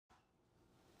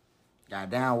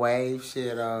Goddamn wave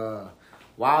shit. Why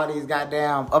all these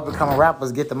goddamn up and coming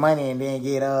rappers get the money and then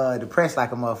get depressed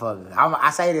like a motherfucker? I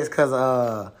say this because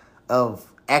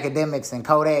of Academics and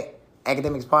Kodak.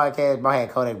 Academics podcast, bro, had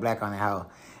Kodak Black on the hoe.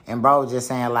 And bro was just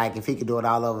saying, like, if he could do it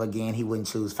all over again, he wouldn't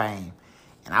choose fame.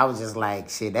 And I was just like,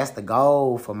 shit, that's the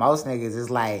goal for most niggas. It's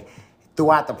like,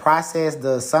 throughout the process,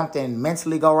 does something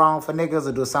mentally go wrong for niggas,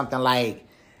 or do something like,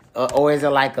 or is it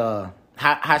like a,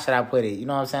 how should I put it? You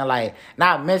know what I'm saying? Like,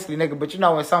 not mentally, nigga, but you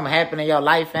know when something happen in your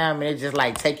life, fam, and it just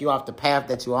like take you off the path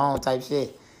that you on type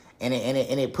shit, and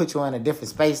it put you in a different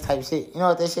space type shit. You know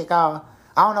what that shit called?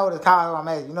 I don't know what it's called. I'm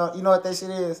asking. You know what that shit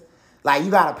is? Like,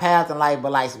 you got a path in life,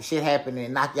 but like some shit happened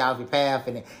and knock you off your path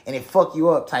and it fuck you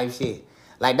up type shit.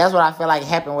 Like, that's what I feel like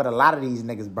happened with a lot of these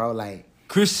niggas, bro. Like,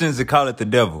 Christians would call it the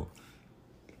devil.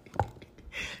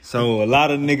 So a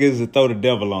lot of niggas would throw the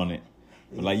devil on it.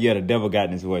 But like, yeah, the devil got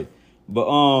in his way. But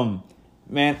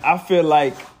man, I feel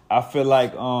like I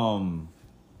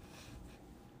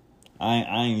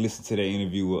ain't listened to that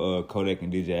interview with Kodak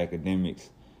and DJ Academics.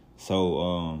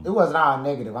 So it wasn't all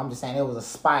negative. I'm just saying it was a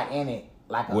spot in it.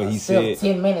 Like a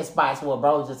 10-minute spots where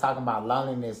bro was just talking about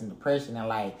loneliness and depression and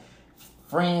like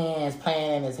friends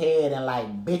playing in his head and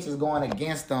like bitches going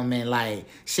against him and like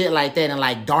shit like that and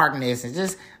like darkness and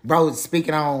just bro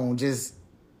speaking on just,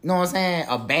 you know what I'm saying,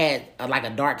 a bad, like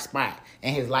a dark spot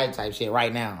in his life type shit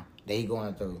right now that he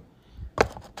going through.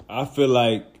 I feel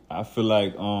like yeah,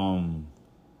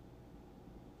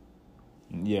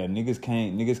 niggas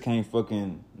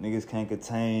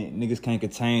can't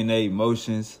contain their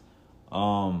emotions.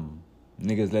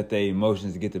 Niggas let their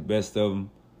emotions get the best of them.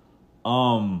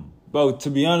 Bro, to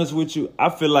be honest with you, I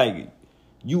feel like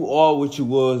you are what you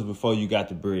was before you got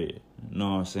the bread. You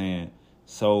know what I'm saying?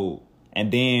 So, and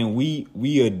then we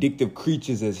addictive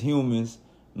creatures as humans,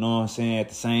 you know what I'm saying, at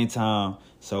the same time.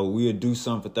 So we'll do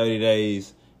something for 30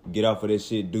 days, get off of this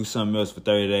shit, do something else for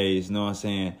 30 days, you know what I'm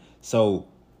saying? So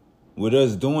with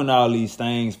us doing all these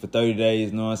things for 30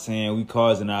 days, you know what I'm saying, we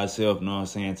causing ourselves, you know what I'm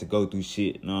saying, to go through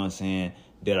shit, you know what I'm saying,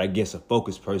 that I guess a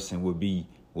focused person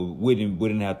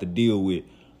wouldn't have to deal with.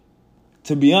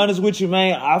 To be honest with you,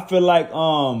 man, I feel like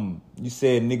you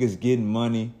said niggas getting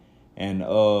money and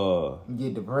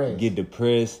get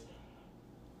depressed.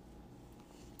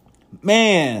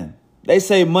 Man, they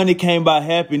say money came by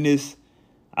happiness.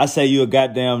 I say you a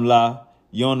goddamn lie.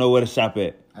 You don't know where to shop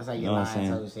at. That's how you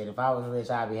lying. So shit. If I was rich,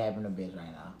 I'd be having a bitch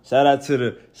right now. Shout out to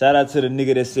the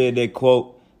nigga that said that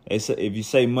quote. If you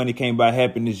say money came by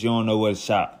happiness, you don't know where to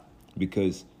shop,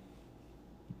 because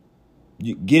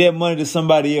you get that money to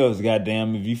somebody else,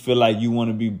 goddamn, if you feel like you want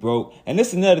to be broke. And this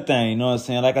is another thing, you know what I'm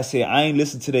saying? Like I said, I ain't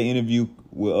listened to the interview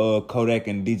with Kodak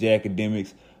and DJ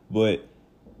Academics, but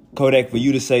Kodak, for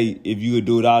you to say if you would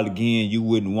do it all again, you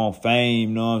wouldn't want fame,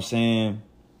 you know what I'm saying?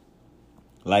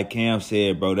 Like Cam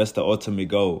said, bro, that's the ultimate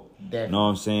goal. Definitely. You know what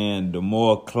I'm saying? The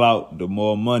more clout, the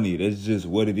more money. That's just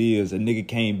what it is. A nigga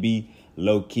can't be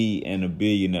low-key and a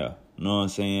billionaire. You know what I'm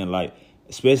saying? Like,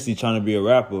 especially trying to be a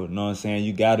rapper, you know what I'm saying?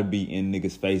 You got to be in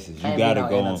niggas' faces. You got to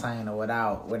go on. Entertainer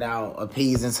without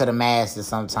appeasing to the masses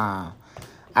sometimes.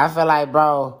 I feel like,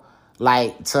 bro,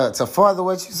 like, to further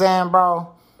what you saying,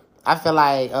 bro, I feel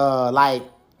like,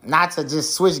 not to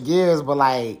just switch gears, but,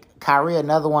 like, Kyrie,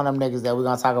 another one of them niggas that we're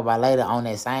going to talk about later on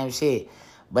that same shit.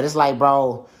 But it's like,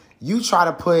 bro, you try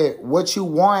to put what you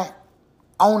want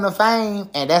on the fame,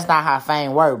 and that's not how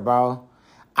fame work, bro.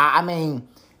 I mean,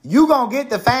 you gonna get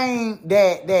the fame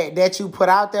that you put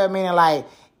out there, meaning like,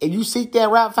 if you seek that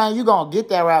rap fame, you gonna get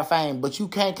that rap fame, but you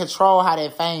can't control how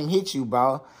that fame hits you,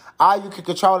 bro. All you can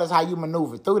control is how you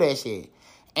maneuver through that shit.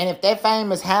 And if that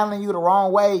fame is handling you the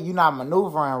wrong way, you're not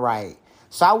maneuvering right.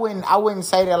 So I wouldn't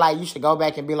say that like you should go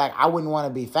back and be like, I wouldn't want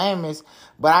to be famous,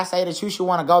 but I say that you should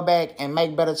want to go back and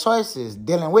make better choices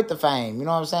dealing with the fame. You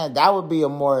know what I'm saying? That would be a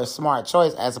more smart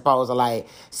choice as opposed to like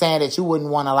saying that you wouldn't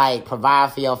want to like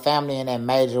provide for your family in that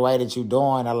major way that you're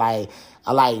doing, or like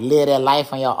live that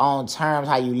life on your own terms,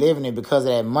 how you living it because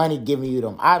of that money giving you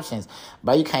them options.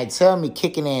 But you can't tell me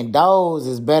kicking in doors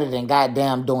is better than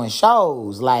goddamn doing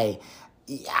shows. Like,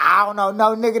 I don't know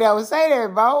no nigga that would say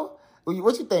that, bro.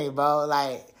 What you think, bro?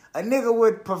 Like, a nigga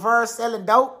would prefer selling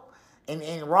dope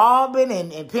and robbing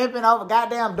and pimping over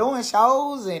goddamn doing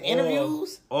shows and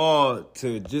interviews? Or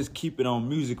to just keep it on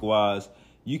music-wise,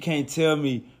 you can't tell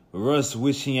me Russ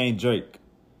wish he ain't Drake.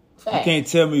 Fact. You can't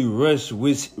tell me Russ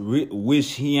wish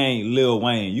he ain't Lil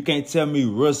Wayne. You can't tell me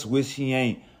Russ wish he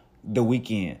ain't The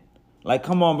Weeknd. Like,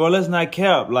 come on, bro, let's not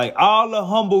cap. Like, all the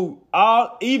humble,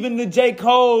 even the J.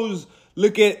 Cole's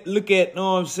look at,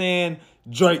 know what I'm saying,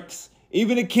 Drake's.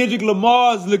 Even the Kendrick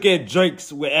Lamar's look at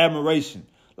Drake's with admiration.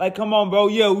 Like, come on, bro.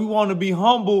 Yeah, we want to be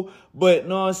humble, but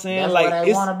know what I'm saying? That's like, what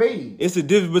they want to be. It's a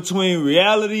difference between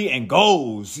reality and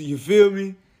goals. You feel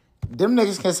me? Them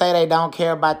niggas can say they don't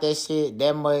care about that shit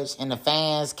that much, and the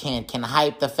fans can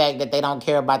hype the fact that they don't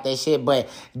care about that shit, but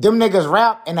them niggas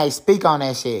rap and they speak on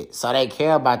that shit, so they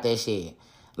care about that shit.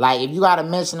 Like, if you gotta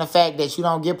mention the fact that you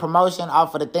don't get promotion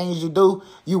off of the things you do,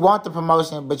 you want the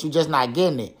promotion, but you just not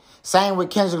getting it. Same with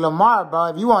Kendrick Lamar, bro.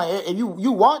 If you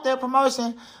want that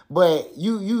promotion, but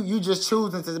you just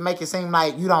choosing to make it seem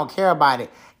like you don't care about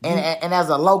it. And as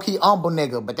a low-key humble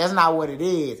nigga, but that's not what it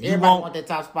is. Everybody want that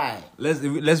top spot.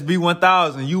 Let's be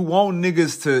 1,000. You want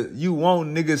niggas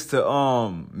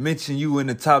to mention you in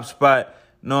the top spot.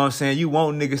 Know what I'm saying? You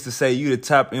want niggas to say you the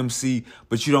top MC,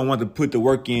 but you don't want to put the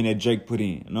work in that Drake put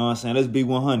in. Know what I'm saying? Let's be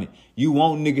 100. You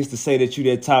want niggas to say that you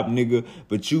that top nigga,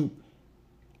 but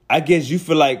I guess you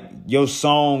feel like your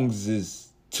songs is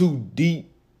too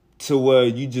deep to where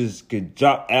you just could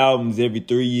drop albums every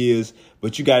 3 years,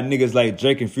 but you got niggas like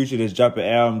Drake and Future that's dropping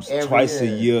albums twice a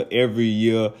year, every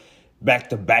year, back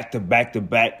to back to back to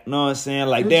back. Know what I'm saying?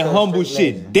 Like, Future that humble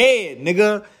shit legend. dead,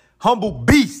 nigga. Humble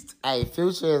beast. Hey,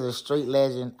 Future is a street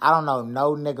legend. I don't know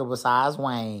no nigga besides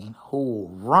Wayne who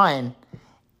run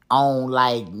on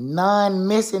like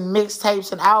non-missing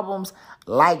mixtapes and albums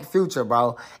like Future,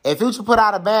 bro. If Future put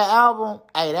out a bad album,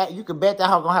 hey, that you can bet that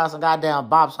hoe gonna have some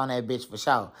goddamn bops on that bitch for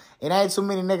sure. It ain't too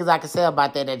many niggas I can say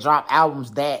about that drop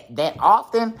albums that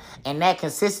often and that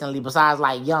consistently besides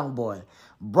like Youngboy.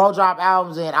 Bro drop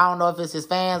albums and I don't know if it's his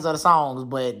fans or the songs,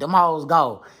 but them hoes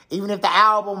go. Even if the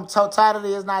album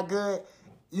totality is not good,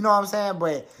 you know what I'm saying?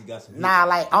 But nah,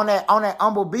 like on that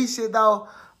humble beast shit though,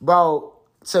 bro,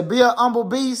 to be a humble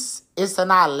beast is to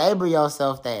not label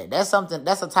yourself that. That's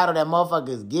a title that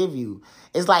motherfuckers give you.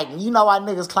 It's like, you know why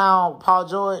niggas clown Paul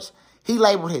George? He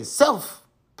labeled himself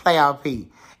Playoff P.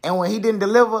 And when he didn't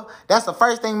deliver, that's the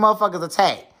first thing motherfuckers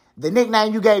attack. The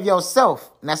nickname you gave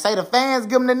yourself. Now say the fans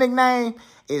give him the nickname,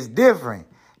 it's different.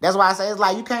 That's why I say it's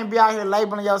like you can't be out here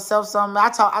labeling yourself something.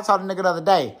 I told a nigga the other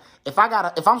day, if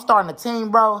I'm starting a team,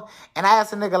 bro, and I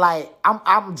ask a nigga like,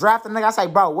 I'm drafting a nigga, I say,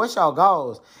 bro, what's your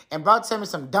goals? And bro tell me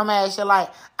some dumbass shit like,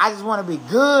 I just want to be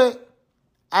good.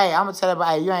 Hey, I'm gonna tell you,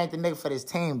 hey, you ain't the nigga for this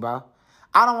team, bro.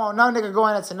 I don't want no nigga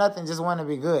going into nothing just want to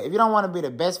be good. If you don't want to be the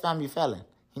best fam, you felon.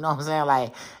 You know what I'm saying?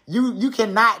 Like, you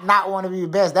cannot not want to be the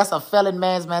best. That's a felon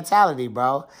man's mentality,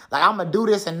 bro. Like, I'm going to do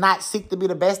this and not seek to be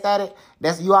the best at it.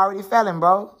 You already felon,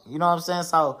 bro. You know what I'm saying?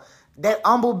 So, that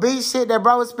humble beat shit that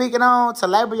bro is speaking on, to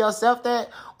label yourself that,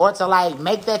 or to, like,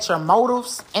 make that your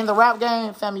motives in the rap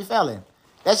game, fam, you felon.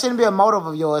 That shouldn't be a motive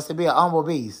of yours to be a humble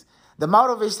beast. The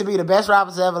motive is to be the best rapper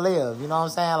to ever live. You know what I'm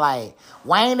saying? Like,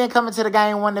 Wayne didn't come into the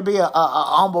game wanting to be a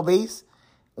humble beast.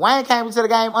 Wayne came into the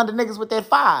game under niggas with that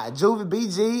fire. Juvie,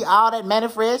 BG, all that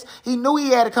manifest. He knew he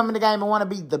had to come in the game and want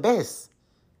to be the best.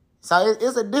 So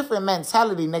it's a different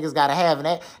mentality niggas got to have. And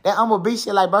that humble beast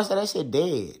shit, like, bro, that shit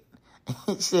dead.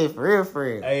 Shit, for real, for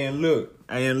real. Hey, and look,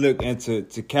 and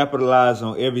to capitalize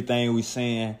on everything we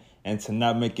saying and to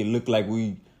not make it look like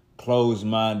we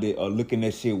closed-minded or looking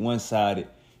at shit one-sided,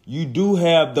 you do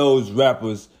have those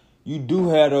rappers. You do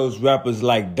have those rappers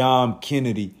like Dom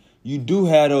Kennedy. You do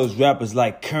have those rappers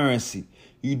like Currency.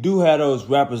 You do have those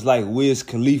rappers like Wiz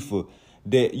Khalifa.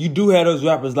 You do have those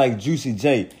rappers like Juicy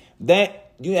J.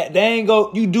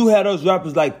 You do have those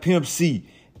rappers like Pimp C.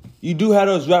 You do have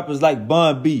those rappers like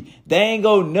Bun B. They ain't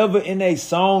go never in a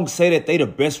song say that they the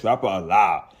best rapper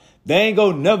alive. They ain't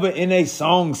go never in a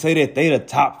song say that they the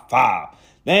top 5.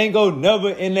 They ain't go never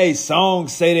in a song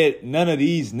say that none of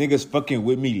these niggas fucking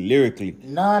with me lyrically.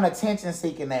 Non-attention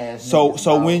seeking ass.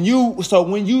 So when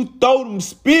you throw them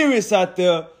spirits out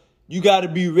there, you gotta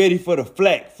be ready for the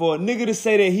flack. For a nigga to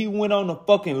say that he went on a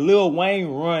fucking Lil Wayne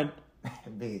run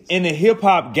in the hip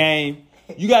hop game,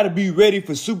 you gotta be ready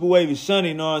for Super Wavy Shunny,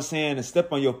 you know what I'm saying, and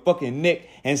step on your fucking neck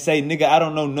and say, nigga, I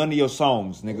don't know none of your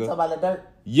songs, nigga. You talking about the dirt?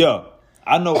 Yeah.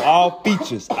 I know all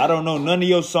features. I don't know none of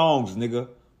your songs, nigga.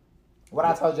 What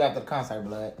I told you after the concert,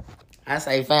 blood. I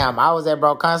say, fam, I was at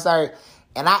bro concert,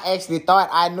 and I actually thought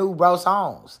I knew bro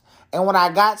songs. And when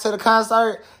I got to the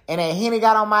concert, and then Henny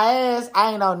got on my ass,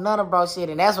 I ain't know none of bro shit.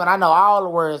 And that's when I know all the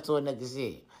words to a nigga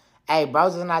shit. Hey,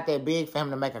 bro's just not that big for him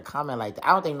to make a comment like that.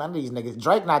 I don't think none of these niggas,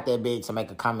 Drake not that big to make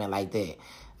a comment like that.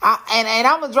 And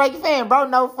I'm a Drake fan, bro.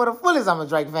 No, for the fullest, I'm a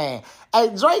Drake fan.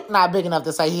 Hey, Drake not big enough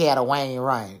to say he had a Wayne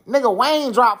run. Nigga,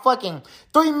 Wayne dropped fucking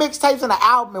 3 mixtapes and an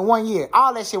album in 1 year.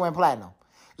 All that shit went platinum.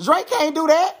 Drake can't do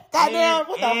that. Goddamn,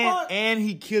 what the fuck? And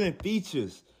he killing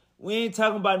features. We ain't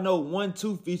talking about no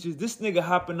 1-2 features. This nigga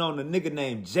hopping on a nigga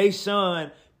named Jay Sean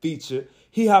feature.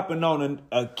 He hopping on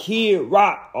a Kid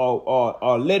Rock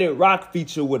or Let It Rock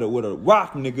feature with a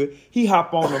rock nigga. He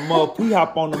hop on the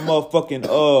motherfucking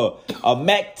a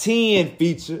Mac 10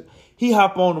 feature. He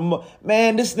hop on the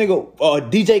man, this nigga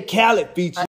DJ Khaled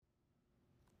feature.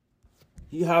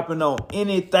 He hopping on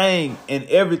anything and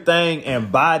everything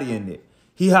and bodying it.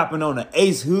 He hopping on an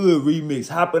Ace Hood remix,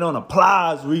 hopping on a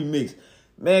Plies remix.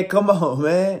 Man, come on,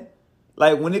 man.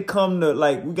 Like when it come to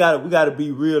like we gotta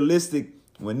be realistic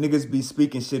when niggas be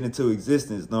speaking shit into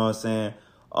existence, know what I'm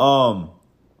saying?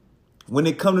 When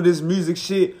it come to this music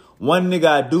shit, one nigga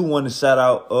I do want to shout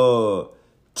out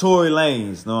Tory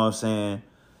Lanez, know what I'm saying?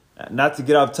 Not to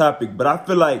get off topic, but I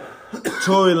feel like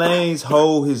Tory Lanez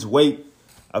hold his weight.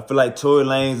 I feel like Tory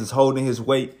Lanez is holding his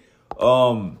weight.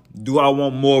 Do I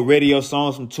want more radio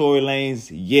songs from Tory Lanez?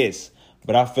 Yes.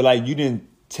 But I feel like you didn't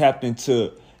tap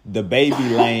into the baby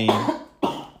lane.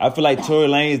 I feel like Tory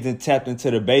Lanez didn't tap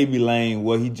into the baby lane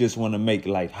where he just want to make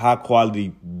like high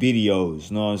quality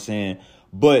videos. Know what I'm saying?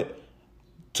 But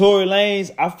Tory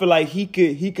Lanez, I feel like he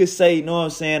could say, know what I'm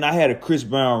saying, I had a Chris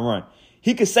Brown run.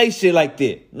 He could say shit like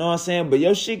that. Know what I'm saying? But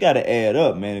your shit gotta add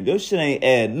up, man. If your shit ain't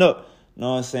adding up,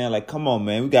 know what I'm saying? Like, come on,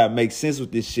 man. We gotta make sense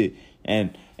with this shit.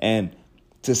 And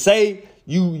to say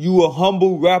you a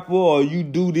humble rapper or you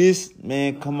do this,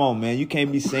 man, come on, man. You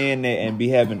can't be saying that and be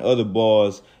having other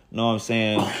bars. Know what I'm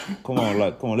saying? Come on,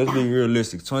 let's be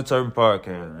realistic. Twin Turban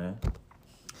Podcast, man.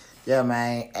 Yeah,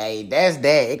 man. Hey, that's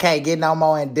that. It can't get no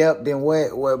more in depth than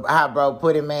how bro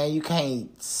put it, man. You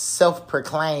can't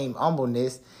self-proclaim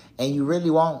humbleness and you really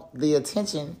want the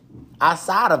attention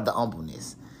outside of the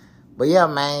humbleness. But yeah,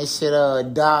 man, shit,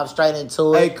 dive straight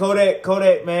into it. Hey,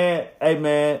 Kodak, man. Hey,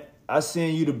 man, I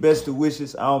send you the best of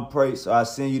wishes. I don't pray, so I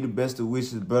send you the best of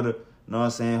wishes, brother. Know what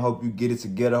I'm saying? Hope you get it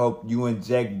together. Hope you and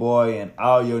Jack Boy and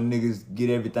all your niggas get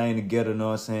everything together. Know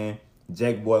what I'm saying?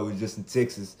 Jack Boy was just in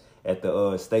Texas at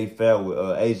the State Fair with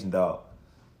Asian Dog.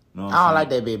 Know what I don't like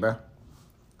that bitch, bro.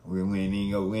 We ain't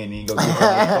even gonna give her no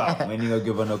clout. We ain't even gonna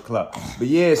give her no clout. But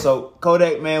yeah, so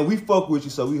Kodak, man, we fuck with you,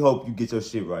 so we hope you get your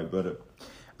shit right, brother.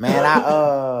 Man,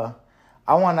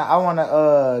 I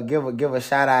wanna give a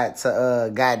shout out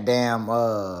to goddamn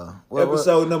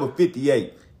episode number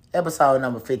 58. Episode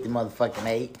number 50 motherfucking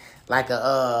 8. Like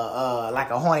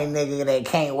a horny nigga that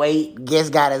can't wait. Guess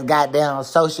got his goddamn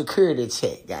social security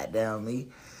check, goddamn me.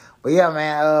 But yeah,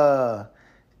 man,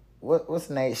 what's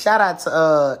the name? Shout out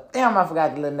to damn, I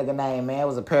forgot the little nigga name, man. It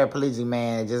was a paraplegic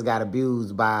man that just got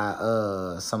abused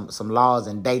by some laws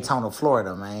in Daytona,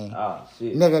 Florida, man. Oh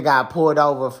shit. Nigga got pulled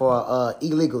over for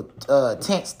illegal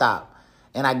tent stop.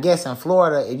 And I guess in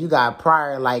Florida, if you got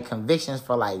prior like convictions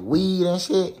for like weed and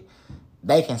shit,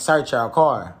 they can search your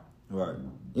car. Right.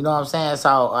 You know what I'm saying?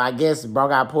 So I guess bro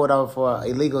got pulled over for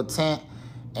illegal tent.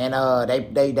 And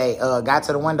they got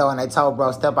to the window and they told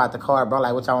bro, step out the car. Bro,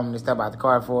 like, what y'all want me to step out the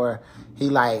car for? He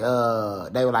like,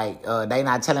 they were like, they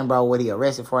not telling bro what he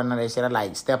arrested for and none of that shit. I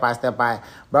like, step out.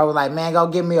 Bro was like, man, go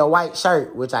get me a white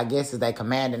shirt, which I guess is their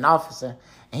commanding officer.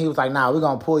 And he was like, nah, we're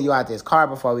going to pull you out this car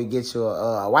before we get you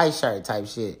a white shirt type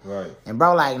shit. Right. And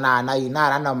bro like, nah, no, you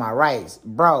not. I know my rights.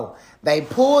 Bro, they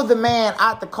pulled the man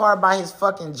out the car by his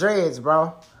fucking dreads,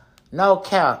 bro. No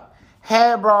cap.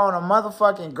 Had bro on a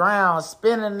motherfucking ground,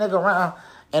 spinning the nigga around.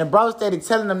 And bro steady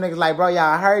telling them niggas like, bro,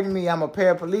 y'all hurting me. I'm a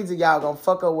paraplegic. Y'all gonna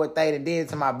fuck up what they did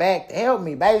to my back to help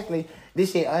me. Basically,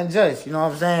 this shit unjust. You know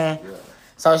what I'm saying? Yeah.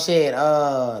 So shit,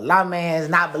 law man's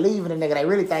not believing the nigga. They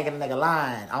really thinking the nigga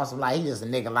lying. On some like, he just a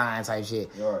nigga lying type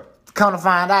shit. Right. Come to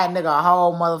find out, nigga, a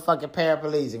whole motherfucking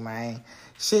paraplegic, man.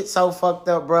 Shit so fucked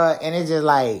up, bro. And it's just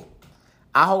like,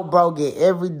 I hope bro get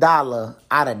every dollar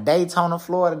out of Daytona,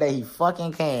 Florida that he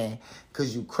fucking can.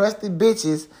 Cause you crusty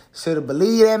bitches should have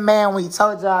believed that man when he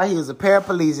told y'all he was a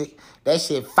paraplegic. That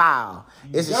shit foul.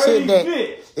 It's a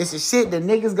shit that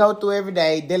niggas go through every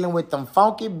day dealing with them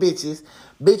funky bitches.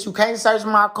 Bitch, you can't search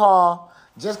my car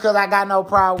just cause I got no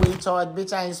prior weed charge.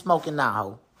 Bitch, I ain't smoking now,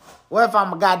 hoe. What if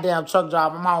I'm a goddamn truck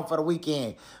driver? I'm home for the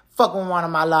weekend. Fuck with one of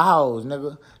my little hoes,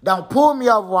 nigga. Don't pull me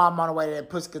over while I'm on the way to that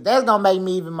pussy, cause that's gonna make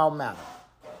me even more mad.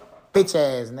 Bitch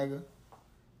ass, nigga.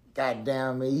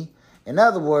 Goddamn me. In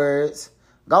other words,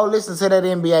 go listen to that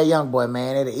NBA Youngboy,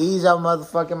 man. It'll ease your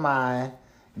motherfucking mind.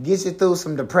 Get you through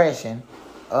some depression.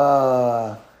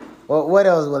 What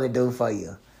else will it do for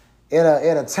you?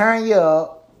 It'll turn you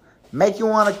up. Make you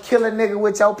want to kill a nigga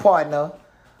with your partner.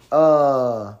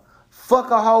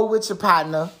 Fuck a hoe with your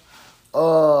partner.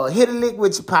 Hit a lick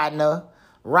with your partner.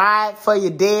 Ride for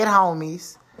your dead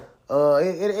homies.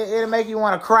 It'll make you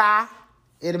want to cry.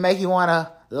 It'll make you want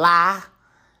to lie.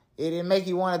 It'll make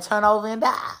you want to turn over and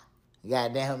die.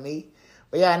 Goddamn me.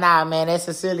 But yeah, nah, man, that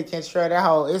Cecilia Kentrell, that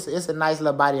whole, it's a nice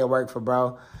little body of work for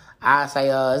bro. I say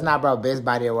it's not bro best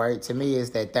body of work. To me, it's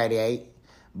that 38.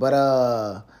 But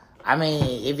I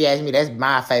mean, if you ask me, that's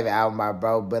my favorite album by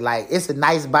bro. But like, it's a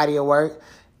nice body of work.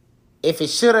 If it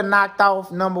should have knocked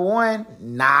off number one,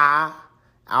 nah,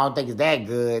 I don't think it's that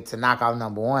good to knock off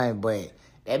number one. But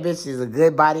that bitch is a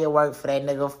good body of work for that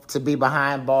nigga to be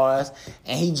behind bars,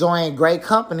 and he joined great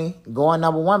company, going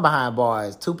number one behind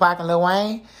bars. Tupac and Lil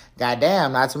Wayne,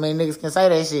 goddamn, not too many niggas can say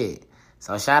that shit.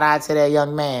 So shout out to that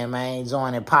young man,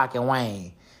 joining Pac and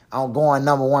Wayne on going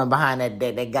number one behind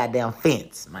that goddamn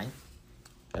fence, man.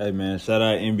 Hey man, shout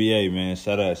out NBA, man.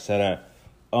 Shout out.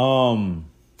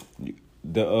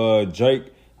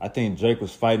 Drake. I think Drake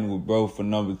was fighting with bro for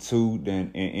number 2.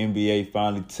 Then and NBA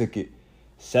finally took it.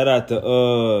 Shout out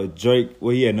to Drake.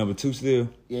 Well, he had number 2 still.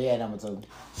 Yeah, he had number 2.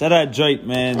 Shout out Drake,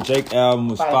 man. Drake album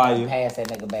was probably fire. Pass that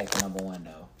nigga back to number 1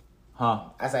 though. Huh?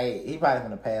 I say he probably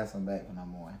gonna pass him back to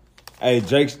number 1. Hey,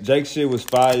 Drake shit was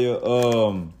fire.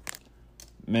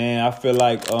 Man, I feel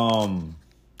like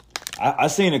I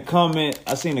seen a comment.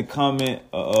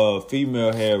 A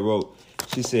female had wrote.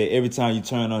 She said every time you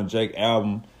turn on Drake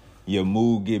album, your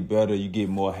mood get better. You get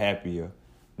more happier. You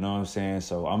know what I'm saying?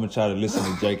 So I'm gonna try to listen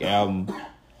to Drake album.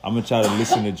 When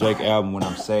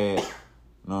I'm sad. You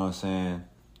know what I'm saying?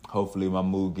 Hopefully my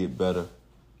mood get better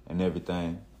and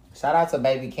everything. Shout out to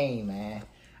Baby King, man.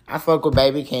 I fuck with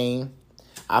Baby King.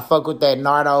 I fuck with that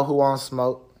Nardo who won't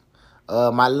smoke.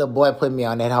 My little boy put me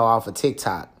on that hoe off of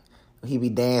TikTok. He be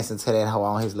dancing to that hoe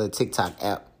on his little TikTok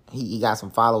app. He got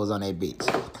some followers on that bitch.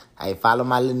 Hey, follow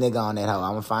my little nigga on that hoe.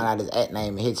 I'm gonna find out his @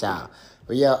 name and hit y'all.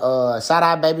 But yeah, shout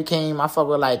out Baby King. I fuck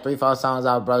with like 3-4 songs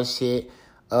off bro shit.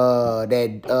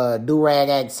 That Do-Rag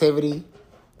Activity.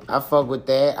 I fuck with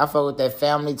that. I fuck with that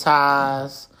Family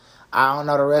Ties. I don't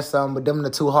know the rest of them, but them the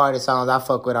 2 hardest songs I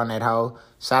fuck with on that hoe.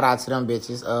 Shout out to them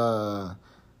bitches.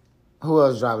 Who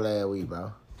else dropped last week,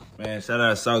 bro? Man, shout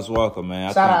out Sauce Walker,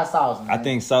 man. Shout out Sauce, man. I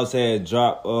think Sauce had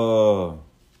dropped,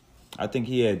 I think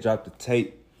he had dropped the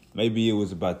tape. Maybe it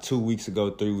was about 2 weeks ago,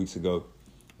 3 weeks ago.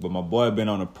 But my boy been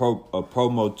on a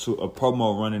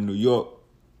promo run in New York,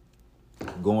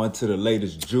 going to the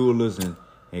latest jewelers and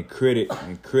credit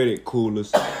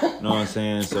coolers. You know what I'm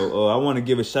saying? So I want to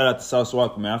give a shout out to Sauce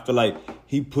Walker, man. I feel like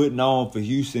he putting on for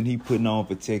Houston, he putting on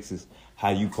for Texas. How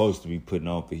you supposed to be putting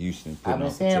on for Houston? I've been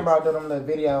seeing bro do them little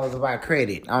videos about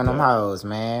credit on them hoes,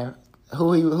 man. Who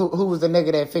was the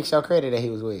nigga that fixed your credit that he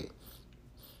was with?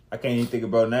 I can't even think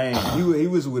about names. He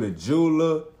was with a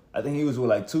jeweler. I think he was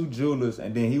with like 2 jewelers,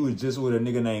 and then he was just with a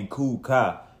nigga named Cool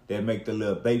Kai that make the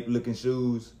little Bape looking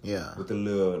shoes. Yeah. With the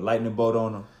little lightning bolt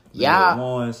on them. Y'all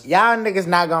niggas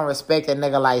not gonna respect a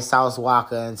nigga like Sauce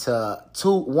Walker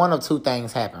until one of two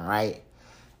things happen, right?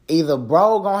 Either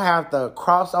bro gonna have to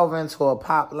cross over into a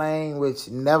pop lane, which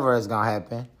never is gonna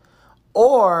happen,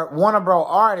 or one of bro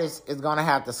artists is gonna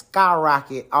have to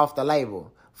skyrocket off the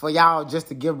label for y'all just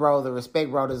to give bro the respect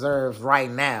bro deserves right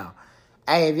now.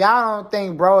 Hey, if y'all don't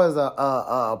think bro is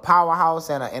a powerhouse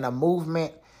and a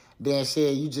movement, then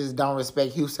shit, you just don't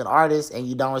respect Houston artists and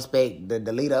you don't respect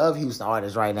the leader of Houston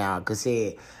artists right now. Cause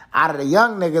shit, out of the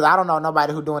young niggas, I don't know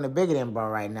nobody who doing it bigger than bro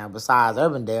right now besides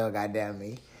Urbandale, goddamn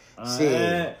me.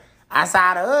 Shit.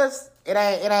 Outside of us, it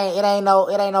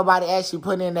ain't nobody actually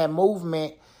putting in that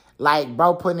movement like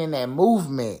bro putting in that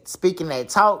movement, speaking that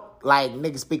talk, like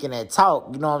niggas speaking that talk,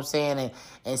 you know what I'm saying,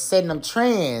 and setting them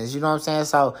trends, you know what I'm saying?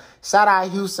 So shout out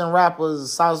Houston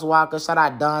rappers, Sauce Walker, shout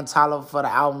out Don Toliver for the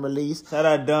album release. Shout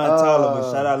out Don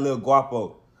Toliver, shout out Lil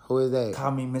Guapo. Who is that?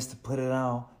 Call me Mr. Put It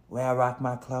On, where I rock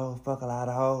my clothes, fuck a lot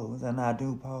of hoes, and I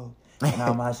do pose. And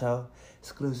on my show,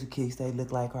 exclusive kicks, they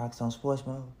look like rocks on sports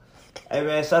mode. Hey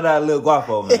man, shout out Lil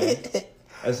Guapo, man.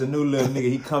 That's a new little nigga.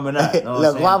 He coming out. You know what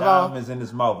I'm saying? Guapo? Diamonds in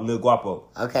his mouth. Lil Guapo.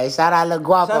 Okay, shout out Lil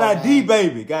Guapo. Shout out man.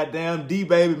 D-Baby. Goddamn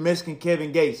D-Baby. Mexican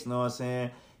Kevin Gates. You know what I'm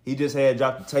saying? He just had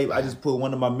dropped the tape. I just put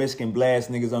one of my Mexican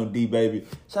blast niggas on D-Baby.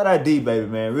 Shout out D-Baby,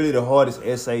 man. Really the hardest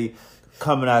essay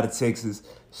coming out of Texas.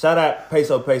 Shout out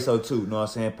Peso too. You know what I'm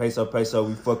saying? Peso,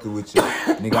 we fucking with you.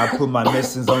 Nigga, I put my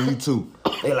lessons on you too.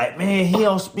 They like, man, he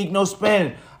don't speak no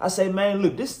Spanish. I say, man,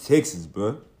 look, this Texas,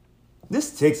 bro.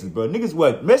 This Texas, bro. Niggas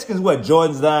what? Mexicans wear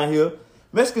Jordans down here.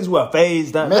 Mexicans wear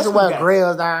fades down here. Mexicans wear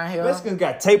grills down here. Mexicans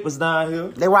got tapers down here.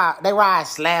 They ride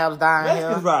slabs down here.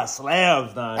 Mexicans ride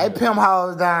slabs down here. They pimp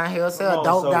hoes down here. Sell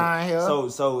dope down here.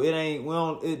 So it ain't,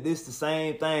 it's the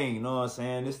same thing, you know what I'm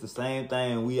saying? It's the same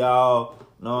thing. We all,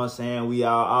 you know what I'm saying?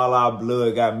 All our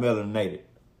blood got melanated.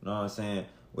 You know what I'm saying?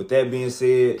 With that being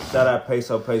said, shout out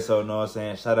Peso, you know what I'm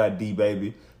saying? Shout out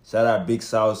D-Baby. Shout out Big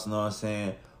Sauce, you know what I'm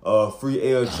saying?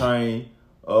 Free L Train,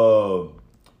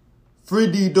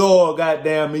 free D Dog,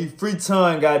 goddamn me, free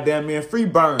Ton, goddamn me, and free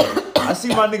Burn. I I see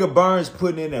my nigga Burns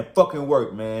putting in that fucking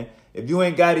work, man. If you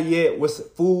ain't got it yet, what's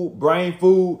food, brain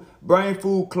food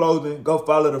clothing, go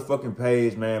follow the fucking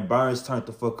page, man. Burns turned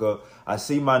the fuck up. I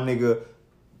see my nigga,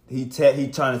 he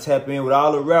trying to tap in with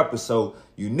all the rappers, so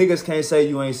you niggas can't say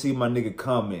you ain't see my nigga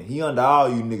comment. He under all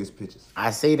you niggas pictures.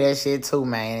 I see that shit too,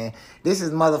 man. This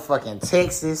is motherfucking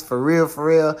Texas, for real, for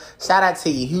real. Shout out to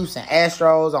you Houston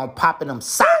Astros on popping them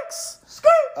socks.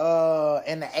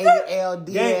 In the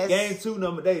ALDS.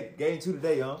 Game 2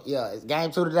 today, huh? Yeah, it's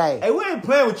game 2 today. Hey, we ain't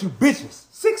playing with you bitches.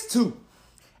 6-2.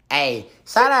 Hey,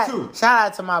 shout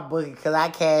out to my bookie, because I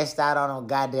cashed out on them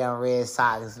goddamn Red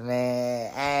Sox,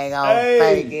 man. I ain't gonna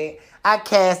fake it. I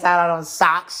cashed out on them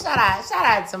socks. Shout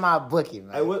out to my bookie,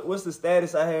 man. Hey, what's the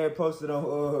status I had posted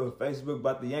on Facebook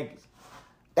about the Yankees?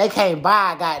 They can't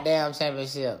buy a goddamn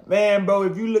championship. Man, bro,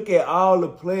 if you look at all the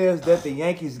players that the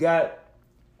Yankees got,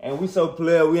 and we so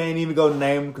player, we ain't even gonna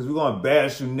name them because we gonna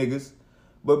bash you niggas.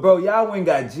 But, bro, y'all went and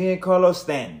got Giancarlo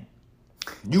Stanton.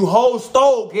 You whole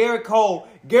stole Garrett Cole.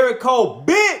 Garrett Cole,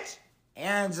 bitch!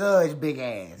 Aaron Judge, big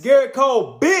ass. Garrett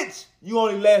Cole, bitch! You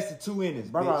only lasted 2 innings,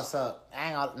 bitch. Bro, suck. I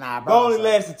ain't gonna, nah, bro. Only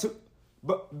lasted 2.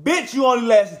 But, bitch, you only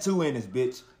lasted 2 innings,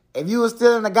 bitch. If you was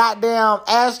still in the goddamn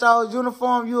Astros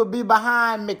uniform, you would be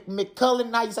behind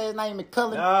McCullen. How you say his name,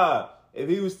 McCullen? Nah. If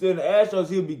he was still in the Astros,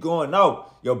 he would be going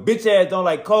off. Your bitch ass don't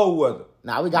like cold weather.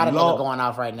 Nah, we got a nigga going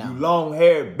off right now. You long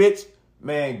haired bitch.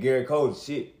 Man, Garrett Cole the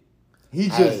shit.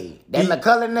 That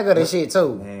McCullen nigga the shit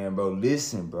too. Man, bro,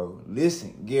 listen.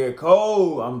 Garrett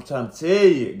Cole, I'm trying to tell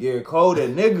you, Garrett Cole that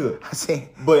nigga. I see.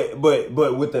 But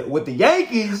with the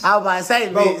Yankees, I was about to say,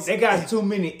 bro, bitch. they got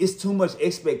it's too much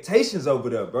expectations over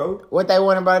there, bro. What they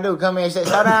want about to do? Come here and shut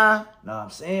down? Nah, I'm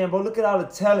saying, bro, look at all the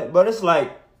talent, but it's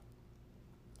like,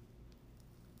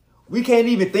 we can't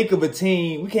even think of a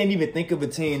team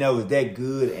that was that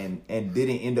good and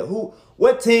didn't end up.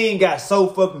 What team got so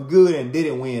fucking good and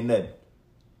didn't win nothing?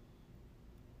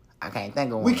 I can't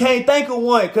think of one. We can't think of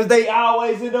one because they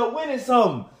always end up winning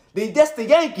something. That's the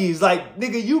Yankees. Like,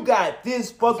 nigga, you got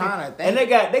this fucking, and they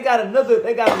got another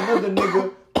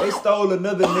nigga. They stole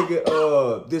another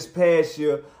nigga this past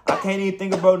year. I can't even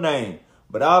think of bro name.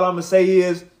 But all I'm gonna say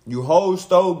is, you hoes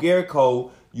stole Garrett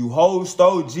Cole. You hoes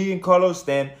stole Giancarlo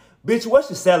Stanton. Bitch, what's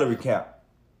your salary cap?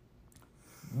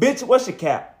 Bitch, what's your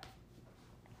cap?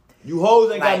 You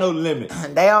hoes ain't got no limit.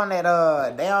 They on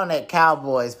that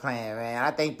Cowboys plan, man.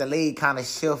 I think the league kind of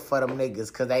shift for them niggas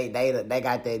because they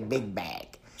got that big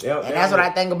bag. And that's what I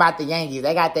think about the Yankees.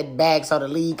 They got that bag, so the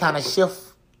league kind of shift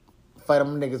for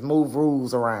them niggas, move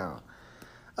rules around.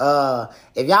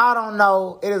 If y'all don't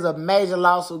know, it is a major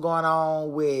lawsuit going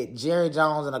on with Jerry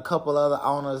Jones and a couple other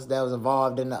owners that was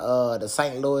involved in the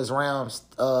St. Louis Rams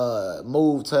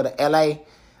move to the LA.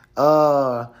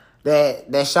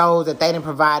 That shows that they didn't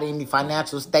provide any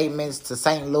financial statements to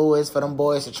St. Louis for them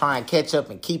boys to try and catch up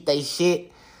and keep their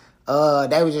shit.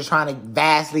 They were just trying to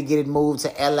vastly get it moved to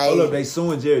LA. Hold up, they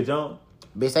suing Jerry Jones?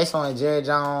 Bitch, they suing Jerry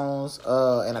Jones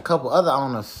and a couple other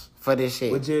owners for this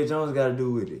shit. What Jerry Jones got to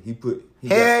do with it?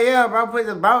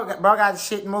 Bro got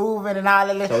shit moving and all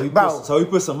that. So he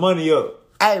put some money up.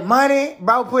 Hey, money,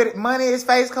 his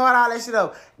face card, all that shit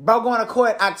up. Bro going to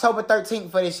court October 13th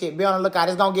for this shit. Be on the lookout.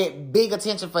 It's going to get big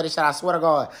attention for this shit, I swear to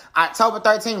God. October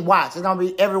 13th, watch. It's going to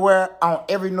be everywhere on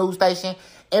every news station,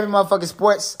 every motherfucking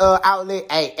sports outlet.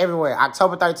 Hey, everywhere.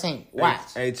 October 13th,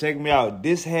 watch. Hey, check me out.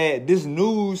 This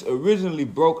news originally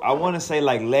broke, I want to say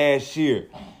like last year.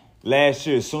 Last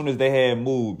year, as soon as they had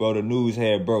moved, bro, the news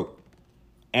had broke.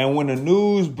 And when the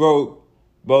news broke,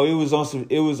 bro, it was on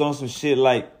some shit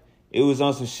like what was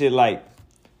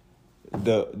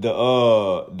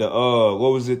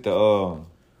it?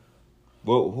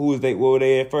 What were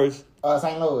they at first?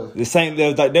 St. Louis.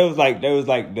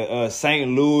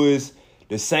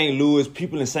 The St. Louis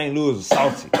people in St. Louis are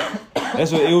salty.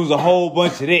 It was a whole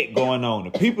bunch of that going on.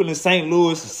 The people in St.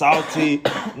 Louis are salty. You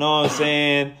know what I'm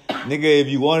saying? Nigga, if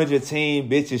you wanted your team,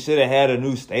 bitch, you should have had a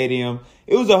new stadium.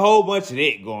 It was a whole bunch of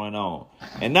that going on.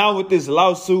 And now with this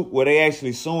lawsuit where they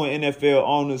actually suing NFL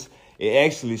owners, it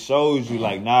actually shows you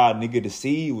like, nah, nigga, the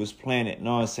seed was planted. You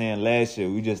know what I'm saying? Last year,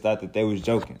 we just thought that they was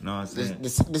joking. You know what I'm saying?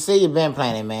 The seed been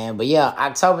planted, man. But yeah,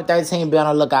 October 13th, be on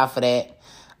the lookout for that.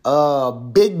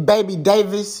 Big Baby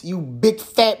Davis, you big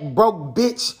fat broke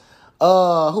bitch. Who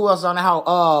else on the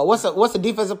house? What's the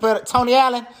defensive player? Tony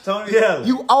Allen.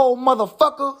 You old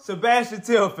motherfucker. Sebastian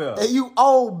Telfair. You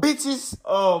old bitches.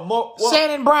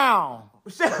 Shannon Brown.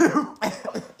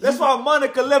 That's why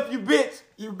Monica left you, bitch.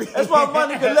 That's why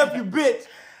Monica left you, bitch.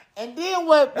 And then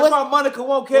what? That's why Monica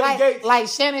won't Kevin Gates. Like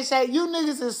Shannon said, you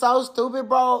niggas is so stupid,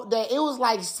 bro, that it was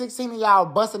like 16 of y'all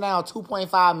busting down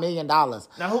 $2.5 million. Now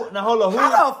hold on.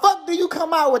 How the fuck do you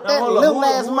come out with that little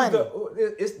ass money?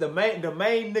 It's the main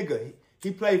nigga. He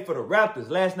played for the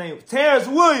Raptors. Last name Terrence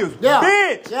Williams. Yeah.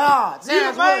 Bitch. Yeah.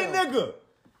 You the main nigga.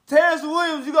 Terrence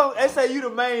Williams. They say you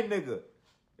the main nigga.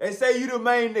 They say you the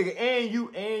main nigga, and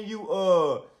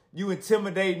you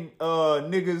intimidating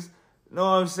niggas. Know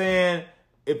what I'm saying?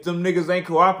 If them niggas ain't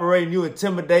cooperating, you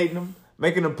intimidating them,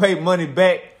 making them pay money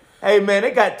back. Hey, man, they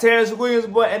got Terrence Williams,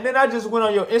 boy. And then I just went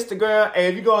on your Instagram. Hey,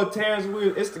 if you go on Terrence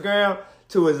Williams' Instagram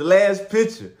to his last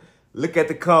picture, look at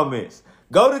the comments.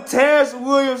 Go to Terrence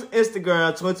Williams'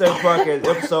 Instagram, 27 Podcast,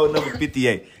 episode number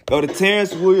 58. Go to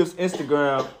Terrence Williams'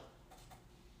 Instagram.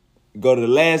 Go to the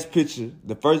last picture,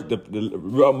 the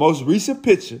most recent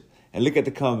picture, and look at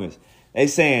the comments. They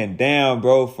saying, damn,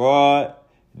 bro, fraud.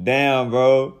 Damn,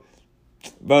 bro.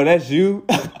 Bro, that's you.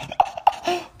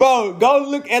 Bro, go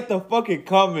look at the fucking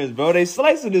comments, bro. They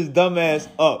slicing this dumbass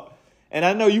up. And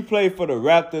I know you play for the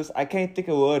Raptors. I can't think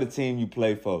of what other team you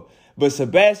play for. But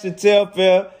Sebastian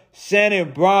Telfair,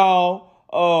 Shannon Brown,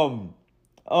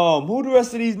 who the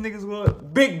rest of these niggas were?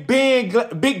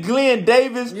 Big Glenn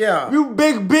Davis. Yeah. You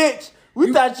big bitch.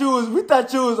 We thought you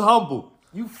was humble.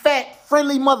 You fat,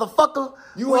 friendly motherfucker.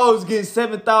 You hoes getting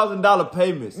 $7,000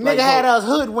 payments. Nigga had us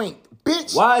hoodwinked.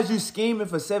 Bitch. Why is you scheming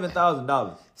for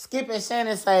 $7,000? Skip and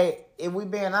Shannon say, if we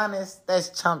being honest, that's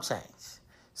chump change.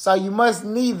 So you must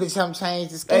need the chump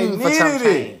change to scheme for chump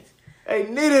change. They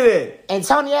needed it. And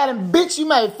Tony Allen, bitch, you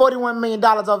made $41 million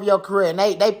over your career. And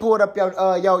they pulled up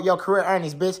your career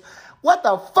earnings, bitch. What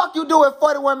the fuck you do with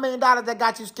 $41 million that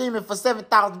got you scheming for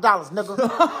 $7,000,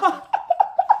 nigga?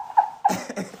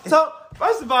 So,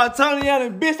 first of all, Tony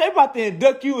Allen, bitch, they about to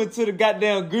induct you into the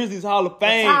goddamn Grizzlies Hall of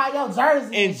Fame your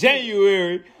jersey in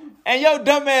January. And your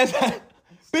dumb ass,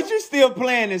 bitch, you still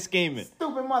playing and scheming.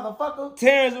 Stupid motherfucker.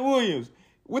 Terrence Williams,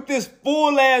 with this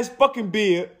full-ass fucking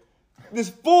beard, this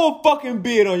full fucking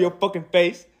beard on your fucking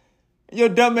face, and your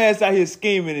dumb ass out here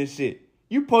scheming and shit.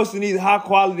 You posting these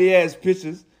high-quality ass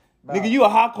pictures. Bro. Nigga, you a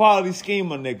high-quality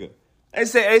schemer, nigga. They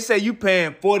say you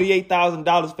paying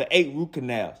 $48,000 for 8 root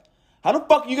canals. How the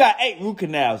fuck you got 8 root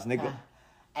canals, nigga?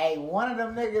 Hey, one of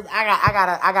them niggas, I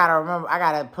gotta remember, I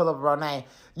gotta pull up her name.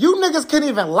 You niggas couldn't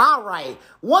even lie right.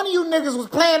 One of you niggas was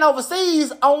playing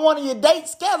overseas on one of your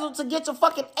dates scheduled to get your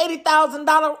fucking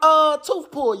 $80,000 tooth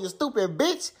pulled, you stupid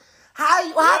bitch.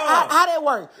 How that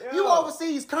work? Yeah. You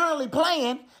overseas currently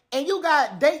playing, and you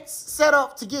got dates set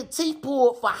up to get teeth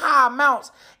pulled for high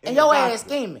amounts, and your ass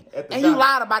scheming. And you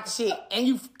lied about the shit, and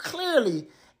you clearly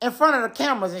in front of the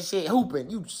cameras and shit hooping.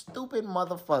 You stupid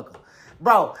motherfucker.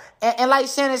 Bro, and like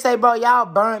Shannon say, bro, y'all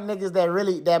burn niggas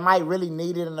that might really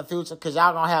need it in the future, because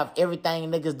y'all gonna have everything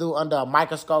niggas do under a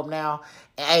microscope now.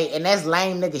 And that's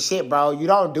lame nigga shit, bro. You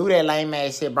don't do that lame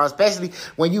ass shit, bro. Especially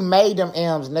when you made them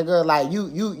M's, nigga. Like,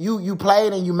 you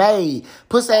played and you made.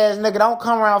 Pussy ass nigga, don't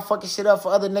come around fucking shit up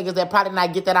for other niggas that probably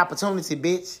not get that opportunity,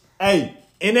 bitch. Hey,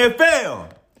 NFL,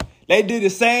 they did the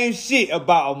same shit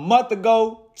about a month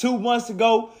ago, 2 months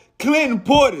ago. Clinton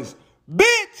Portis.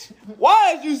 Bitch,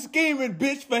 why is you scheming,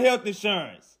 bitch, for health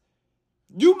insurance?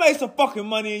 You made some fucking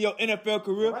money in your NFL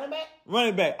career.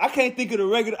 Running back. I can't think of the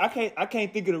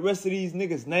rest of these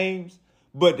niggas' names,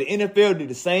 but the NFL did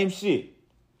the same shit.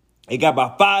 They got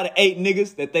about 5 to 8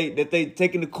 niggas that they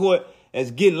taking to court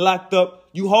as getting locked up.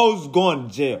 You hoes going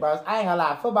to jail. Bro, I ain't gonna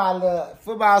lie.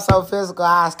 Football so physical,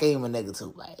 I scheme a nigga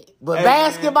too, like. But hey,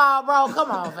 basketball, man. Bro,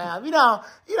 come on, fam. You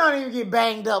don't even get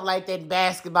banged up like that in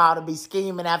basketball to be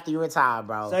scheming after you retire,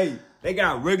 bro. Say, they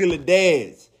got regular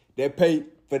dads that pay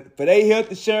for their health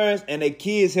insurance and their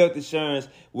kids' health insurance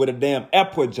with a damn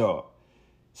airport job.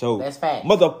 So, that's fact.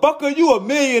 Motherfucker, you a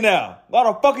millionaire. Why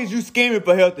the fuck is you scheming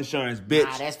for health insurance, bitch?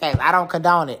 Nah, that's fact. I don't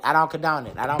condone it.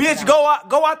 Bitch,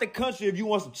 go out the country if you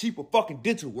want some cheaper fucking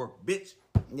dental work, bitch.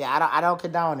 Yeah, I don't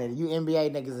condone it. You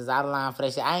NBA niggas is out of line for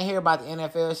that shit. I ain't hear about the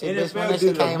NFL shit. NFL bitch, when that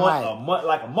shit came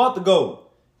out. A month ago.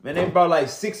 Man, they brought like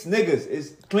 6 niggas.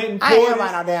 It's Clinton Portis. I ain't hear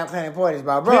about no damn Clinton Portis,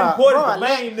 bro. Clinton Portis, the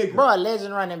main nigga. Bro, a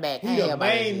legend running back. He the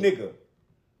main nigga.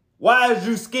 Why is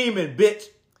you scheming, bitch?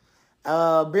 Be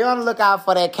on the lookout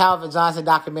for that Calvin Johnson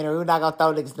documentary. We're not gonna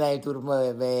throw niggas' name through the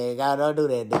mud, man. God, don't do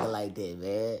that nigga like that,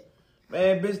 man.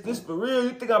 Man, bitch, this for real?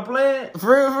 You think I'm playing? For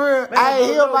real. Man, I ain't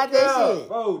hear about that shit.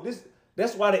 Bro,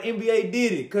 that's why the NBA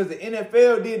did it, because the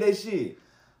NFL did that shit.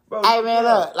 Bro, hey, man,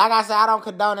 look, like I said, I don't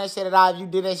condone that shit at all. If you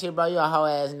did that shit, bro, you a hoe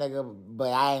ass nigga. But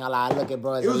I ain't gonna lie, look at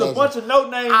bro. It was a bunch of no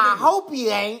name niggas. I hope you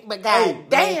ain't, but god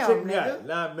damn, nigga.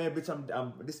 Nah, man,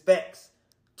 bitch, this facts.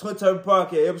 27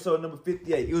 Podcast, episode number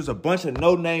 58. It was a bunch of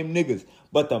no-name niggas.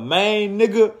 But the main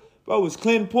nigga bro, it was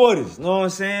Clinton Portis. You know what I'm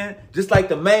saying? Just like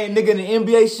the main nigga in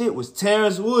the NBA shit was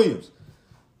Terrence Williams.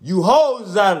 You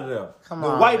hoes out of there. Come the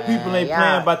on, white man. people ain't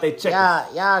playing about their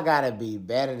checkers. Y'all gotta be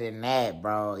better than that,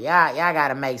 bro. Y'all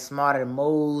gotta make smarter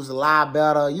moves, lie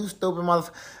better. You stupid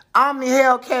motherfucker. Omni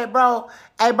Hellcat, bro.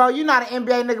 Hey, bro, you not an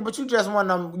NBA nigga, but you just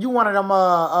one of them. You one of them.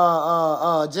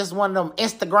 Just one of them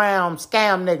Instagram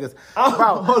scam niggas,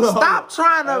 bro. Stop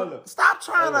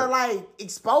trying to like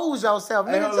expose yourself,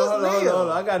 nigga. Hold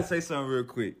on. I gotta say something real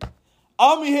quick.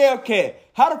 Omni Hellcat,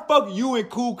 how the fuck you and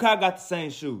Cool Kai got the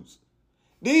same shoes?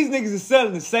 These niggas is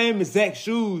selling the same exact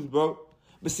shoes, bro.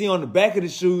 But see, on the back of the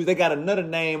shoes, they got another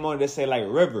name on it that say like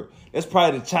River. That's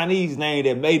probably the Chinese name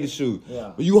that made the shoes.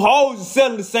 Yeah. But you hoes are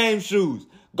selling the same shoes.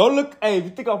 Go look, hey, if you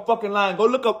think I'm fucking lying, go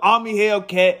look up Omni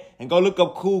Hellcat and go look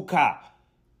up Cool Kai.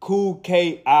 Cool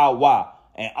K-I-Y.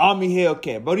 And Omni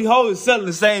Hellcat. Bro, these hoes are selling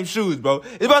the same shoes, bro.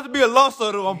 It's about to be a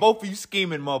lawsuit on both of you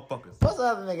scheming motherfuckers. What's the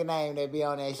other nigga name that be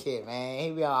on that shit, man?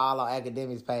 He be on all our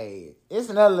academics page. It's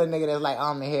another little nigga that's like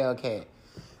Omni Hellcat.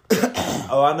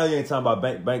 Oh, I know you ain't talking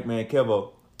about Bankman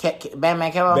Kevo.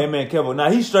 Bankman Kevo? Bankman Kevo. Nah,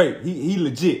 he straight. He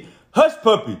legit. Hush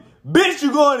puppy. Bitch,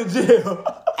 you going to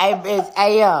jail. Hey, bitch.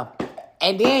 Hey,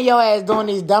 and then your ass doing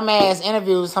these dumbass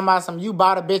interviews talking about you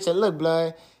bought a bitch a look,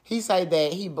 blood. He say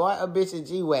that he bought a bitch a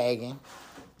G-Wagon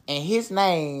in his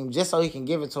name just so he can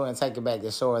give it to her and take it back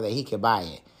to show her that he could buy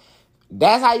it.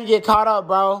 That's how you get caught up,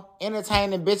 bro.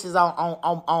 Entertaining bitches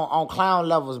on clown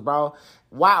levels, bro.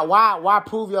 Why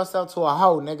prove yourself to a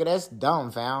hoe, nigga? That's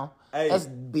dumb, fam. Hey, that's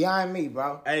beyond me,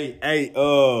 bro. Hey,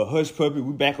 hush puppy,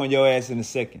 we back on your ass in a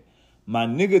second. My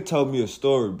nigga told me a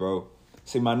story, bro.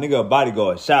 See, my nigga a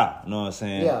bodyguard, shop, you know what I'm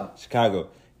saying? Yeah. Chicago.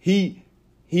 He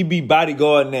be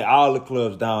bodyguarding at all the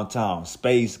clubs downtown,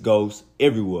 Space, Ghost,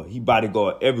 everywhere. He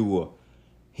bodyguard everywhere.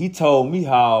 He told me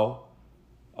how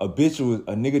a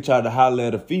nigga tried to holler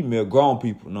at a female, grown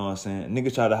people, you know what I'm saying? A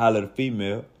nigga tried to holler at a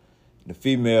female. The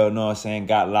female, you know what I'm saying,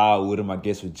 got loud with him, I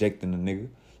guess rejecting the nigga.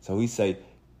 So he say,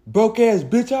 broke ass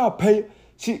bitch, I'll pay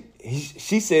you.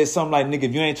 She said something like, nigga,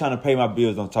 if you ain't trying to pay my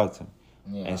bills, don't talk to me.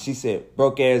 Yeah. And she said,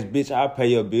 broke ass bitch, I'll pay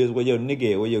your bills. Where your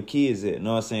nigga at? Where your kids at? You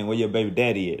know what I'm saying? Where your baby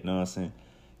daddy at? You know what I'm saying?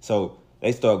 So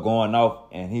they start going off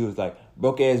and he was like,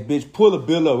 broke ass bitch, pull a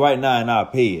bill up right now and I'll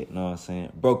pay it. You know what I'm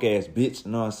saying? Broke ass bitch,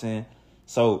 you know what I'm saying?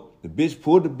 So the bitch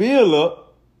pulled the bill up.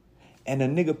 And the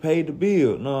nigga paid the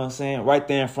bill, you know what I'm saying? Right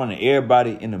there in front of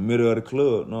everybody in the middle of the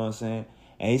club, you know what I'm saying?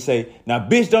 And he say, now,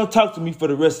 bitch, don't talk to me for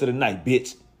the rest of the night,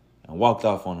 bitch. And walked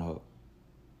off on her.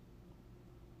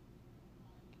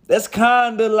 That's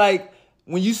kind of like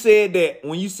when you said that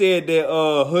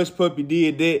Hush Puppy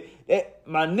did that,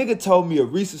 my nigga told me a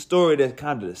recent story that's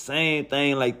kind of the same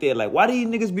thing like that. Like, why do these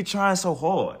niggas be trying so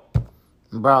hard?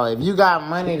 Bro, if you got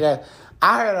money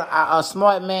I heard a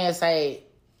smart man say,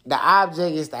 the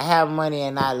object is to have money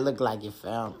and not look like it,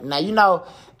 fam. Now, you know,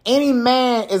 any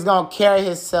man is going to carry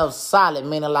himself solid,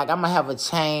 meaning like I'm going to have a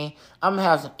chain, I'm going to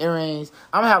have some earrings,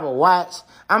 I'm going to have a watch,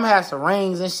 I'm going to have some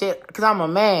rings and shit because I'm a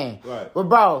man. Right. But,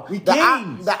 bro,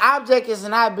 the object is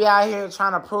not be out here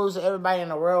trying to prove to everybody in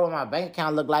the world what my bank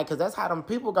account look like because that's how them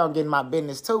people going to get in my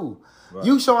business, too. Right.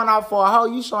 You showing off for a hoe,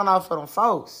 you showing off for them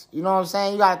folks. You know what I'm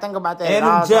saying? You got to think about that and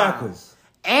them jackers.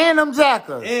 And them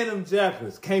jackers. And them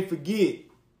jackers. Can't forget.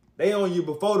 They on you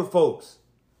before the folks.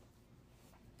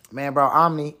 Man, bro,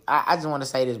 Omni, I just want to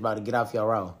say this, bro, to get off your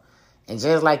roll. And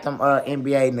just like them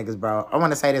NBA niggas, bro, I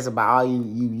want to say this about all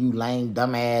you lame,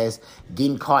 dumbass,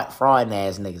 getting caught fraud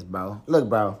ass niggas, bro. Look,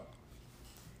 bro,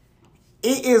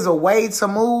 it is a way to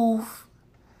move,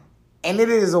 and it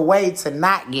is a way to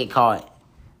not get caught.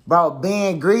 Bro,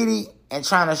 being greedy and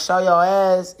trying to show your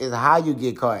ass is how you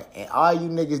get caught. And all you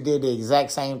niggas did the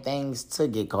exact same things to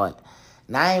get caught.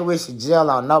 Now, I ain't wishing jail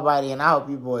on nobody, and I hope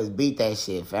you boys beat that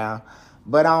shit, fam.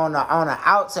 But on the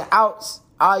outs and outs,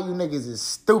 all you niggas is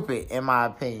stupid, in my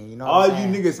opinion. You know what I'm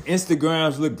saying? You niggas'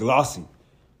 Instagrams look glossy.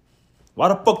 Why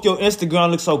the fuck your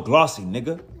Instagram look so glossy,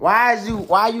 nigga? Why is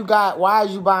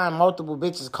you buying multiple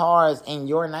bitches' cars in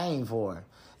your name for?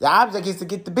 The object is to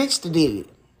get the bitch to do it.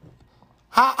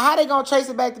 How they gonna trace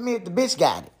it back to me if the bitch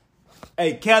got it?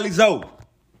 Hey, Cali Zoe,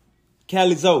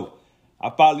 I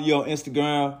follow you on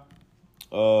Instagram.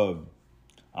 I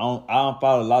don't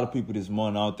follow a lot of people this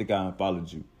morning. I don't think I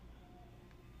unfollowed you.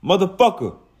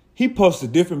 Motherfucker, he posts a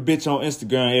different bitch on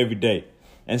Instagram every day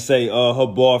and say her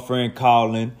boyfriend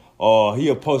calling, or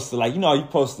he'll post like, you know, he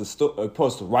post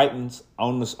the writings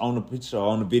on the picture or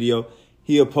on the video.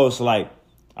 He'll post like,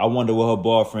 I wonder what her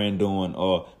boyfriend doing,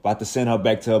 or about to send her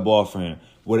back to her boyfriend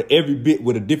with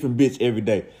a different bitch every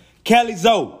day. Cali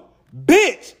Zoe,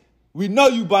 bitch, we know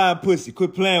you buying pussy.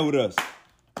 Quit playing with us.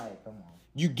 Hey, come on.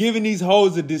 You giving these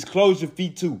hoes a disclosure fee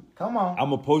too. Come on.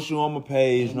 I'm going to post you on my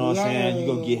page, you know what I'm saying? You're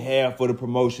going to get half for the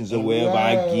promotions or wherever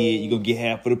I get. You're going to get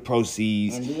half for the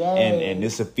proceeds. And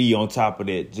it's a fee on top of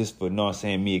that just for, you know what I'm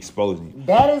saying, me exposing you.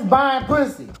 That is buying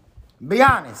pussy. Be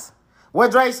honest.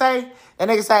 What Dre say? That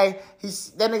nigga say,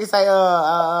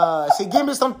 she give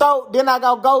me some throat, then I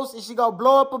go ghost and she go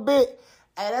blow up a bit.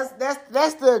 Hey,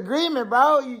 that's the agreement,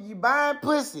 bro. You buying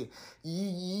pussy.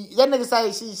 That nigga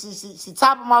say she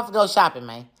top him off to go shopping,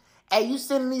 man. Hey, you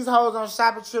sending these hoes on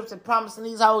shopping trips and promising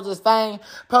these hoes this thing,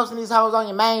 posting these hoes on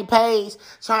your main page,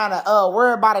 trying to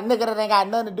worry about a nigga that ain't got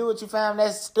nothing to do with you, fam.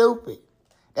 That's stupid.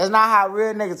 That's not how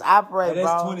real niggas operate, bro.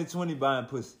 That's 2020 buying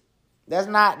pussy. That's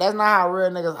not how real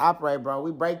niggas operate, bro.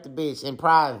 We break the bitch in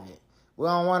private. We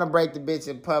don't want to break the bitch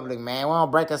in public, man. We don't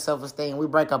break our self-esteem. We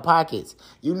break our pockets.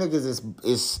 You niggas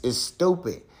is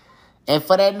stupid. And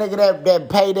for that nigga that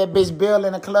paid that bitch bill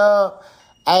in the club,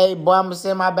 hey, boy, I'm going to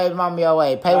send my baby mama your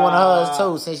way. Pay one of hers,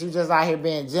 too, since you just out here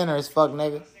being generous, fuck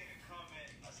nigga. I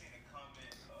seen a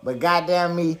comment. But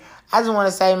goddamn me, I just want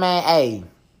to say, man, hey,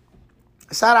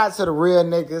 shout out to the real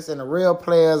niggas and the real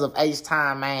players of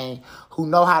H-Time, man, who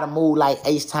know how to move like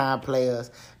H-Time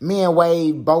players. Me and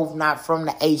Wade both not from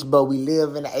the H, but we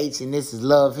live in the H, and this is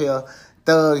love here,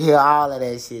 thug here, all of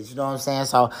that shit. You know what I'm saying?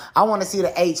 So I want to see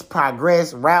the H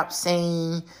progress, rap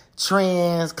scene,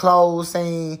 trends, clothes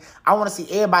scene. I want to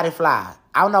see everybody fly.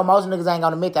 I don't know, most niggas ain't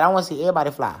going to admit that. I want to see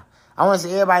everybody fly. I want to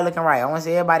see everybody looking right. I want to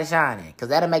see everybody shining. Because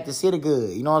that'll make the city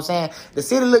good. You know what I'm saying? The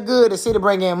city look good, the city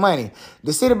bring in money.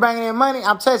 The city bringing in money,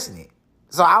 I'm touching it.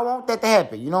 So I want that to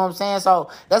happen. You know what I'm saying? So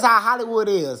that's how Hollywood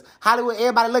is. Hollywood,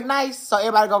 everybody look nice, so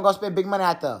everybody gonna go spend big money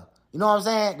out there. You know what I'm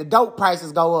saying? The dope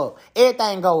prices go up.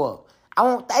 Everything go up. I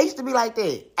want the H to be like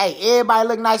that. Hey, everybody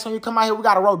look nice when you come out here. We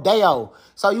got a rodeo.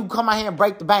 So you come out here and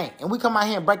break the bank. And we come out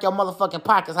here and break your motherfucking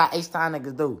pockets how H-Time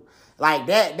niggas do. Like,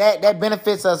 that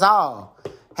benefits us all.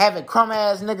 Having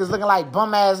crumb-ass niggas looking like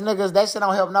bum-ass niggas, that shit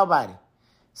don't help nobody.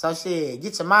 So shit,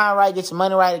 get your mind right, get your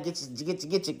money right, and get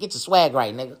your swag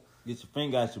right, nigga. Get your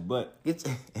finger out your butt.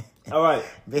 All right.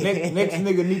 Next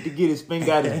nigga need to get his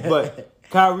finger out his butt.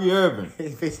 Kyrie Irving.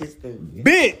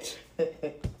 Bitch.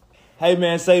 Hey,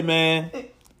 man, say, man.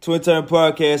 Twin Turn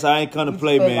Podcast, I ain't come to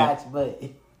play, man.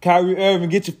 Kyrie Irving,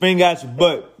 get your finger out your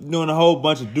butt. You're doing a whole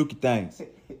bunch of dookie things.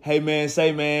 Hey, man,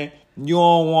 say, man. You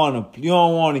don't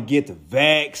want to get the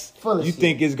vax. You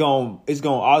think it's gonna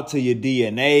alter your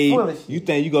DNA. You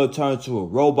think you gonna turn to a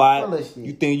robot.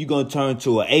 You think you gonna turn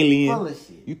to an alien.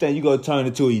 You think you gonna turn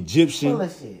into an Egyptian.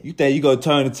 You think you gonna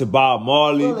turn into Bob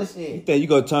Marley. You think you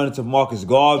gonna turn into Marcus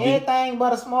Garvey. Everything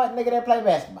but a smart nigga that play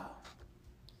basketball.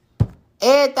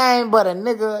 Everything but a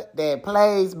nigga that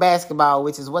plays basketball,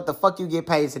 which is what the fuck you get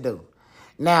paid to do.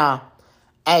 Now,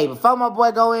 hey, before my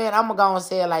boy go in, I'm going to go and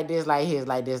say it like this, like his,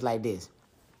 like this, like this.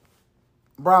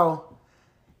 Bro,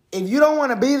 if you don't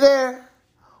want to be there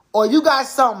or you got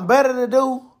something better to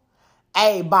do,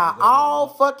 hey, by all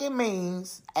fucking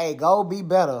means, hey, go be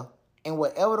better in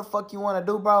whatever the fuck you want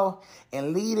to do, bro,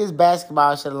 and leave this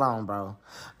basketball shit alone, bro.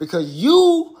 Because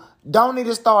you don't need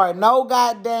to start no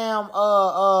goddamn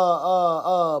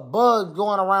bugs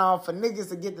going around for niggas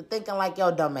to get to thinking like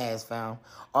your dumb ass, fam.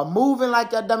 Or moving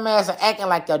like your dumb ass or acting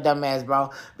like your dumb ass, bro.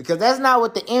 Because that's not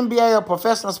what the NBA or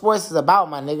professional sports is about,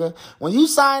 my nigga. When you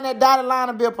sign that dotted line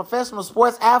to be a professional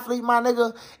sports athlete, my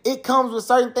nigga, it comes with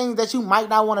certain things that you might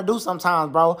not want to do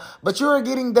sometimes, bro. But you're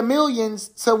getting the millions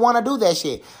to want to do that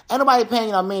shit. Ain't nobody paying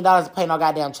you $1 million to pay no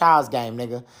goddamn child's game,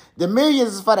 nigga. The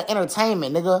millions is for the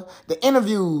entertainment, nigga. The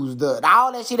interviews, the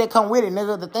all that shit that come with it,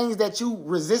 nigga. The things that you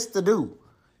resist to do.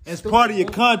 As part of your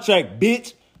contract,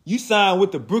 bitch, you signed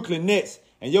with the Brooklyn Nets.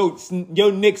 And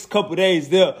your next couple days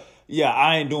there, yeah,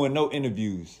 I ain't doing no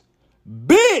interviews.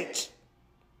 Bitch!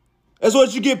 That's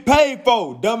what you get paid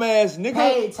for, dumbass nigga.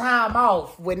 Paid time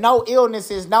off with no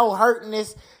illnesses, no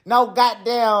hurtiness, no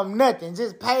goddamn nothing.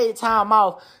 Just paid time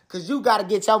off because you got to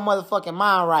get your motherfucking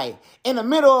mind right. In the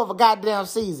middle of a goddamn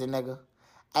season, nigga.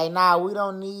 Hey, nah, we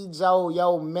don't need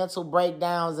your mental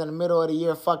breakdowns in the middle of the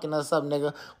year fucking us up,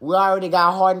 nigga. We already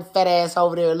got Harden fat ass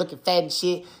over there looking fat and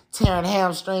shit, tearing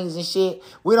hamstrings and shit.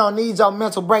 We don't need your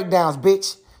mental breakdowns,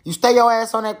 bitch. You stay your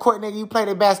ass on that court, nigga. You play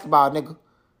that basketball, nigga.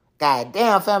 God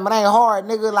damn, fam, it ain't hard,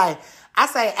 nigga. Like, I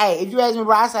say, hey, if you ask me,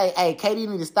 bro, I say, hey, KD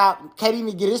need to stop. KD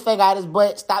need to get his finger out his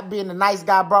butt. Stop being the nice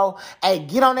guy, bro. Hey,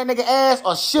 get on that nigga ass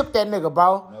or ship that nigga,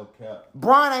 bro. No cap.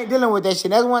 Bron ain't dealing with that shit.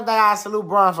 That's one thing I salute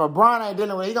Bron for. Bron ain't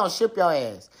dealing with it. He gonna ship your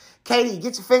ass. KD,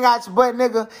 get your finger out your butt,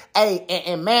 nigga. Hey,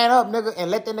 and man up, nigga,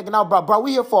 and let that nigga know, bro. Bro,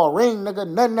 we here for a ring, nigga.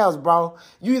 Nothing else, bro.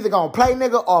 You either gonna play,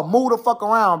 nigga, or move the fuck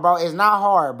around, bro. It's not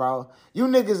hard, bro. You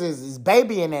niggas is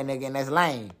babying that nigga, and that's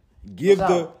lame. Give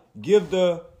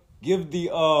the Give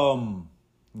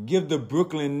the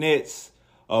Brooklyn Nets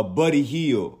Buddy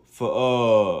Hield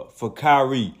for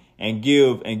Kyrie and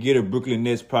get the Brooklyn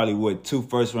Nets probably 2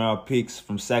 first-round picks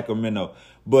from Sacramento.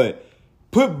 But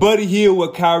put Buddy Hield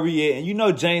with Kyrie at, and you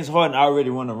know James Harden already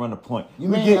want to run a point. You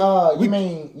mean the other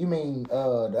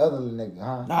nigga,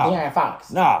 huh? Nah, De'Aaron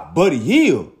Fox. Nah, Buddy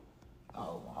Hield.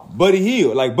 Oh, wow. Buddy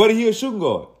Hield, like Buddy Hield shooting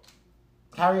guard.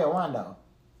 Kyrie at one though.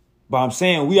 But I'm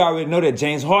saying we already know that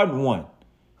James Harden won.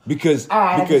 Because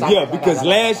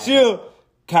last year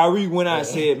Kyrie went out and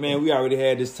said, man, we already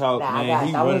had this talk, man.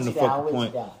 He running the fucking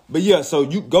point. But yeah, so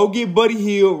you go get Buddy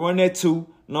Hield, run that too.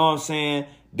 You know what I'm saying?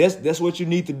 That's what you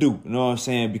need to do. You know what I'm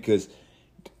saying? Because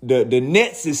the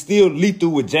Nets is still lethal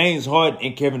with James Harden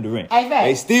and Kevin Durant. Hey,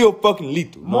 they still fucking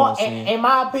lethal. You know what I'm saying? In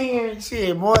my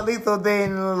opinion, more lethal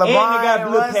than LeBron,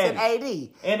 Russ, and AD.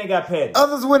 And they got Patty.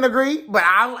 Others wouldn't agree, but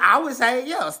I would say,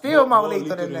 still more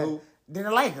lethal than the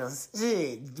Lakers.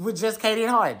 Shit, with just KD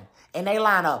and Harden. And they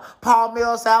line up Paul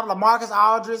Millsap, LaMarcus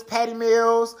Aldridge, Patty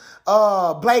Mills,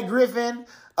 Blake Griffin,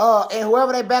 and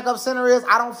whoever their backup center is,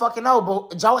 I don't fucking know.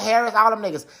 But Joe Harris, all them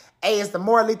niggas. Hey, it's the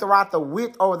more lethal roster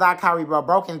with or without Kyrie, bro.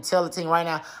 Bro can tell the team right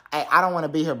now, hey, I don't want to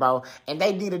be here, bro. And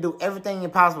they need to do everything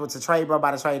impossible to trade, bro,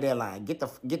 by the trade deadline. Get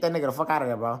that nigga the fuck out of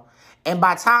there, bro. And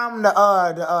by the time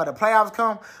the playoffs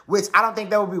come, which I don't think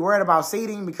they will be worried about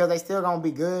seeding because they still gonna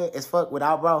be good as fuck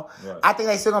without bro. Right. I think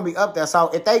they still gonna be up there. So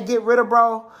if they get rid of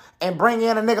bro and bring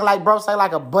in a nigga like bro, say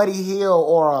like a Buddy Hield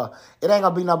or it ain't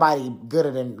gonna be nobody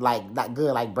gooder than not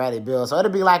good like Bradley Beal. So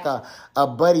it'll be like a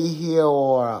Buddy Hield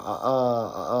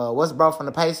or what's bro from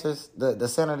the Pacers, the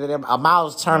center to them, a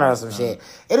Miles Turner or some shit.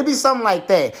 It'll be something like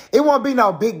that. It won't be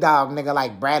no big dog nigga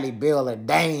like Bradley Beal or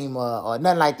Dame or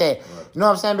nothing like that. Right. You know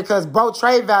what I'm saying? Because bro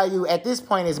trade value at this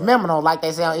point is minimal, like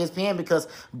they say on ESPN, because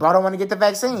bro don't want to get the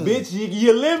vaccine. Bitch,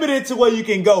 you're limited to where you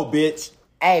can go, bitch.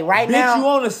 Hey, now, bitch, you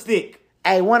on a stick.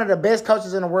 Hey, one of the best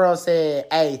coaches in the world said,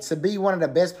 hey, to be one of the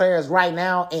best players right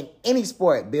now in any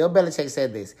sport, Bill Belichick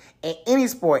said this, in any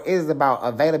sport, it is about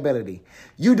availability.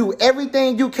 You do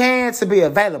everything you can to be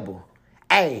available.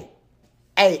 Hey,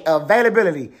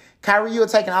 availability. Kyrie, you're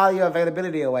taking all your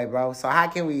availability away, bro. So how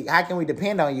can we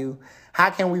depend on you? How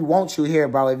can we want you here,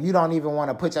 bro, if you don't even want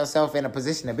to put yourself in a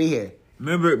position to be here?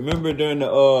 Remember during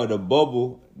the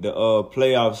bubble, the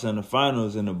playoffs and the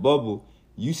finals in the bubble,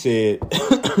 you said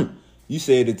you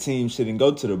said the team shouldn't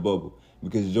go to the bubble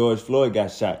because George Floyd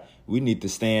got shot. We need to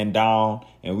stand down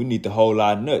and we need to hold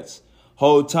our nuts.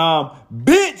 Whole time,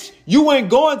 bitch, you ain't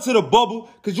going to the bubble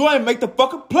because you ain't make the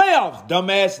fucking playoffs,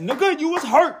 dumbass nigga. You was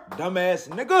hurt, dumbass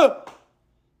nigga.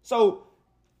 So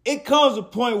it comes a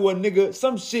point where, nigga,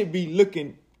 some shit be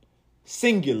looking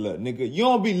singular, nigga. You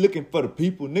don't be looking for the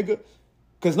people, nigga,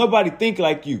 because nobody think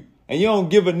like you. And you don't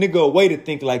give a nigga a way to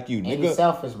think like you, nigga. And you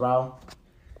selfish, bro.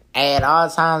 At all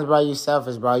times, bro, you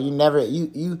selfish, bro. You never,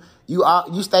 you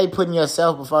stay putting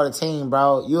yourself before the team,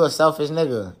 bro. You a selfish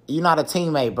nigga. You not a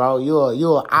teammate, bro. You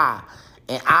a eye.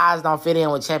 And eyes don't fit in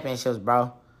with championships,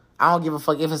 bro. I don't give a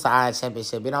fuck if it's an eye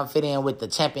championship. It don't fit in with the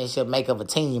championship make of a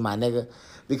team, my nigga.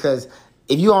 Because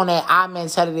if you on that I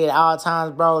mentality at all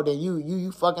times, bro, then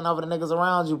you fucking over the niggas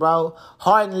around you, bro.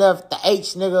 Harden left the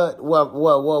H nigga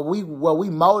where we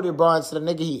molded, bro, into the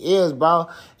nigga he is, bro.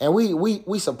 And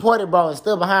we supported, bro, and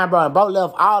still behind, bro. And bro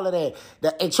left all of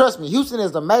that. And trust me, Houston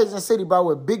is an amazing city, bro,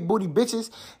 with big booty bitches,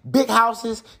 big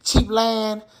houses, cheap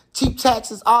land, cheap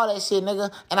taxes, all that shit,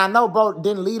 nigga. And I know bro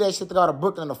didn't leave that shit to go to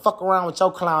Brooklyn to fuck around with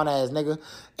your clown ass, nigga.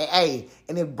 And hey,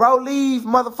 and if bro leave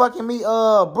motherfucking me,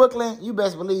 Brooklyn, you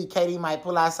best believe KD might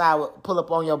pull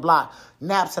up on your block,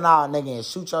 naps and all, nigga, and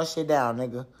shoot your shit down,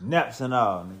 nigga. Naps and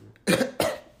all,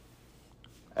 nigga.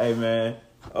 Hey, man.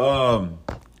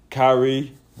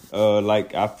 Kyrie,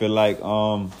 I feel like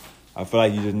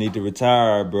you just need to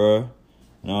retire, bro. You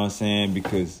know what I'm saying?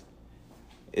 Because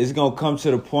it's gonna come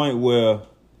to the point where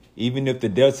even if the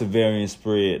Delta variant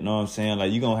spread, you know what I'm saying?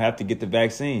 Like, you're going to have to get the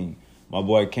vaccine. My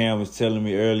boy Cam was telling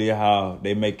me earlier how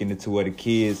they making it to where the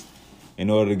kids, in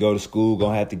order to go to school,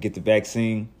 going to have to get the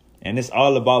vaccine. And it's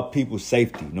all about people's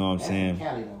safety, you know what I'm saying?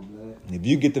 If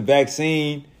you get the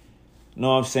vaccine, you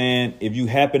know what I'm saying? If you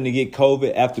happen to get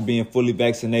COVID after being fully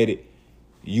vaccinated,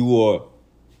 you are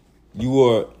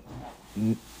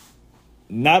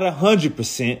not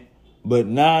 100%, but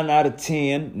 9 out of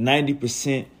 10,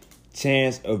 90%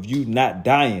 chance of you not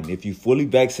dying if you fully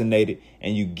vaccinated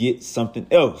and you get something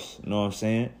else, you know what I'm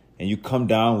saying? And you come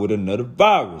down with another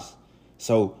virus.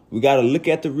 So we got to look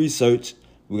at the research.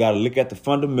 We got to look at the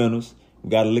fundamentals. We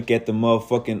got to look at the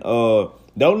motherfucking,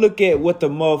 don't look at what the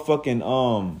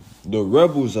motherfucking, the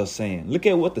rebels are saying. Look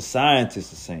at what the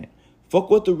scientists are saying. Fuck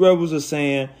what the rebels are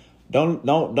saying.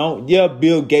 Don't. Yeah,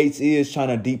 Bill Gates is trying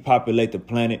to depopulate the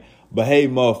planet, but hey,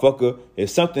 motherfucker, if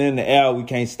something in the air, we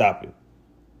can't stop it.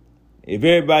 If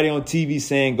everybody on TV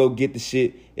saying go get the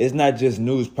shit, it's not just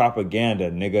news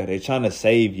propaganda, nigga. They trying to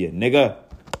save you, nigga.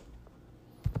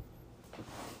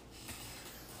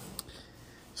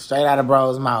 Straight out of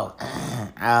bro's mouth.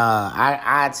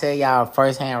 I tell y'all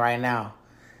firsthand right now,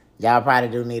 y'all probably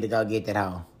do need to go get that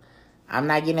hoe. I'm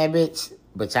not getting that bitch,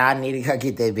 but y'all need to go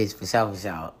get that bitch for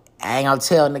sure. I ain't gonna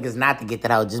tell niggas not to get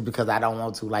that hoe just because I don't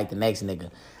want to like the next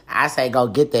nigga. I say go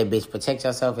get that bitch. Protect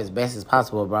yourself as best as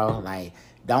possible, bro. Like,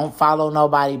 don't follow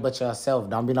nobody but yourself.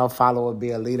 Don't be no follower, be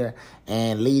a leader,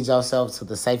 and lead yourself to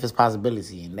the safest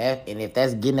possibility. And if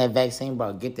that's getting that vaccine,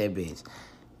 bro, get that bitch.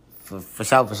 For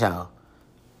sure.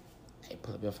 Hey,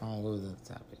 pull up your phone, what was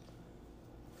the topic?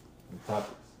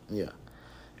 Topics. Yeah.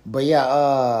 But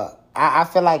yeah, I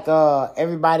feel like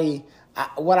everybody...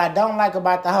 what I don't like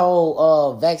about the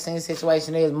whole vaccine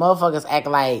situation is motherfuckers act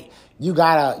like you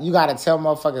gotta tell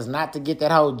motherfuckers not to get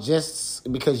that hoe just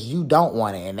because you don't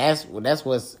want it, and that's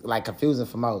what's like confusing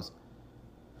for most.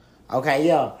 Okay,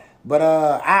 yeah, but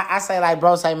I say like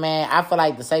bro say man, I feel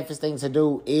like the safest thing to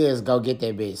do is go get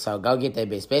that bitch. So go get that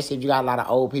bitch, especially if you got a lot of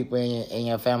old people in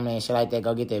your family and shit like that.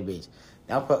 Go get that bitch.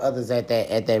 Don't put others at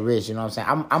that risk, you know what I'm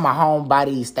saying? I'm a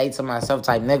homebody, stay to myself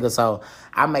type nigga, so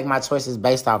I make my choices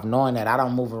based off knowing that I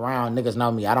don't move around. Niggas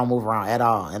know me. I don't move around at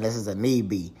all unless it's a need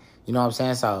be. You know what I'm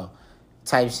saying? So,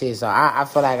 type shit. So, I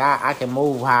feel like I can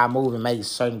move how I move and make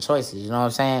certain choices, you know what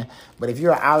I'm saying? But if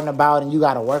you're out and about and you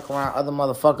got to work around other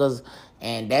motherfuckers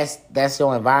and that's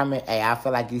your environment, hey, I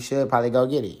feel like you should probably go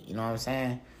get it, you know what I'm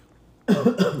saying?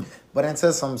 But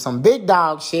until some big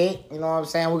dog shit, you know what I'm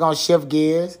saying? We're going to shift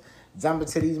gears. Jump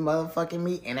into these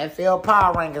motherfucking NFL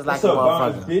power rankings like a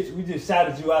motherfucker. Burns, bitch? We just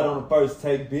shouted you out on the first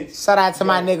take, bitch. Shout out to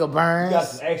my nigga Burns. You got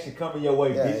some action coming your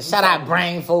way, bitch. Shout out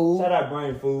Brain Food. Shout out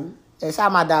Brain Food. And shout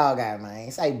my dog out,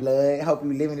 man. Say blood. Hope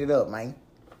you living it up, man.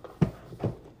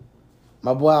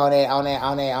 My boy on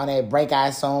that break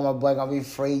out soon. My boy gonna be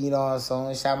free, you know what I'm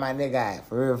saying? Shout my nigga out.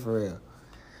 For real.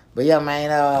 But yeah, man,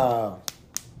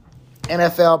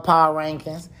 NFL power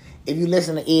rankings. If you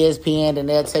listen to ESPN, then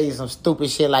they'll tell you some stupid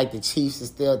shit like the Chiefs is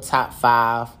still top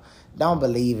 5. Don't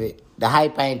believe it. The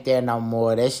hype ain't there no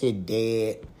more. That shit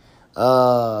dead.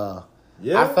 Yeah.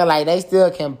 I feel like they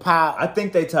still can pop. I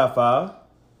think they top 5.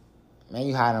 Man,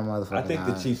 you hiding motherfucker. I think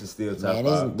the Chiefs are still top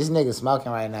 5. This nigga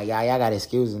smoking right now. Y'all got to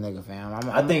excuse the nigga,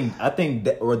 fam. I think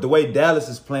or the way Dallas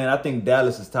is playing, I think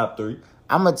Dallas is top 3.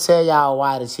 I'm going to tell y'all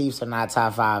why the Chiefs are not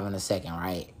top 5 in a second,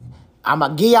 right? I'm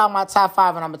going to give y'all my top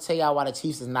 5, and I'm going to tell y'all why the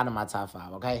Chiefs is not in my top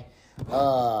 5, okay?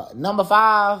 Number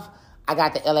 5, I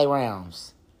got the LA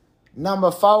Rams.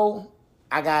 Number 4,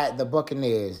 I got the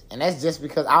Buccaneers. And that's just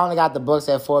because I only got the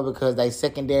Bucs at 4 because they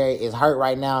secondary is hurt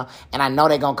right now, and I know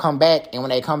they're going to come back, and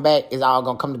when they come back, it's all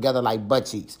going to come together like butt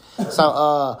cheeks.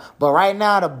 So, but right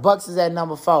now, the Bucs is at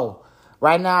number 4.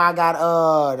 Right now, I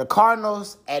got the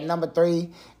Cardinals at number 3.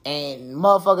 And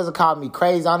motherfuckers will call me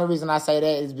crazy. The only reason I say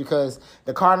that is because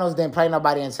the Cardinals didn't play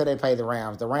nobody until they played the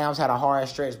Rams. The Rams had a hard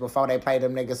stretch before they played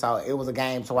them niggas, so it was a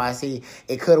game to I see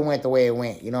it could have went the way it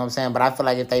went. You know what I'm saying? But I feel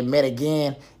like if they met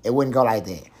again, it wouldn't go like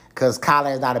that. Because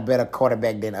Kyler is not a better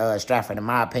quarterback than Stratford, in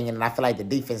my opinion. And I feel like the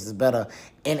defense is better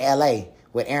in L.A.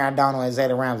 with Aaron Donald and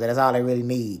Jalen Ramsey. That's all they really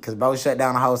need. Because bro shut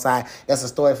down the whole side. That's a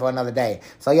story for another day.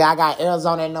 So, yeah, I got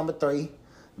Arizona at number 3.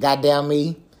 Goddamn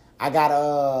me. I got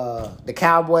the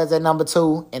Cowboys at number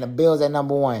 2 and the Bills at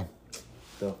number 1.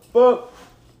 The fuck?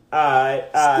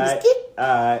 Alright.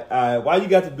 Why you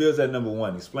got the Bills at number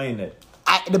 1? Explain that.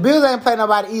 The Bills ain't play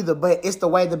nobody either, but it's the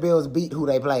way the Bills beat who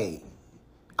they played.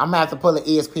 I'm going to have to pull an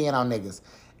ESPN on niggas.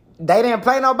 They didn't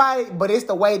play nobody, but it's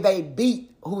the way they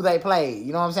beat who they played.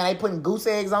 You know what I'm saying? They putting goose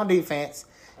eggs on defense.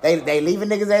 They leaving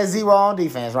niggas at 0 on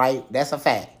defense, right? That's a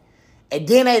fact. And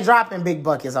then they dropping big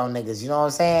buckets on niggas, you know what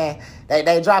I'm saying?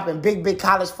 They dropping big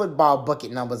college football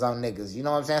bucket numbers on niggas, you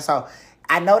know what I'm saying? So,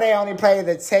 I know they only played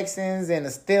the Texans and the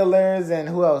Steelers and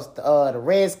who else? The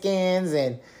Redskins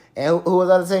and who was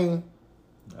the other team?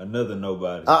 Another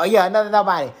nobody. Yeah, another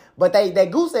nobody. But they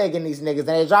goose egging these niggas and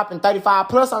they dropping 35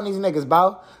 plus on these niggas,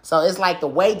 bro. So, it's like the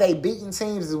way they beating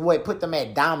teams is what put them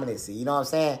at dominancy, you know what I'm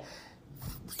saying?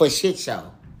 For shit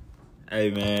show.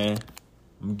 Hey, man.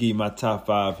 I'm going to give you my top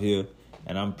 5 here.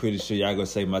 And I'm pretty sure y'all gonna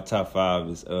say my top 5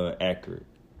 is accurate.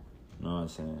 You know what I'm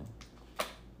saying?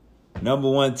 Number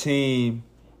 1 team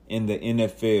in the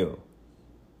NFL.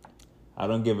 I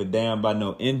don't give a damn about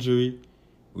no injury.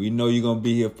 We know you're gonna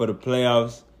be here for the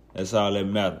playoffs. That's all that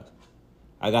matters.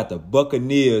 I got the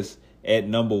Buccaneers at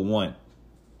number 1.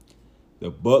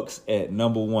 The Bucs at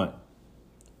number 1.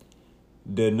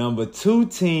 The number 2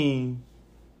 team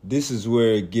this is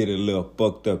where it get a little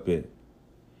fucked up at.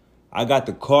 I got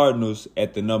the Cardinals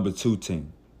at the number 2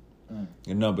 team.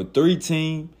 The number 3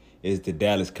 team is the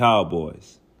Dallas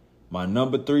Cowboys. My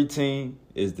number 3 team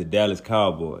is the Dallas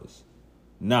Cowboys.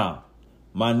 Now,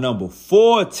 my number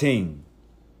 4 team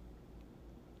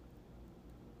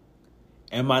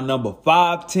and my number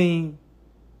 5 team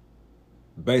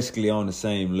basically on the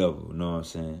same level, you know what I'm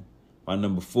saying? My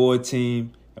number 4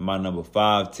 team and my number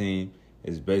 5 team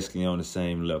is basically on the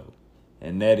same level.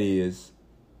 And that is,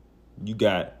 you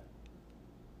got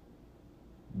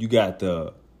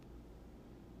the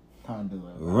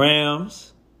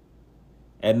Rams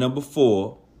at number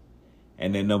 4,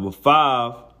 and then number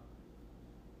 5,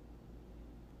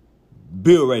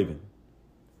 Bill Raven.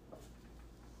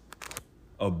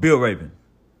 Bill Raven.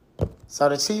 So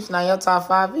the Chiefs not your top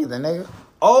 5 either, nigga.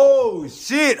 Oh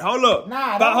shit! Hold up.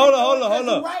 Nah, hold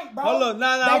up. Right, bro. Hold up.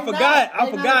 Nah, I forgot.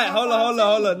 Hold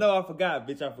up. No, I forgot,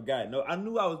 bitch. I forgot. No, I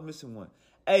knew I was missing one.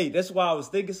 Hey, that's why I was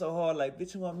thinking so hard. Like,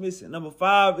 bitch, who I'm missing? Number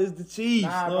 5 is the Chiefs.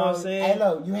 Nah, know what I'm saying? Hey,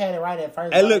 look, you had it right at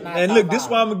first. Hey, look, this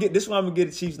why I'm gonna get. This why I'm gonna get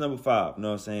the Chiefs number 5. Know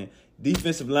what I'm saying?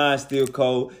 Defensive line still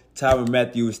cold. Tyrann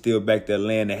Mathieu is still back there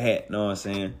laying the hat. Know what I'm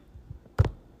saying?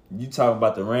 You talking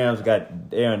about the Rams got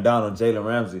Aaron Donald, Jalen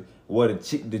Ramsey.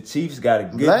 The Chiefs got a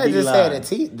good D-line.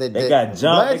 They got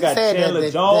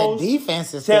Chandler Jones. The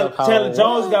defense is still cold. Chandler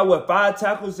Jones got 5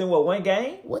 tackles in one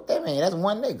game? What that mean? That's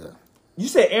one nigga. You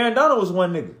said Aaron Donald was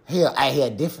one nigga. He a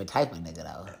different type of nigga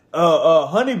though.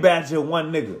 Honey Badger one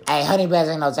nigga. Hey, Honey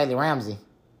Badger ain't no Jalen Ramsey.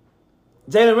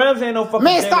 Jalen Ramsey ain't no fucking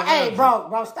man, stop. Hey,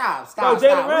 bro, stop. Bro,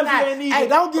 Jalen Ramsey ain't even. Hey,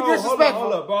 don't get disrespectful.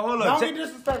 Hold up. Don't get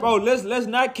disrespectful. Bro, let's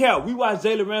not count. We watched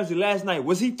Jalen Ramsey last night.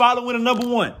 Was he following a number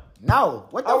 1? No.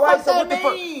 What the fuck that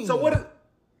mean? So what?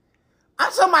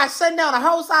 I'm talking about shutting down the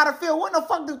whole side of the field. When the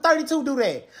fuck do 32 do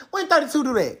that? When 32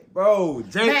 do that? Bro,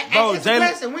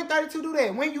 Jalen. When 32 do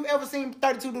that? When you ever seen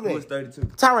 32 do that? Who's 32?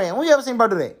 Tyrann, when you ever seen bro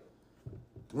do that?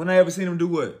 When I ever seen him do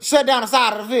what? Shut down the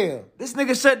side of the field. This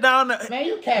nigga shut down the... Man,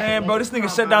 you capping. Man, bro, this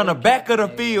nigga shut down the back of the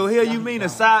field. Here you mean the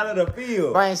side of the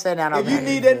field. Bro ain't shut down If you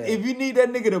need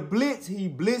that nigga to blitz, he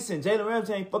blitzing. Jalen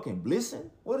Ramsey ain't fucking blitzing.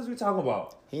 What is we talking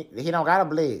about? He don't got a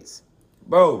blitz.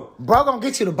 Bro gonna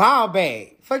get you the ball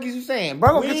back. Fuck is you saying?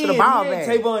 Bro gonna get you the ball back.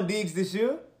 Tavon Diggs this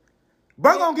year.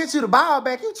 Bro gonna get you the ball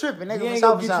back. You tripping, nigga. He ain't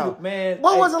gonna get you, man.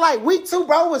 What was it like? Week 2,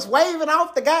 bro was waving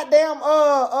off the goddamn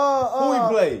Who he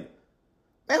played?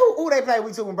 Man, who they played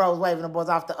week 2 when bro was waving the balls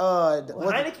off the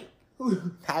Heineke?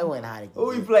 I went Heineke.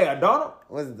 Who he played? Donald?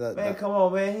 Man, come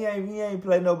on, man. He ain't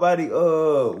played nobody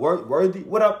worthy.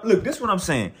 Look, this is what I'm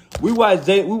saying. We watched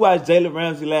Jalen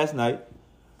Ramsey last night.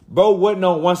 Bro wasn't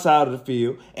on one side of the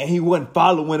field, and he wasn't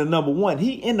following the number 1.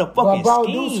 He in the fucking bro,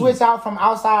 scheme. do switch out from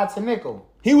outside to nickel.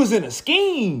 He was in a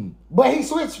scheme. But he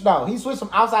switched, though. He switched from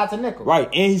outside to nickel. Right,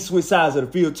 and he switched sides of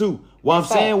the field, too. What I'm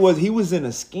saying was he was in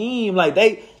a scheme. Like,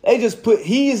 they just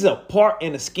he is a part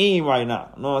in the scheme right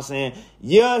now. You know what I'm saying?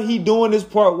 Yeah, he doing this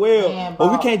part well, man,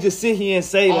 but we can't just sit here and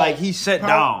say, like, he shut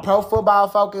down. Pro Football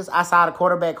Focus, outside of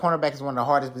quarterback is one of the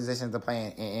hardest positions to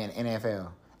play in NFL.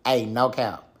 Hey, no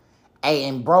cap. Hey,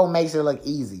 and bro makes it look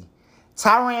easy.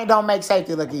 Tyrann don't make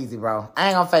safety look easy, bro. I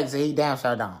ain't gonna fake it. He damn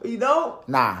sure don't. He don't?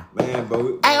 Nah. Man,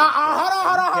 bro. Hey,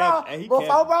 hold on.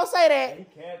 Before bro say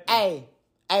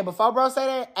that, before bro say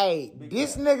that,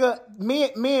 this nigga,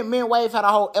 me and Wave had a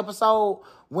whole episode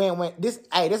when this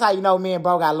how you know me and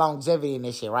bro got longevity in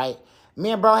this shit, right?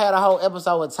 Me and bro had a whole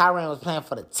episode where Tyrann was playing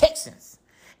for the Texans.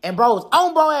 And bro was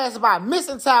on bro ass about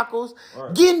missing tackles,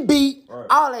 getting beat,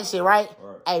 all that shit, right?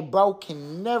 Hey, bro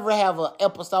can never have an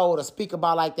episode or speak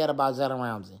about like that about Jalen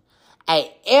Ramsey.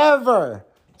 Hey, ever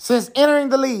since entering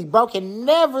the league, bro can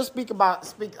never speak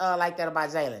like that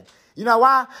about Jalen. You know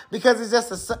why? Because it's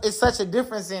just it's such a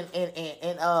difference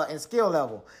in skill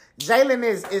level. Jalen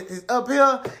is up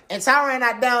here, and Tyrann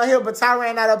not down here, but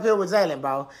Tyrann not up here with Jalen,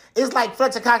 bro. It's like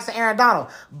Fletcher Cox and Aaron Donald,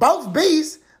 both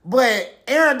beasts. But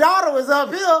Aaron Donald is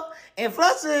up here, and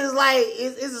Fletcher is like,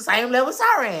 it's the same level as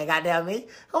Tyrann, goddamn me.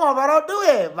 Come on, bro, don't do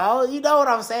it, bro. You know what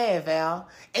I'm saying, fam.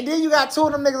 And then you got 2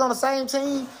 of them niggas on the same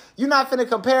team. You're not finna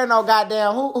compare no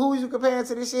goddamn, who you comparing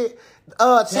to this shit?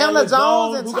 Chandler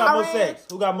Jones and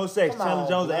Tyrann? Who got more sacks? Chandler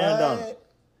Jones or Aaron Donald?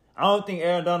 I don't think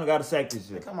Aaron Donald got a sack this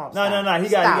year. Come on, No, he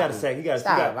got a sack. He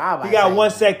got 1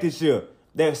 sack this year.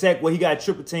 That sack where he got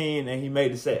triple team and he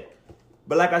made the sack.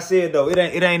 But like I said though, it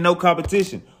ain't no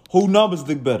competition. Who numbers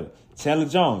look better? Chandler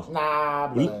Jones. Nah,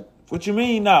 bro. What you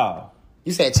mean, nah?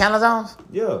 You said Chandler Jones?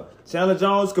 Yeah, Chandler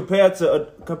Jones compared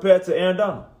to Aaron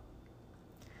Donald.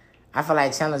 I feel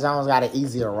like Chandler Jones got an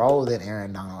easier role than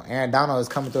Aaron Donald. Aaron Donald is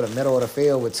coming through the middle of the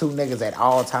field with 2 niggas at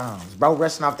all times. Bro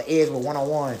rushing off the edge with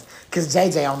 1-on-1 because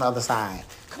JJ on the other side.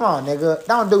 Come come on, nigga.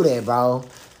 Don't do that, bro.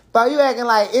 Bro, you acting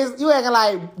like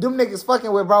them niggas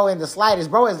fucking with bro in the slightest.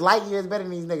 Bro is light years better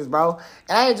than these niggas, bro.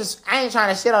 And I ain't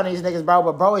trying to shit on these niggas, bro,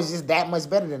 but bro is just that much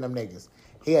better than them niggas.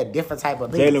 He a different type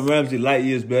of beast. Jalen Ramsey light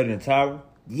years better than Tyron?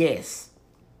 Yes.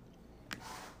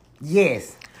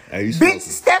 Hey, Bitch,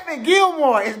 Stephen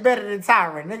Gilmore is better than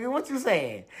Tyron, nigga. What you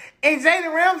saying? And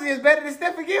Jalen Ramsey is better than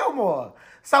Stephen Gilmore.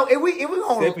 So if we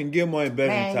gonna Stephen Gilmore ain't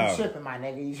better than Tyron. Man, you tripping, my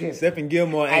nigga. You tripping. Stephen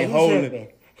Gilmore ain't holding.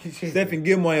 Stephen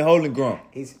Gilmore ain't holding Gronk.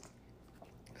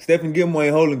 Stephen Gilmore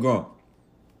ain't holding Gronk.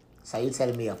 So you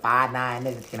telling me a 5'9"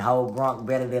 nigga can hold Gronk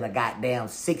better than a goddamn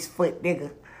 6 foot nigga?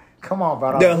 Come on,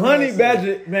 bro. The honey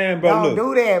badger, man, bro. Don't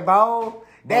look. do that, bro.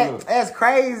 That's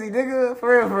crazy, nigga.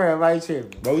 For real, bro. You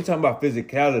tripping. Bro, we talking about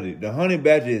physicality. The honey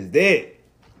badger is dead.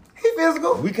 He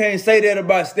physical. We can't say that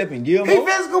about Stephen Gilmore. He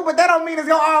physical, but that don't mean it's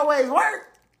gonna always work.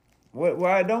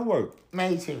 Why it don't work?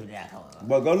 Man, you tripping that.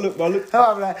 But go look.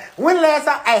 Hold on, when the last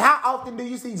time? Hey, how often do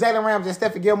you see Jalen Ramsey and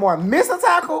Stephen Gilmore miss a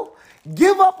tackle,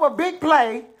 give up a big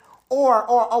play, or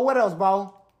what else,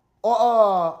 bro?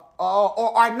 Or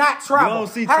not travel? You don't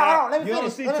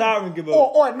see Tyron give up.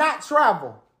 Or not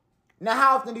travel. Now,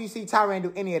 how often do you see Tyron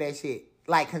do any of that shit?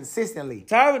 Like, consistently.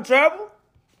 Tyron travel?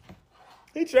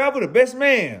 He travel the best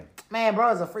man. Man,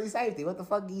 bro, it's a free safety. What the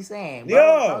fuck are you saying? Bro,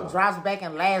 Yeah. Bro drops back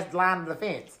in last line of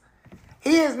defense.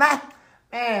 He is not...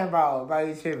 Man, bro,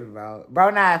 you tripping, bro. Bro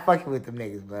not fucking with them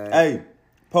niggas, bro. Hey,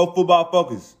 Pro Football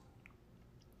Focus.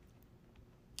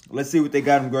 Let's see what they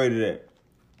got him graded at.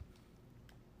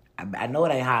 I know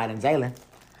it ain't higher than Jalen.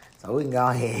 So we can go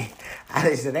ahead. I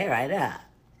listen to that right now.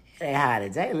 It ain't higher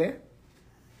than Jalen.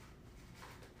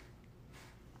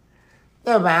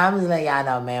 Yeah, man, I'm just letting y'all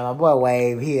know, man. My boy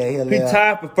Wave, he'll He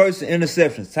tied for first in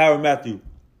interceptions. Tyrann Mathieu.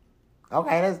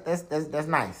 Okay, that's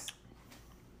nice.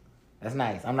 That's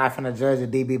nice. I'm not finna judge a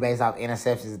DB based off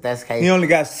interceptions if that's the case. He only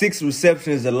got 6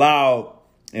 receptions allowed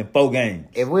in 4 games.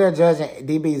 If we're judging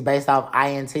DBs based off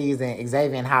INTs, then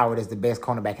Xavier Howard is the best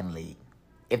cornerback in the league.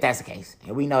 If that's the case.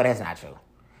 And we know that's not true.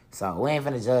 So we ain't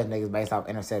finna judge niggas based off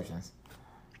interceptions.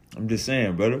 I'm just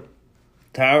saying, brother.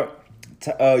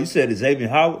 You said Xavier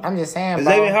Howard? I'm just saying,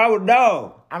 bro. Xavier Howard,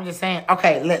 dog. I'm just saying.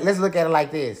 Okay, let's look at it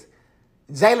like this.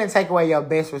 Jalen take away your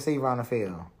best receiver on the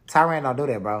field. Tyrann don't do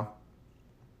that, bro.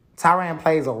 Tyrann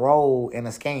plays a role in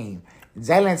a scheme.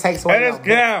 Jalen takes away your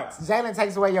best. Jalen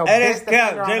takes away your best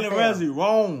defender on the field. Jalen Ramsey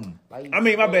roam. My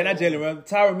bad, not Jalen Ramsey.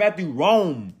 Tyrann Mathieu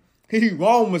roam. He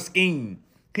roam a scheme.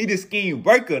 He the scheme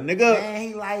breaker, nigga.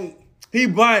 Man, he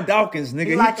Brian Dawkins, nigga.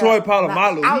 He Troy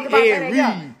Polamalu. He Ed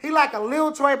Reed. He like a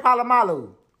little Troy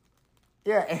Polamalu.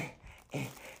 Yeah.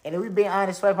 And if we being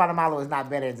honest, Troy Polamalu is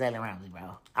not better than Jalen Ramsey,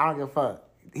 bro. I don't give a fuck.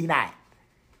 He not.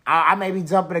 I may be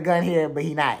jumping the gun here, but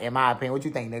he not, in my opinion. What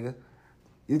you think, nigga?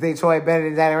 You think Troy better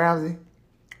than Jalen Ramsey?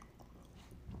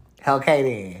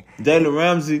 Okay, then. Jalen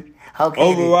Ramsey, okay,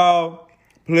 overall,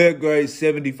 player grade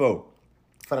 74.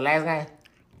 For the last game?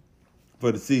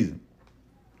 For the season.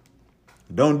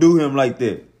 Don't do him like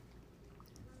that.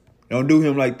 Don't do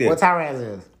him like that. What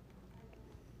Tyrann is?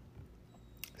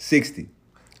 60.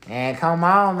 Man, come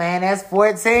on, man. That's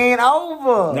 14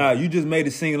 over. Nah, you just made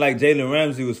it seem like Jalen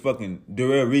Ramsey was fucking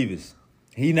Darrell Reeves.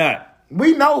 He not.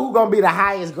 We know who gonna be the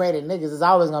highest graded niggas. It's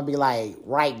always gonna be like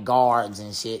right guards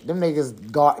and shit. Them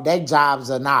niggas, their jobs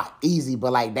are not easy,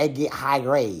 but like they get high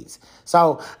grades.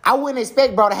 So I wouldn't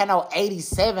expect bro to have no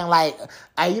 87. Like,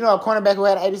 you know a cornerback who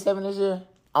had 87 this year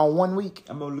on 1 week?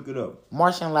 I'm gonna look it up.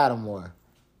 Martian Lattimore.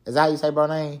 Is that how you say bro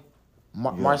name?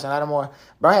 Martian Lattimore.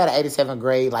 Bro had an 87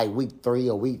 grade like week 3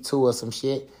 or week 2 or some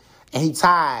shit. And he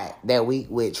tied that week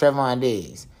with Trevon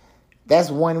Diggs. That's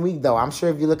 1 week though. I'm sure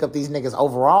if you look up these niggas'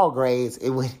 overall grades,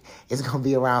 it's gonna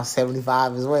be around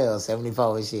 75 as well,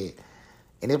 74 and shit.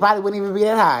 And it probably wouldn't even be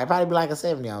that high. It'd probably be like a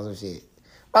 70 on some shit.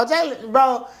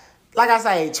 Bro, like I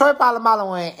say, Troy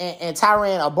Polamalu and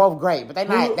Tyrann are both great, but they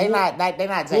not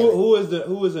Jalen.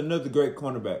 Who is another great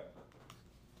cornerback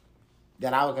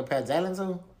that I would compare Jalen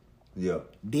to? Yeah.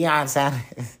 Deion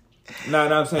Sanders. No,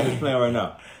 I'm saying he's playing right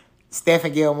now.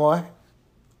 Stephen Gilmore.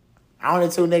 Only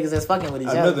 2 niggas that's fucking with each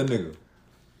other. Another nigga.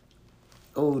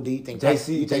 Ooh, do you think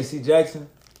JC Jackson?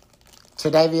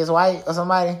 Tre'Davious White or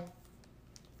somebody?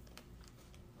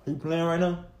 He playing right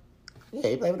now? Yeah,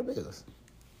 he played with the Bills.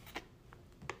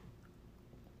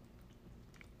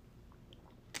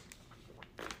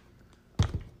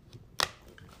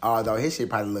 Although his shit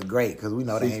probably look great because we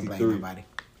know they ain't playing nobody.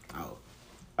 Oh.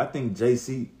 I think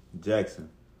JC Jackson.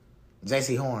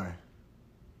 JC Horn.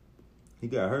 He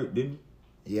got hurt, didn't he?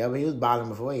 Yeah, but he was balling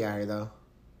before he got hurt, though.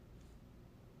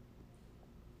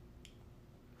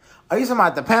 Are you talking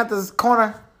about the Panthers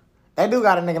corner? They do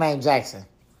got a nigga named Jackson.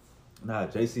 Nah,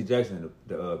 J.C. Jackson,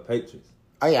 the Patriots.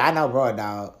 Oh, yeah, I know, bro,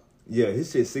 dog. Yeah,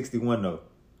 his shit 61 though.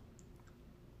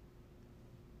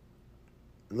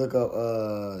 Look up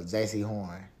J.C.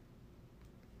 Horn.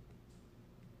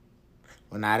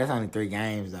 Well, nah, that's only 3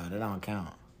 games, though. That don't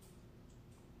count.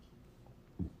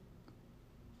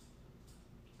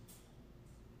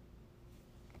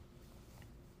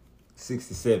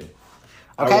 $67.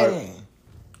 Okay, then.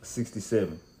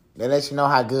 67. That lets you know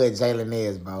how good Jalen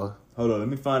is, bro. Hold on, let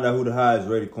me find out who the highest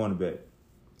rated cornerback.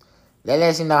 That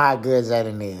lets you know how good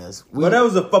Jalen is. But that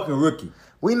was a fucking rookie.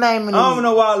 We naming I don't even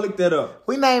know why I looked that up.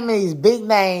 We naming these big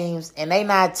names, and they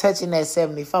not touching that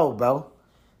 74, bro.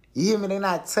 You hear me? They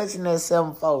not touching that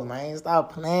 74, man.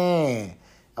 Stop playing.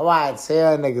 That's why I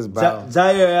tell niggas, bro.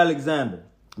 Jair Alexander.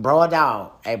 Bro, a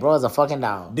dog. Hey, bro is a fucking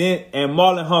dog. Then and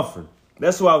Marlon Humphrey.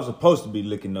 That's who I was supposed to be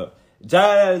looking up.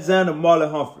 Jair Alexander,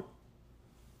 Marlon Humphrey,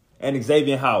 and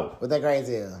Xavier Howard. What that grades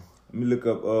is? Let me look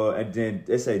up. And then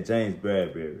they say James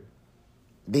Bradbury.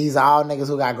 These are all niggas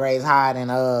who got grades higher than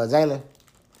Jalen.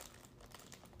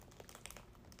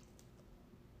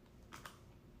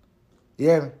 You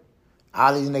hear me?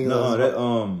 All these niggas. No,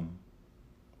 that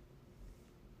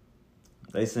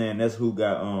they saying that's who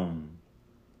got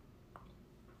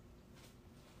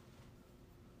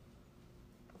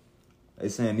They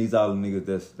saying these all the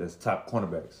niggas that's top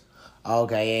cornerbacks.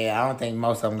 Okay, yeah, I don't think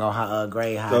most of them gonna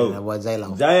grade higher than what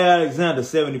J-Lo. Jair Alexander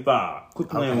 75. Quit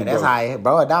playing Okay, with that's bro. high.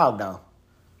 Bro, a dog though.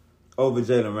 Over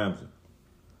Jalen Ramsey.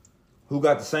 Who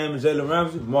got the same as Jalen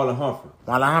Ramsey? Marlon Humphrey.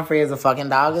 Marlon Humphrey is a fucking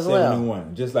dog as well.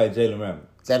 71, just like Jalen Ramsey.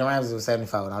 Jalen Ramsey was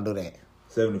 74. Don't do that.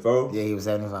 74? Yeah, he was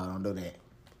 75. Don't do that.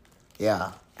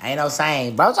 Yeah. Ain't no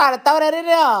saying. Bro try to throw that in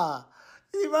there.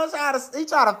 He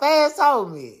try to fast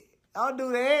hold me. Don't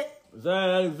do that.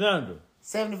 Jair Alexander.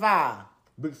 75.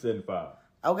 Big 75.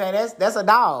 Okay, that's a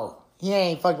dog. He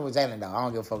ain't fucking with Jalen, though. I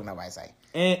don't give a fuck what nobody say.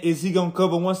 And is he going to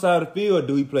cover one side of the field or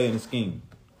do he play in the scheme?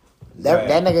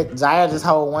 That nigga, Jair just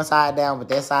hold one side down, but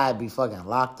that side be fucking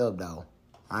locked up, though.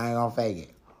 I ain't gonna fake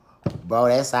it. Bro,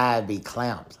 that side be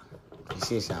clamped.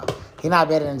 Shit, y'all. He not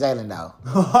better than Jalen, though.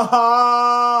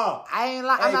 I'm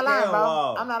not lying,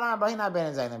 bro. I'm not lying, bro. He not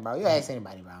better than Jalen, bro. You ask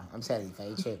anybody, bro. I'm telling you, fam.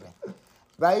 You tripping.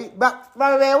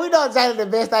 Bro, man, we know Jalen the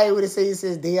best thing we have seen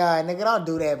since Dion, nigga. Don't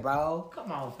do that, bro.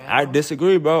 Come on, fam. I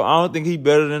disagree, bro. I don't think he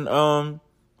better than Darrell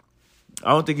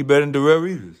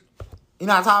Reeves. You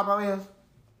know how tall bro is?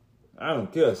 I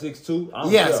don't care. 6'2". I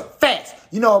don't yes, care. facts.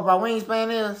 You know what bro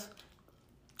wingspan is?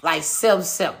 Like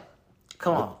 7'7".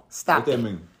 Come on, stop What that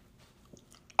mean?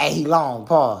 Hey, he long.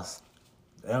 Pause.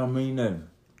 That don't mean nothing.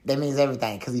 That means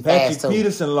everything because he fast too. Patrick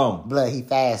Peterson long. Blood, he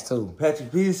fast too.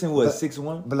 Patrick Peterson was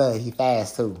 6'1". Blood, he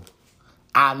fast too.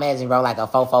 I imagine, bro, like a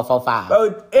 4.45.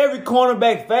 Bro, every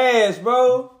cornerback fast,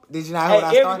 bro. Did you not hear what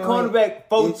I started every cornerback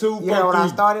 4'2", You heard what I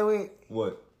started with?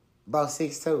 What? Bro,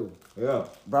 6'2". Yeah.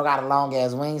 Bro got a long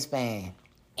ass wingspan.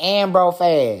 And bro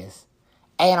fast.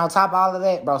 And on top of all of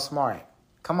that, bro smart.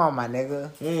 Come on, my nigga.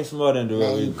 He ain't smarter than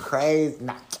Darrell Man, you Reeves. crazy.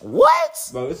 Nah. What?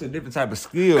 Bro, it's a different type of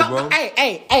skill, bro.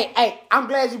 Hey. I'm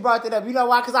glad you brought that up. You know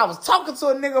why? Because I was talking to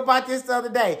a nigga about this the other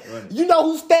day. Right. You know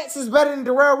whose stats is better than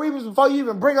Darrell Reeves before you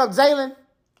even bring up Jalen?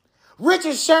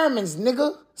 Richard Sherman's,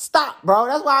 nigga. Stop, bro.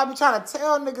 That's why I be trying to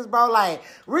tell niggas, bro, like,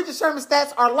 Richard Sherman's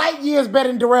stats are light years better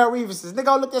than Darrell Reeves'. Nigga,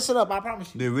 go look that shit up. I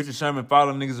promise you. Did Richard Sherman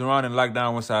follow niggas around and lock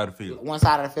down one side of the field? One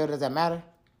side of the field, does that matter?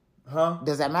 Huh?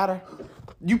 Does that matter?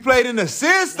 You played in the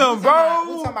system, bro.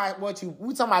 We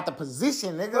talking about the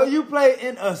position, nigga. Bro, you played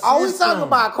in a system. Are we talking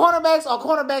about cornerbacks or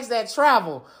cornerbacks that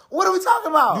travel? What are we talking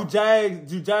about? Do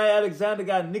Jair Alexander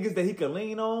got niggas that he can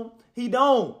lean on? He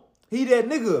don't. He that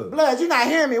nigga. Blood, you not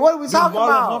hearing me. What are we talking Marlon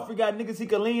about? Humphrey got niggas he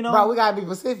can lean on? Bro, we gotta be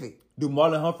specific. Do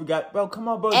Marlon Humphrey got... Bro, come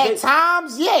on, bro. At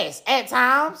times, yes. At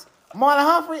times. Marlon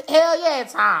Humphrey, hell yeah, at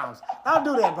times. Don't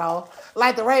do that, bro.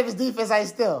 Like the Ravens defense ain't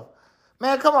stiff.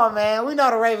 Man, come on, man. We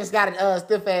know the Ravens got a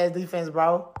stiff-ass defense,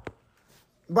 bro.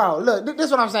 Bro, look, this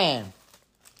is what I'm saying.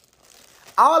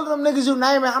 All of them niggas you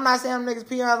naming, I'm not saying them niggas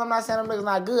PRs, I'm not saying them niggas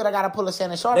not good. I gotta pull a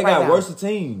Shannon Sharp They right got now. worse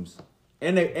teams.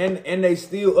 And they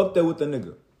still up there with the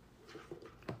nigga.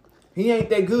 He ain't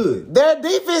that good. Their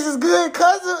defense is good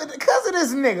because of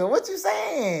this nigga. What you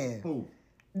saying? Who?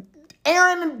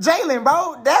 Aaron and Jalen,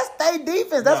 bro. That's their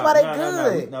defense. That's why they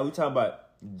good. No, we talking about...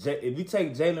 If you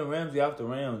take Jalen Ramsey off the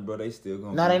Rams, bro, they still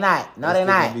gonna. No, they not. No, they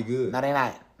not. Be good. No, they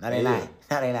not. No, they not.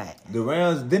 No, they not. The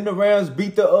Rams. Didn't the Rams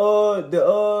beat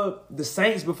the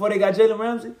Saints before they got Jalen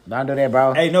Ramsey? Don't do that,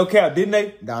 bro. Hey, no cap, didn't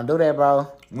they? Don't do that,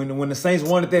 bro. When the Saints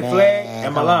wanted that flag,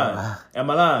 am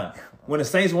I lying? When the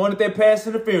Saints wanted that pass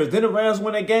interference, didn't the Rams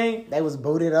win that game? They was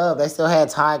booted up. They still had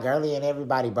Ty Gurley and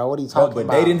everybody, bro. What are you talking about?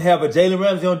 But they didn't have a Jalen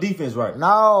Ramsey on defense, right?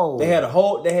 No. They had Man,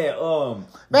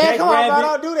 Jack come on, Rabbit. bro.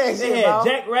 Don't do that shit, They had bro.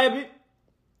 Jack Rabbit.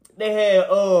 they had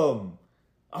a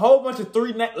whole bunch of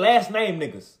last name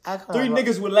niggas. Three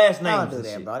niggas with last names. Don't do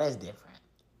that, bro. That's different.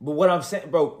 But what I'm saying,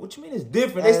 bro, what you mean it's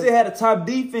different? They still had a top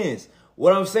defense.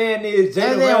 What I'm saying is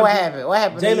Jalen Ramsey. What happened? What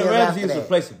happened? Jalen Ramsey is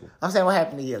replaceable. I'm saying what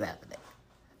happened the years after that.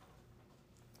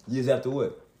 Years after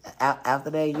what? After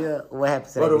that year, what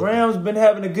happened to that? Bro, the Rams been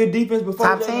having a good defense before.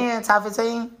 Top 10, top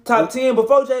 15? Top 10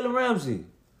 before Jalen Ramsey.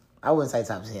 I wouldn't say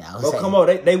top 10. Bro, come on.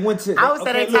 They went to... I would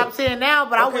say they top 10 now,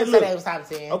 but I wouldn't say they was top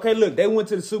 10. Okay, look. They went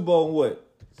to the Super Bowl in what?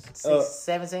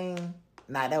 17?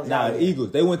 Nah, that was... Nah, the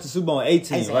Eagles. They went to Super Bowl in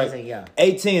 18, right? 18, yeah.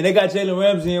 18. They got Jalen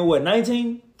Ramsey in what,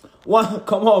 19? Well,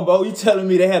 come on, bro. You telling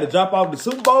me they had to drop off the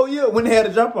Super Bowl year? When they had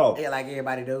to drop off? Yeah, like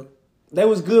everybody do. They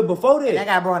was good before that. And they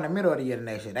got brought in the middle of the year the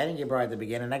next year. They didn't get brought at the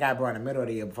beginning. They got brought in the middle of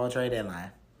the year before trade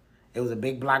deadline. It was a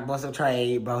big blockbuster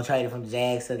trade. Bro traded from the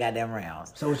Jags to the goddamn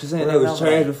Rams. So what you saying? They was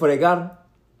trash before they got him?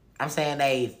 I'm saying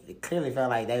they clearly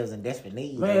felt like they was in desperate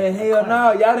need. Man, hell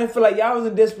no. Y'all didn't feel like y'all was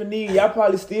in desperate need. Y'all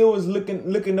probably still was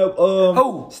looking up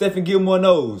who? Stephen Gilmore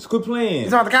knows. Quit playing. You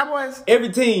talking about the Cowboys? Every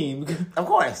team. Of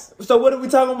course. So what are we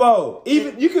talking about?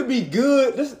 Even you could be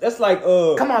good. That's like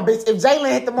come on, bitch. If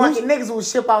Jalen hit the market, niggas would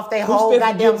ship off their whole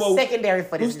goddamn secondary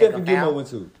for this nigga. Who Stephen Gilmore went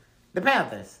to? The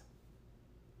Panthers.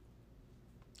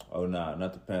 Oh nah,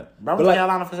 not the Panthers. Bro, I'm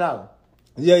Carolina for sure.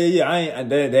 Yeah.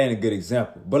 They ain't a good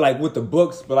example. But like with the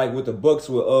Bucks, with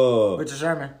Richard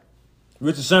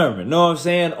Sherman. Know what I'm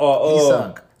saying? Or he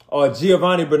suck. Or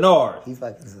Giovanni Bernard. He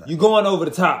fucking suck. You going over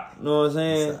the top. Know what I'm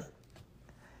saying?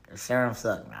 Sherman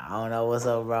suck now. I don't know what's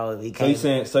up, bro. He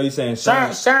can't. So you saying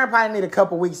Sherman probably need a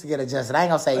couple weeks to get adjusted. I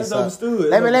ain't gonna say he suck. Understood.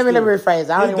 Let me rephrase.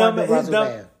 I don't even want to do too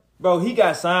bad. Bro, he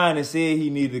got signed and said he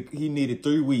needed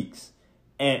 3 weeks,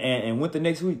 and went the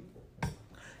next week.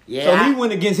 Yeah. So he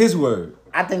went against his word.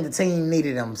 I think the team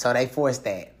needed him, so they forced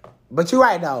that. But you're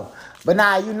right, though. But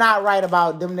nah, you're not right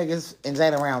about them niggas and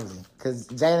Jalen Ramsey. Because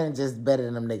Jalen just better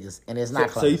than them niggas, and it's not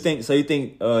close. So you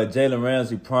think Jalen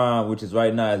Ramsey prime, which is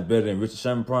right now, is better than Richard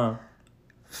Sherman prime?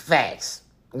 Facts.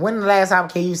 When the last time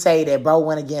can you say that bro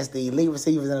went against the elite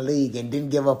receivers in the league and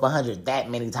didn't give up 100 that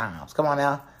many times? Come on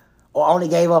now. Or only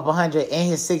gave up 100 in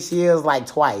his 6 years like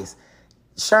twice.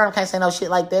 Sherman can't say no shit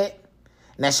like that.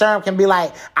 Now, Sherm can be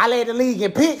like, I led the league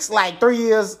in picks like 3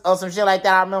 years or some shit like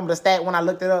that. I remember the stat when I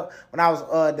looked it up when I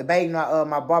was debating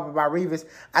my barber by Revis.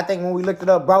 I think when we looked it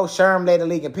up, bro, Sherm led the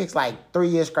league in picks like 3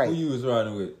 years straight. Who you was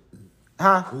riding with?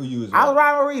 Huh? Who you was riding? I was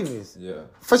riding with Revis. Yeah.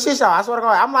 For shit, y'all. I swear to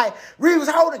God. I'm like,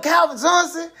 Revis holding Calvin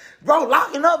Johnson, bro,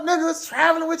 locking up niggas,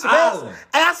 traveling with your best. And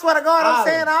I swear to God, I'm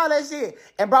saying all that shit.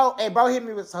 And bro hit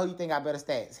me with, so you think I better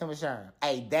stats? Him and Sherm.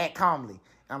 Hey, that calmly.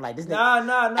 I'm like, this nigga.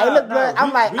 Nah. Hey, look, bro.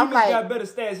 I'm like, got better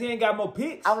stats. He ain't got more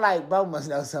picks. I'm like, bro must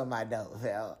know something I don't,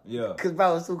 fell. Yeah. Cause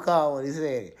bro was too calm when he said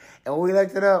it. And when we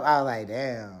looked it up, I was like,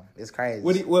 damn, it's crazy.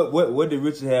 What did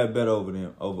Richard have better over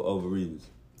them over Reeves?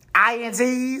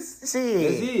 INTs,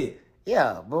 shit. That's it.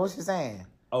 Yeah, but what you saying?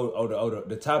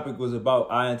 The topic was about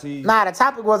INTs? Nah, the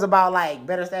topic was about like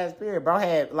better stats period. Bro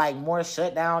had like more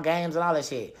shutdown games and all that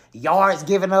shit. Yards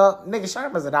given up. Nigga,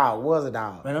 Sherman's a dog. Was a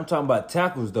dog. Man, I'm talking about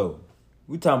tackles though.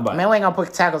 We talking about... Man, we ain't gonna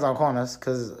put tackles on corners,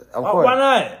 because of course. Why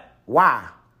not? Why?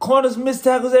 Corners miss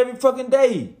tackles every fucking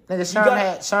day.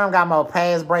 Nigga, Sherm got more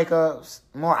pass breakups,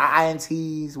 more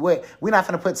INTs. We not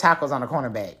finna put tackles on the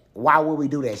cornerback. Why would we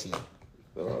do that shit?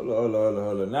 Hold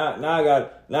on. Now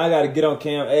I gotta get on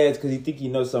Cam ads because he think he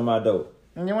knows something I don't.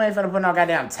 And you ain't finna put no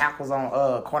goddamn tackles on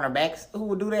cornerbacks. Who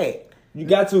would do that? You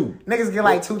got to. Niggas get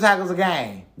like 2 tackles a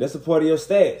game. That's a part of your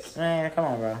stats. Man, come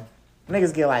on, bro.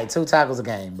 Niggas get like 2 tackles a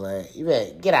game, but you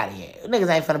better get out of here. Niggas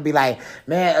ain't finna be like,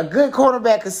 man, a good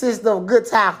quarterback consists of a good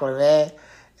tackler, man.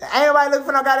 Ain't nobody looking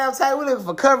for no goddamn tackle. We looking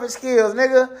for coverage skills,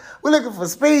 nigga. We looking for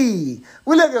speed.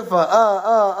 We looking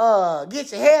for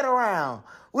get your head around.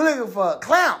 We looking for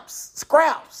clamps,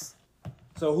 scraps.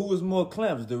 So who was more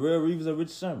clamps, Darrell Reeves or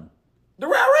Richard Sherman?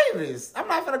 Darrell Reeves. I'm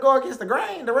not finna go against the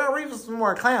grain. Darrell Reeves was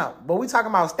more clamp, but we talking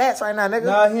about stats right now, nigga.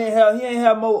 Nah, he ain't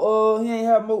have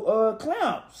more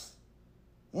clamps.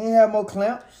 He ain't have more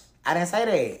clamps. I didn't say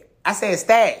that. I said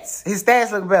stats. His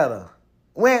stats look better.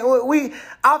 When we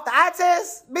off the eye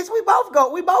test, bitch,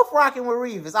 we both rocking with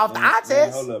Reeves off the eye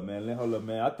test. Hold up,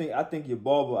 man. I think your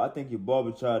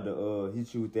barber tried to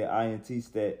hit you with that INT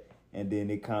stat, and then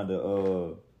it kind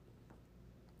of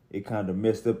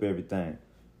messed up everything.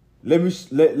 Let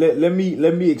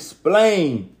me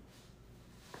explain.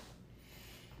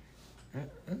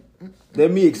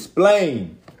 Let me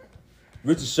explain.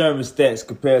 Richard Sherman's stats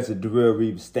compared to Darrell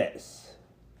Reeves' stats.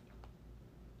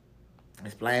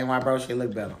 Explain why bro shit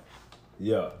look better.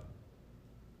 Yeah.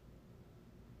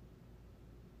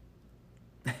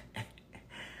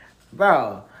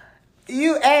 Bro,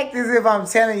 You act as if I'm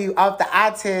telling you off the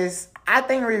eye test. I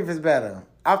think Reeves better.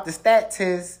 Off the stat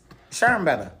test, Sherm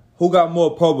better. Who got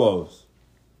more Pro Bowls?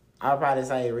 I'll probably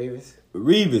say Reeves.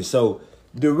 Reeves. So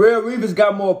the real Reeves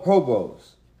got more Pro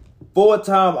Bowls.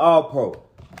 4-time All-Pro.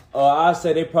 I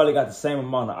say they probably got the same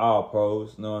amount of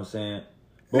All-Pros. You know what I'm saying?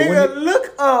 But Nigga,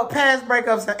 look up pass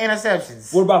breakups and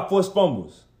interceptions. What about forced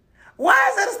fumbles? Why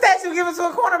is that a stat you giving to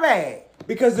a cornerback?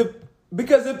 Because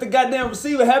if the goddamn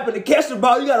receiver happened to catch the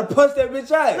ball, you gotta punch that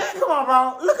bitch out. Man, come on,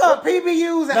 bro. Look up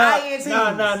PBUs and INTs.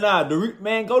 Nah.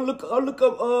 Man, go look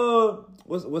up.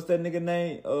 What's that nigga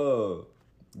name? All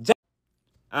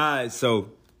right, so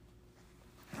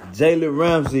Jalen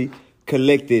Ramsey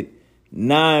collected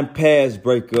 9 pass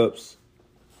breakups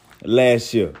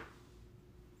last year.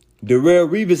 Darrell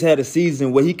Reeves had a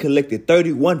season where he collected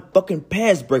 31 fucking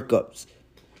pass breakups.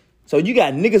 So you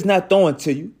got niggas not throwing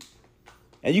to you.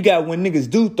 And you got when niggas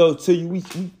do throw to you,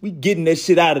 we getting that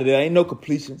shit out of there. Ain't no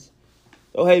completions.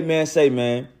 So hey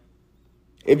man,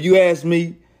 if you ask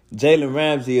me, Jalen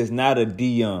Ramsey is not a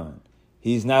Deion.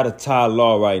 He's not a Ty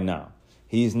Law right now.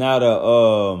 He's not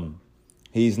a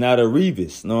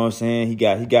Reeves. You know what I'm saying? He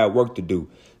got work to do.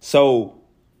 So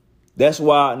that's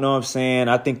why, you know what I'm saying,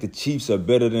 I think the Chiefs are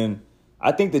better than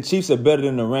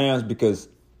the Rams because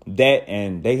that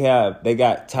and they got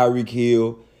Tyreek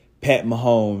Hill, Pat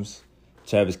Mahomes,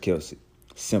 Travis Kelce.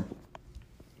 Simple.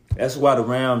 That's why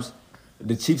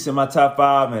the Chiefs in my top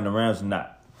 5 and the Rams are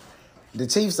not. The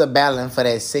Chiefs are battling for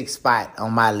that 6th spot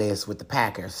on my list with the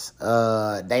Packers.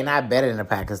 They not better than the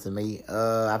Packers to me.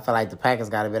 I feel like the Packers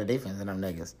got a better defense than them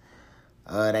niggas.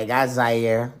 They got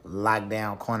Zaire,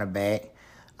 lockdown cornerback.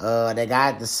 They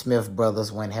got the Smith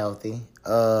brothers when healthy.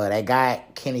 They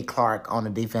got Kenny Clark on the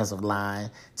defensive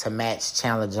line to match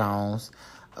Chandler Jones.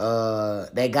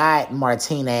 They got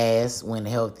Martinez when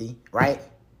healthy, right?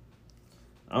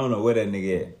 I don't know where that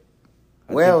nigga at.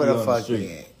 Where the fuck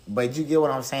he at? But you get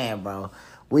what I'm saying, bro.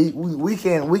 We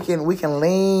can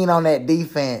lean on that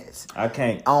defense. I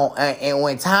can't. And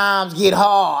when times get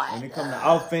hard, when it comes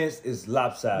to offense, it's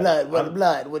lopsided.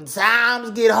 Blood. When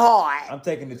times get hard, I'm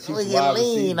taking the Chiefs we wide can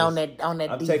receivers. lean on that I'm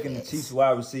defense. taking the Chiefs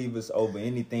wide receivers over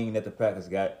anything that the Packers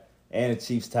got, and the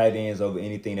Chiefs tight ends over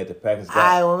anything that the Packers got. All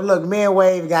right, well, look, me and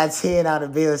Wave got 10 on the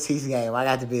Bills Chiefs game. I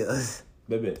got the Bills.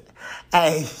 Baby.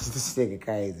 Hey, this nigga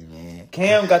crazy, man.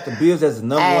 Cam got the Bills as the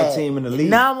number 1 team in the league.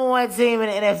 Number 1 team in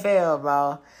the NFL,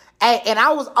 bro. Hey, and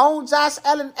I was on Josh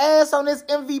Allen's ass on this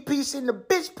MVP shit, and the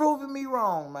bitch proving me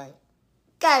wrong, man.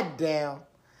 Goddamn.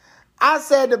 I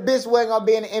said the bitch wasn't going to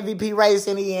be in the MVP race,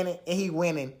 and he in it, and he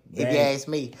winning, if you ask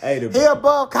me. He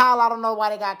above Kyle. I don't know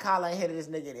why they got Kyle ahead of this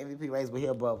nigga in the MVP race, but he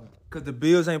above him. Because the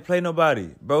Bills ain't play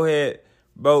nobody.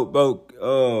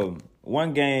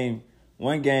 One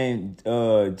game,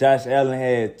 Josh Allen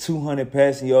had 200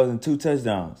 passing yards and 2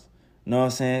 touchdowns. Know what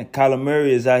I'm saying? Kyler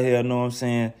Murray is out here, know what I'm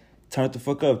saying? Turned the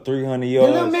fuck up, 300 yards.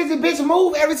 The little midget bitch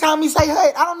move every time he say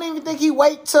hut. I don't even think he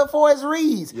wait for his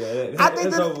reads. Yeah,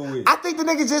 that's over with. I think the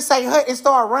nigga just say hut and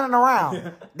start running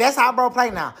around. That's how bro play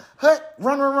now. Hut,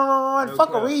 run. No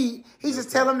Fuck cap. a read. He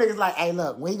just tell them niggas like, hey,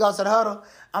 look, when he goes to the huddle,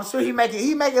 I'm sure he make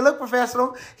it look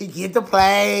professional. He get the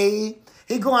play.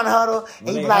 He go in the huddle and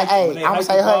he be like, hey, I'm gonna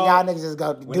say hut, y'all niggas just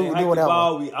go do whatever. The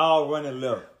ball, we all running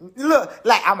left. Look,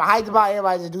 like I'm gonna hike the ball,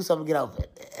 everybody just do something, get over it.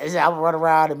 I'm gonna run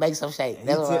around and make some shake. He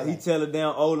tell the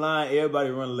damn O-line, everybody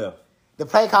run left. The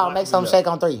play call, make some shake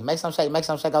on 3. Make some shake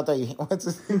on 3.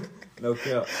 No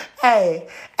cap. Hey,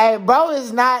 bro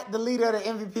is not the leader of the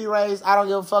MVP race. I don't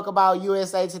give a fuck about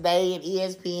USA Today and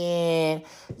ESPN.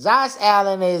 Josh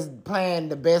Allen is playing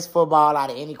the best football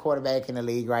out of any quarterback in the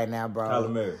league right now, bro. Kyler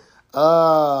Murray.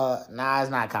 Nah, it's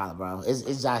not Kyler, bro.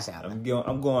 It's Josh Allen.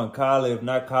 I'm going Kyler. If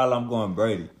not Kyler, I'm going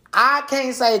Brady. I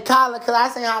can't say Kyler because I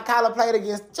seen how Kyler played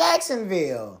against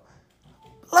Jacksonville.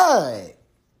 Blood.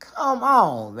 Come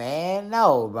on, man.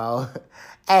 No, bro.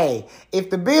 Hey, if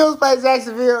the Bills play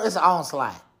Jacksonville, it's an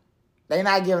onslaught. They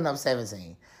not giving up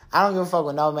 17. I don't give a fuck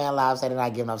when no man live say they're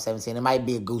not giving up 17. It might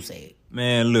be a goose egg.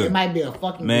 Man, look. It might be a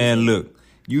fucking man, goose egg. Look.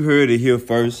 You heard it here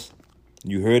first.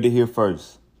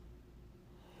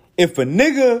 If a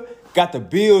nigga got the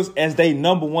Bills as they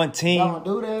number 1 team. Don't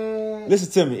do that.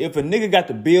 Listen to me. If a nigga got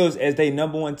the Bills as they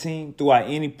number 1 team throughout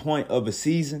any point of a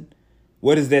season,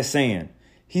 what is that saying?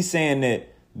 He's saying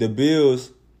that the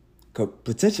Bills could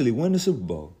potentially win the Super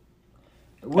Bowl.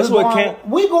 We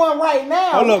going right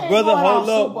now. Hold up, brother.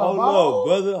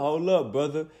 Hold up,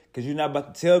 brother. Because you're not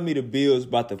about to tell me the Bills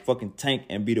about to fucking tank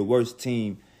and be the worst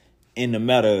team in a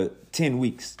matter of 10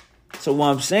 weeks. So what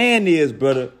I'm saying is,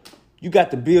 brother, you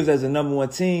got the Bills as the number 1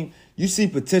 team. You see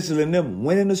potential in them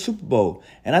winning the Super Bowl.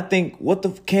 And I think, what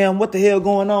the hell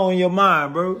going on in your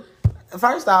mind, bro?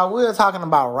 First off, we're talking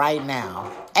about right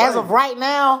now. As of right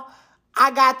now,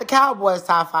 I got the Cowboys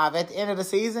top 5. At the end of the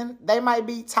season, they might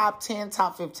be top 10,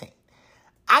 top 15.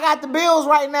 I got the Bills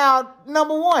right now,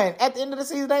 number 1. At the end of the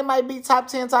season, they might be top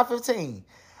 10, top 15.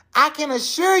 I can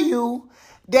assure you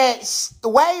that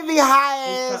wavy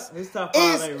high ass his top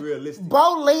 5 ain't realistic.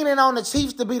 Bro leaning on the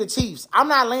Chiefs to be the Chiefs. I'm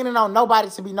not leaning on nobody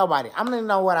to be nobody. I'm leaning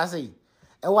on what I see.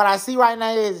 And what I see right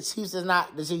now is the Chiefs is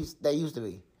not the Chiefs they used to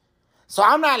be. So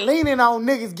I'm not leaning on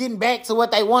niggas getting back to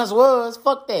what they once was.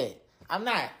 Fuck that. I'm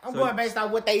not. I'm going based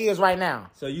on what they is right now.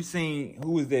 So you seen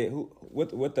who was that?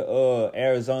 What the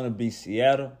Arizona beat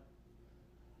Seattle?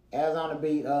 Arizona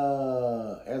beat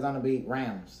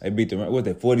Rams. They beat the Rams. What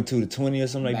that 42-20 or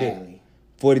something like Badly.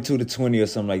 that? 42-20 or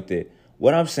something like that.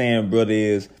 What I'm saying, brother,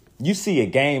 is you see a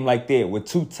game like that with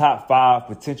 2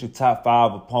 potential top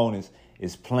 5 opponents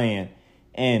is playing,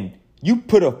 and you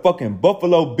put a fucking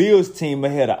Buffalo Bills team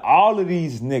ahead of all of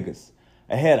these niggas.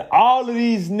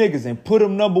 And put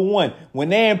them number 1 when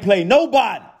they ain't play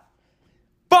nobody.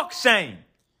 Fuck shame.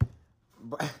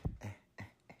 Bro.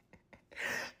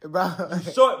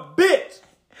 Short bitch.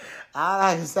 All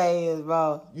I can say is,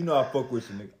 bro. You know I fuck with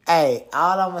you, nigga. Hey,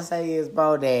 all I'm gonna say is,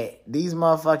 bro, that these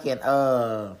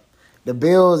motherfucking the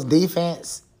Bills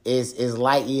defense is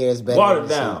light years better. Watered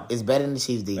down. It's better than the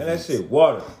Chiefs defense. Man, that shit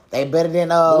water. They better than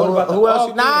who else? Who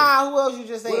else you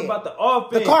just said? What about the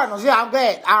offense? The Cardinals. Yeah, I'm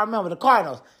glad. I remember the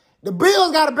Cardinals. The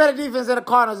Bills got a better defense than the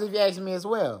Cardinals, if you ask me as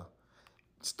well.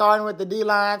 Starting with the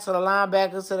D-line to the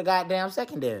linebackers to the goddamn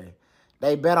secondary.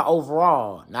 They better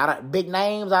overall. Not big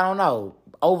names, I don't know.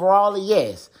 Overall,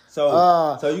 yes.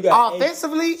 So you got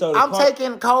offensively, I'm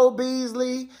taking Cole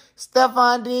Beasley,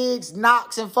 Stephon Diggs,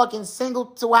 Knox, and fucking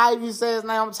Singleton. However you say his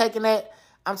name, I'm taking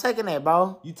that,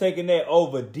 bro. You taking that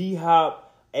over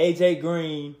D-Hop, AJ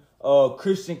Green,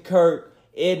 Christian Kirk,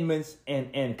 Edmonds,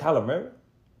 and Kyler Murray?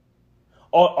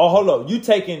 Or hold up, you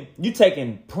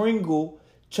taking Pringle,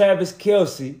 Travis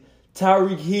Kelce,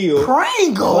 Tyreek Hill,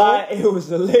 Pringle, it was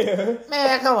Hilaire.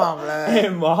 Man, come on, blood.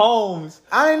 And Mahomes.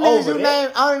 Only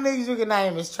niggas you can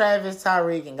name is Travis,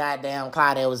 Tyreek, and goddamn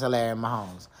Clyde Edwards-Helaire and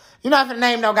Mahomes. You're not finna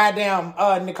name no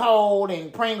goddamn Nicole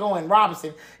and Pringle and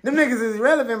Robinson. Them niggas is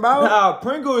irrelevant, bro. Nah,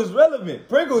 Pringle is relevant.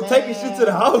 Pringle taking shit to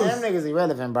the house. Them niggas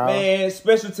irrelevant, bro. Man,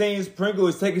 special teams, Pringle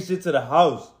is taking shit to the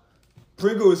house.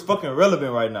 Pringle is fucking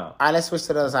relevant right now. All right, let's switch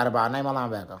to the other side of the ball. Name a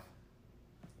linebacker.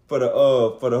 For the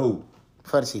who?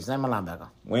 For the Chiefs. Name a linebacker.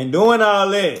 We ain't doing all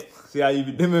that. See how you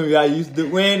remember how you used to do?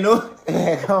 We ain't doing.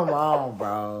 Come on,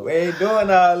 bro. We ain't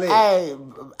doing all that. Hey,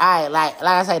 like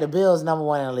I say, the Bills number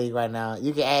 1 in the league right now.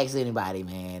 You can ask anybody,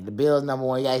 man. The Bills number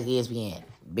 1. You ask ESPN.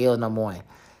 Bills number 1.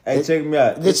 Hey, check me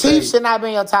out. The Chiefs should not be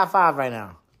in your top 5 right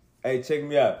now. Hey, check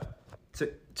me out.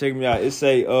 Check me out. It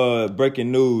say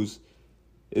breaking news.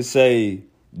 It say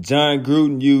John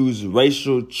Gruden used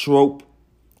racial trope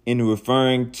in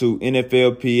referring to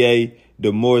NFLPA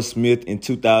DeMaurice Smith in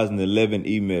 2011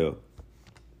 email.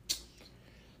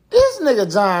 This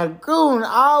nigga John Gruden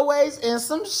always in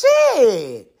some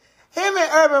shit. Him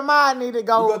and Urban Meyer need to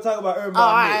go. We're going to talk about Urban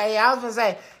Meyer. I was going to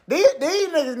say, these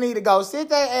niggas need to go sit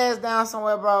their ass down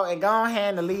somewhere, bro, and go and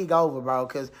hand the league over, bro.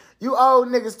 Because you old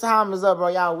niggas' time is up, bro.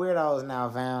 Y'all weirdos now,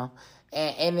 fam.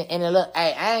 And look,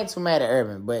 hey, I ain't too mad at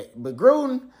Urban, but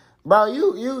Gruden, bro,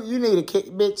 you need to kick,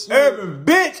 bitch. Urban,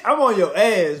 bitch, I'm on your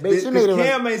ass, bitch. You need to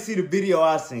Cam ain't see the video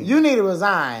I seen. You need to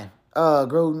resign,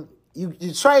 Gruden.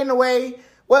 You trading away.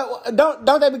 What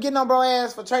don't they be getting on bro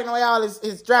ass for trading away all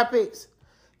his draft picks?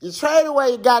 You trade away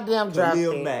your goddamn draft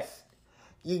picks. Mack.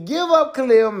 You give up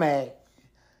Khalil Mack.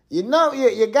 You know,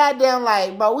 you goddamn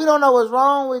like, bro, we don't know what's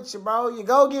wrong with you, bro. You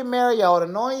go get Mariota,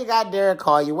 knowing you got Derek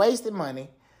Carr, you wasted money.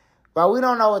 Bro, we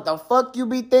don't know what the fuck you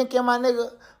be thinking, my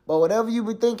nigga. But whatever you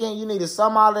be thinking, you need to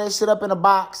sum all that shit up in a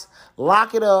box,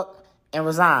 lock it up, and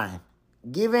resign.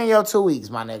 Give in your 2 weeks,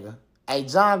 my nigga. Hey,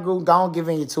 John Gruden, go on give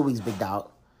in your 2 weeks, big dog.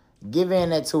 Give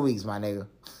in that 2 weeks, my nigga.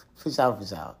 For sure.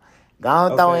 Go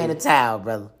on throw in the towel,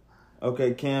 brother.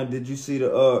 Okay, Cam, did you see the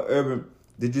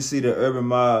Urban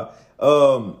Meyer?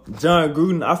 John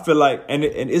Gruden, I feel like, and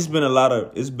it's been a lot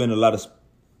of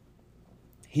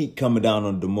heat coming down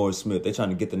on DeMaurice Smith. They trying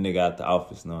to get the nigga out the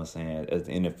office, you know what I'm saying, as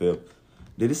the NFL.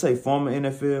 Did it say former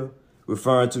NFL?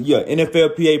 Referring to,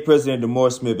 NFLPA President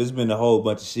DeMaurice Smith. It's been a whole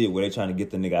bunch of shit where they trying to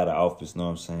get the nigga out of office, you know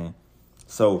what I'm saying?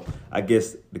 So, I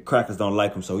guess the crackers don't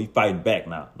like him, so he fighting back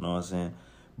now, you know what I'm saying?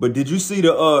 But did you see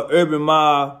the Urban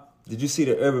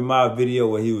Meyer video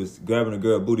where he was grabbing a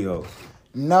girl booty hole?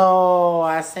 No,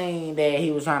 I seen that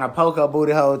he was trying to poke her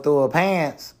booty hole through her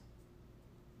pants.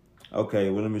 Okay,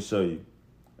 well, let me show you.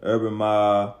 Urban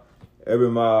Meyer,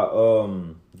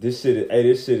 this shit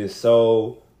is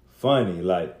so funny.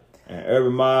 Like, And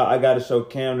Urban Mob, I gotta show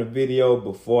Cam the video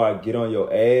before I get on your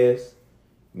ass.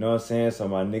 You know what I'm saying? So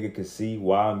my nigga can see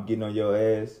why I'm getting on your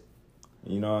ass.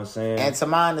 You know what I'm saying? And to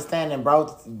my understanding,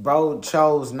 bro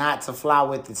chose not to fly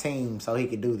with the team so he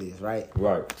could do this, right?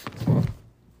 Right.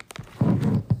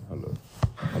 Hold up.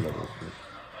 Real quick.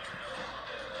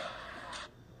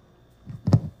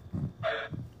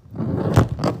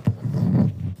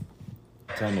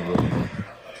 Tell me what.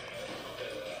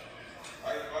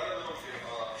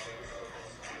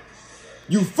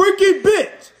 You freaky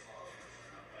bitch!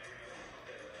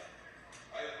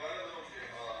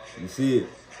 You see it?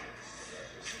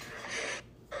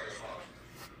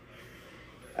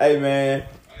 Hey man.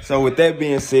 So with that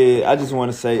being said, I just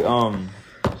want to say,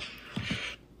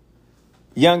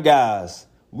 young guys,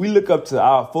 we look up to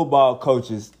our football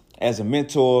coaches as a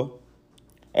mentor,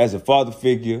 as a father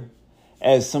figure,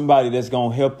 as somebody that's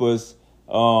gonna help us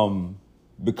become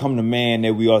the man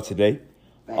that we are today.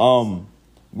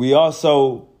 We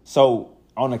also, so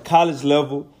on the college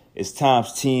level, it's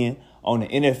times 10. On the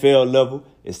NFL level,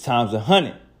 it's times 100.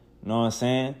 You know what I'm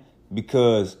saying?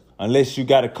 Because unless you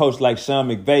got a coach like Sean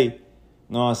McVay, you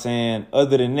know what I'm saying?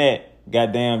 Other than that,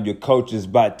 goddamn, your coach is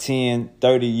about 10,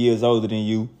 30 years older than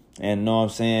you. And you know what I'm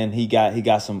saying? He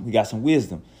got some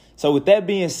wisdom. So with that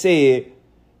being said,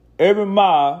 Urban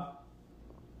Mob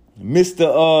missed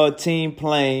the team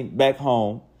plane back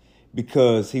home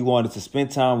because he wanted to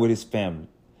spend time with his family.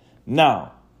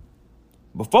 Now,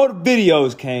 before the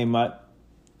videos came out,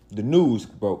 the news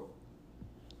broke.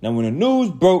 Now, when the news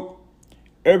broke,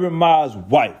 Urban Mob's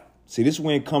wife, see, this is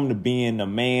when it come to being a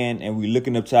man and we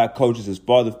looking up to our coaches as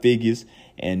father figures,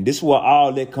 and this is where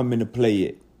all that come into play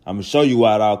at. I'm going to show you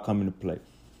why it all come into play.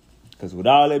 Because with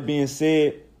all that being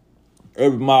said,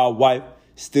 Urban Mob's wife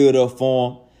stood up for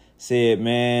him, said,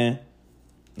 man,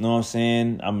 you know what I'm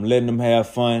saying? I'm letting him have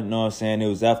fun. You know what I'm saying? It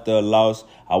was after a loss.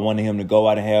 I wanted him to go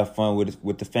out and have fun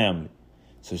with the family.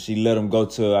 So she let him go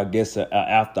to, I guess, an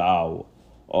after hour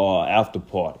or after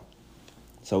party.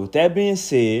 So with that being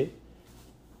said,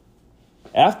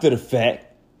 after the fact,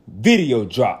 video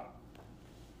dropped.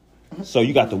 So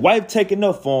you got the wife taking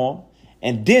up for him,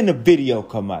 and then the video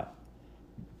come out.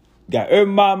 Got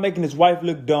Urban Mob making his wife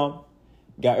look dumb.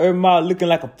 Got Urban Mob looking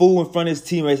like a fool in front of his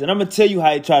teammates. And I'm going to tell you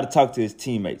how he tried to talk to his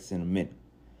teammates in a minute.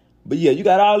 But yeah, you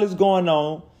got all this going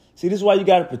on. See, this is why you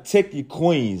got to protect your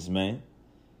queens, man.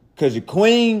 Because your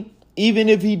queen, even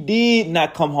if he did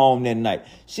not come home that night,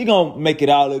 she going to make it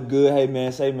all look good. Hey,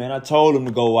 man, say, man, I told him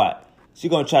to go out. She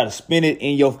going to try to spin it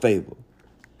in your favor.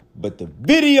 But the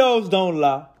videos don't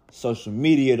lie. Social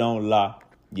media don't lie.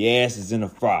 Your ass is in the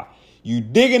fry. You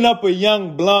digging up a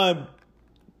young blonde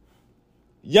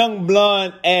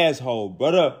asshole,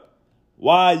 brother.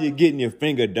 Why are you getting your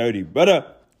finger dirty, brother?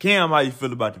 Cam, how you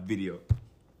feel about the video?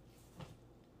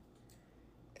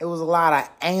 It was a lot of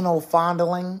anal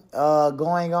fondling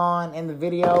going on in the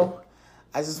video.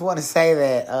 I just want to say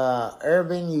that,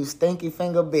 Urban, you stinky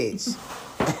finger bitch.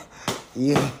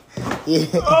 you had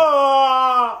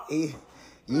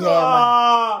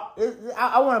my...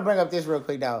 I want to bring up this real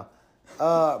quick, though.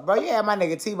 Bro, you had my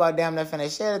nigga Tebow damn near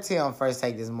finna shed a tear on First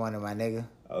Take this morning, my nigga.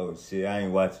 Oh, shit, I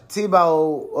ain't watching.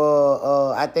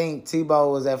 Tebow, I think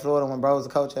Tebow was at Florida when bro was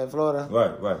the coach at Florida.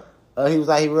 Right. He was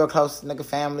like, he real close to nigga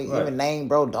family. Right. Even named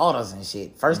bro daughters and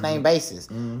shit. First name basis.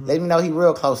 Mm-hmm. Let me know he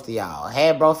real close to y'all.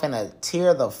 Had bro finna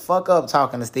tear the fuck up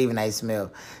talking to Stephen A. Smith.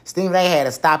 Stephen A. had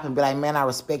to stop and be like, man, I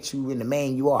respect you and the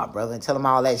man you are, brother. And tell him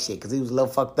all that shit, because he was a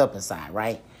little fucked up inside,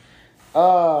 right?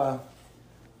 Mr.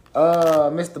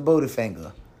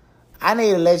 Bootyfinger, I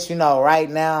need to let you know right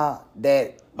now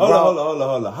that... Hold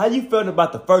on. How you felt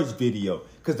about the first video?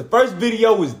 Because the first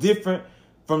video was different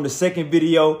from the second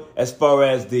video as far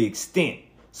as the extent.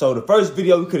 So the first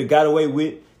video we could have got away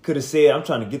with, could have said, I'm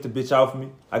trying to get the bitch off me.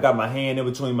 I got my hand in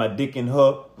between my dick and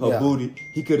her booty.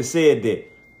 He could have said that.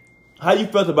 How you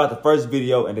felt about the first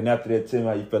video, and then after that, tell me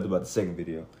how you felt about the second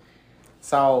video.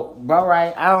 So, bro,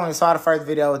 right, I only saw the first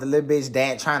video with the little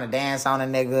bitch trying to dance on a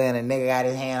nigga, and a nigga got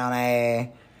his hand on her ass.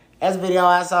 That's the video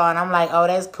I saw, and I'm like, oh,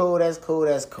 that's cool.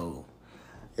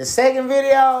 The second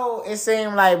video, it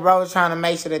seemed like bro was trying to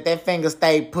make sure that finger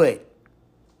stayed put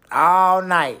all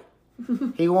night.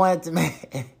 He wanted to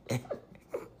make...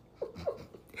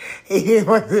 You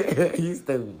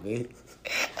stupid, bitch.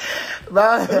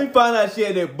 Bro, let me find out she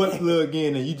had that butt plug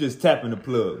in and you just tapping the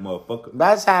plug, motherfucker.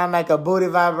 Bro, trying to make a booty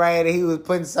vibrator. He was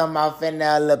putting something off in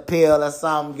there, a little pill or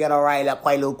something. Get all right, like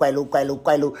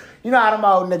quaalude. You know how them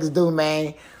old niggas do,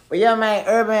 man. But yeah, man,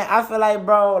 Urban, I feel like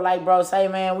bro, say,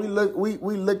 man, we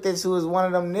looked at you as one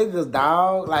of them niggas,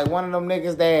 dog. Like one of them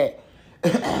niggas that,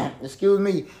 excuse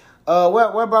me,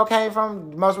 where bro came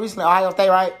from most recently, Ohio State,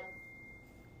 right?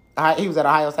 He was at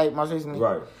Ohio State most recently.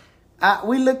 Right.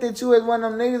 We looked at you as one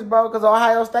of them niggas, bro, because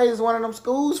Ohio State is one of them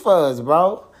schools for us,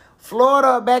 bro.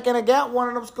 Florida, back in the gap, one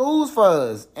of them schools for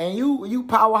us. And you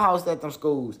powerhouse at them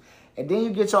schools. And then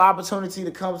you get your opportunity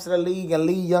to come to the league and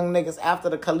lead young niggas after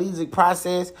the collegiate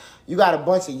process. You got a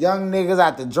bunch of young niggas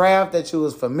out the draft that you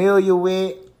was familiar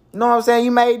with. You know what I'm saying?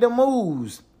 You made the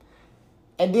moves.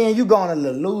 And then you go on a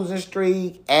little losing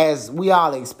streak, as we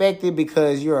all expected,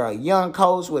 because you're a young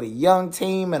coach with a young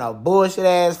team and a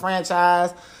bullshit-ass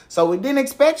franchise. So we didn't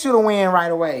expect you to win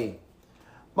right away.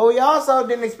 But we also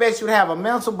didn't expect you to have a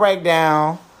mental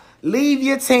breakdown, leave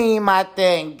your team out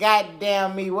there, and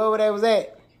goddamn me, where they was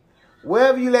at?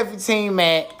 Wherever you left your team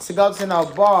at, to go to no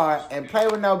bar and play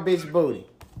with no bitch booty.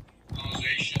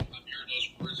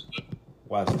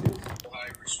 Watch this.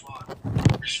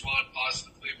 Respond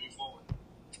positively and move forward.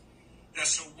 Yeah,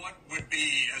 so what would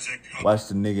be as a... Watch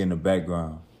the nigga in the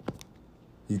background.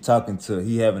 He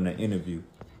having an interview.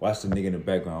 Watch the nigga in the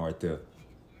background right there.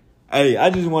 Hey, I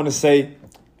just want to say,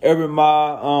 it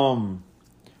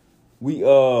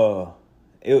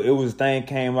was a thing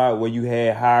came out where you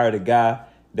had hired a guy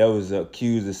that was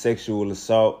accused of sexual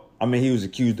assault. I mean, he was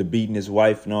accused of beating his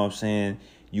wife, you know what I'm saying?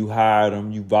 You hired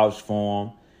him, you vouched for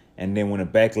him, and then when a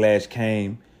backlash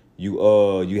came,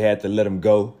 you had to let him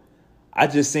go. I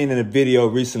just seen in a video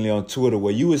recently on Twitter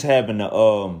where you was having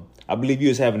I believe you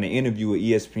was having an interview with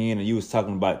ESPN and you was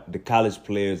talking about the college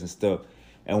players and stuff.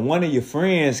 And one of your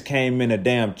friends came in a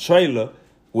damn trailer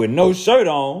with no shirt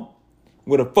on,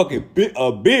 with a fucking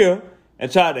beer,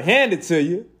 and tried to hand it to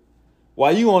you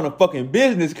while you on a fucking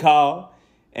business call.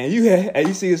 And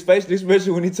you see his facial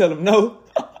expression when he tell him no.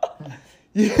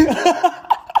 You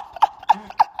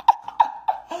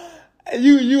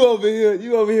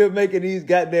over here making these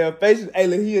goddamn faces. Hey,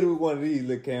 look, he hit with one of these,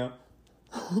 look, Cam.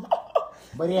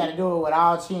 But he had to do it with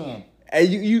all chin. Hey,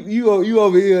 you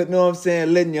over here, you know what I'm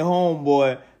saying, letting your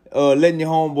homeboy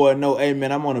know, hey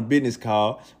man, I'm on a business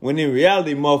call. When in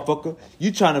reality, motherfucker,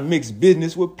 you trying to mix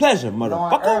business with pleasure,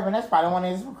 motherfucker. Urban, that's probably one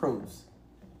of his recruits.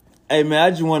 Hey man,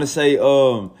 I just want to say,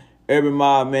 Urban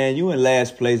Mob, man, you in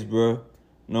last place, bro. You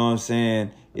know what I'm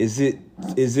saying? Is it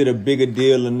a bigger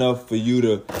deal enough for you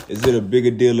to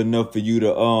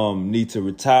need to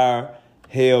retire?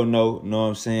 Hell no, you know what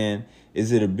I'm saying?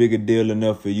 Is it a bigger deal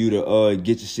enough for you to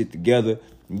get your shit together?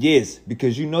 Yes,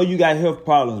 because you know you got health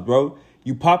problems, bro.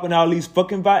 You popping all these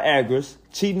fucking Viagras,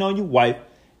 cheating on your wife,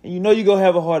 and you know you gonna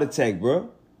have a heart attack, bro.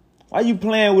 Why you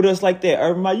playing with us like that,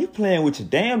 Urban Mike? You playing with your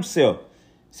damn self.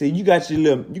 See, you got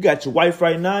your wife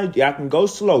right now. Y'all can go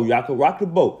slow. Y'all can rock the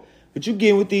boat. But you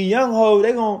getting with these young hoes,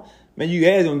 you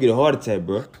guys gonna get a heart attack,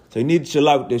 bro. So you need to chill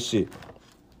out with this shit.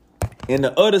 In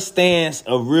the other stance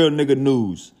of real nigga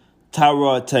news,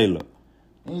 Tyrod Taylor.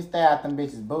 You need to stay out them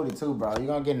bitches' booty too, bro. You're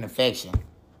gonna get an infection.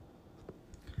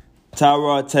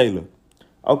 Tyrod Taylor.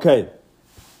 Okay.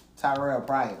 Tyrell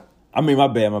Pryor. My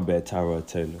bad, Tyrod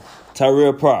Taylor.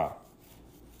 Tyrell Pryor.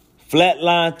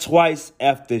 Flatlined twice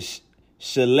after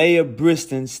Shalaya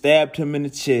Briston stabbed him in the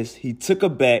chest. He took her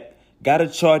back, got her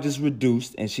charges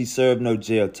reduced, and she served no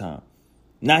jail time.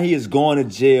 Now he is going to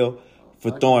jail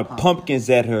for throwing pumpkins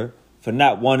at her for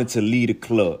not wanting to lead a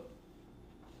club.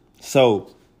 So,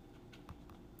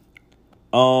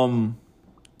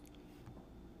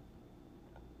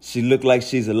 she looked like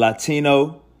she's a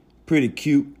Latino, pretty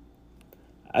cute.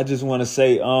 I just want to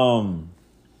say,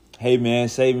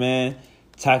 hey,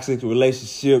 toxic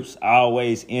relationships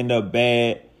always end up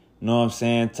bad. You know what I'm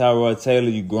saying? Tyrod Taylor,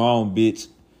 you grown, bitch.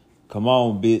 Come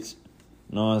on, bitch.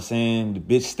 You know what I'm saying? The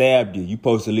bitch stabbed you. You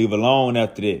supposed to leave alone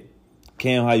after that.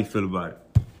 Cam, how you feel about it?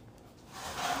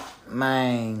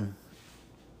 Man,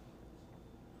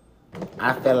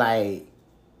 I feel like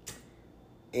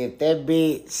if that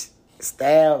bitch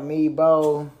stabbed me,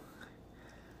 bro,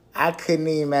 I couldn't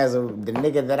even, as the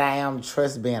nigga that I am,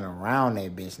 trust being around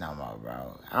that bitch no more,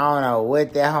 bro. I don't know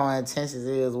what that whole intentions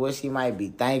is, what she might be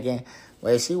thinking.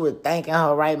 But if she was thinking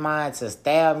her right mind to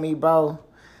stab me, bro,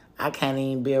 I can't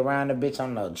even be around the bitch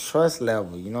on no trust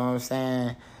level, you know what I'm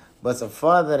saying? But to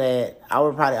further that, I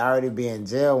would probably already be in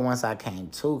jail once I came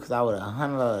to, because I would have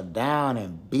hunted her down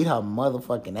and beat her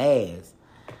motherfucking ass.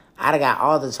 I'd have got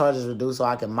all the charges reduced so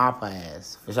I can mop her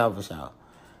ass. For sure.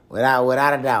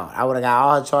 Without a doubt. I would have got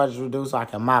all her charges reduced so I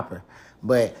can mop her.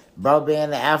 But bro being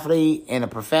an athlete and a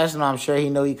professional, I'm sure he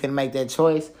knew he couldn't make that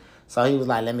choice. So he was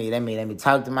like, let me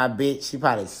talk to my bitch. She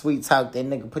probably sweet talked that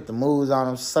nigga, put the moves on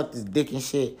him, sucked his dick and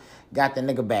shit, got the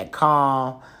nigga back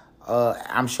calm.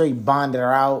 I'm sure he bonded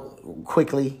her out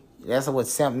quickly. That's what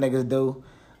simp niggas do.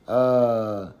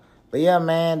 But yeah,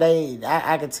 man,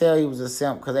 I could tell he was a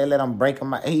simp because they let him break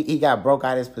him out. He got broke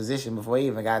out of his position before he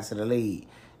even got to the league.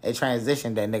 they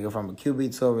transitioned that nigga from a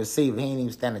QB to a receiver. He ain't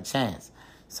even stand a chance.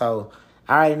 So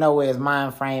I already know where his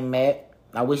mind frame at.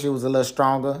 I wish it was a little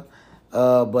stronger.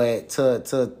 But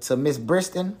to Miss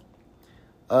Briston,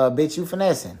 bitch, you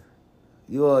finessing.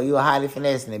 You a highly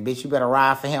finessing it, bitch. You better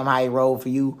ride for him how he rolled for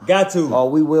you. Got to. Or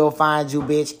we will find you,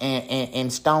 bitch,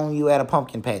 and stone you at a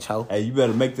pumpkin patch, ho. Hey, you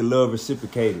better make the love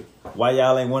reciprocated. Why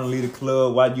y'all ain't want to leave the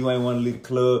club? Why you ain't want to leave the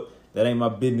club? That ain't my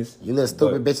business. You little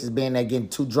stupid bitches being there getting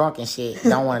too drunk and shit.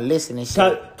 Don't want to listen and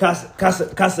shit.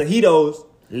 Casajitos.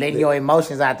 Letting your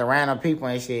emotions out to random people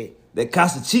and shit. The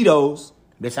Casa Cheetos.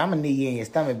 Bitch, I'm gonna knee you in your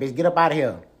stomach, bitch. Get up out of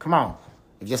here. Come on.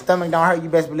 If your stomach don't hurt, you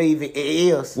best believe it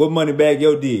is. What Moneybag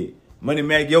Yo did?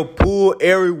 Moneybag Yo pulled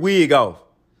every wig off.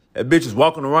 That bitch was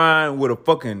walking around with a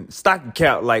fucking stocking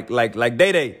cap like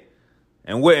Day Day.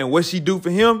 And what she do for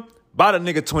him? Bought a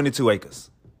nigga 22 acres.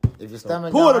 If your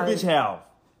stomach Pull don't the hurt, bitch half.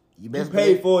 you best paid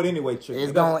believe for it anyway, Trick.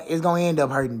 it's gonna end up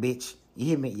hurting, bitch. You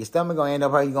hear me? Your stomach gonna end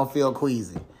up hurting. You gonna feel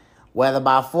queasy. Whether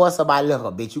by force or by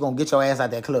liquor, bitch. You gonna get your ass out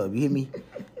that club. You hear me?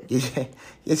 Get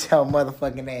your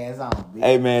motherfucking ass on, bitch.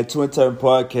 Hey, man, Twin Turn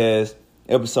Podcast,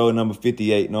 episode number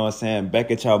 58, know what I'm saying? Back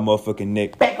at y'all motherfucking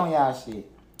neck. Back on y'all shit.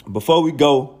 Before we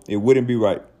go, it wouldn't be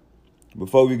right.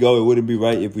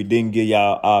 If we didn't give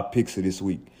y'all our picks of this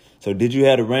week. So, did you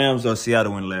have the Rams or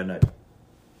Seattle win last night?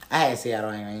 I had Seattle,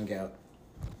 I ain't go.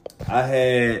 I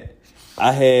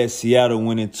had Seattle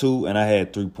winning 2, and I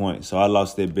had 3 points. So, I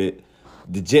lost that bet.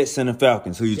 The Jets and the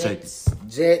Falcons, who you taking?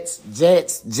 Jets.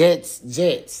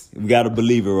 We got a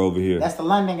believer over here. That's the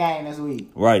London game this week.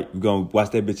 Right. We're going to watch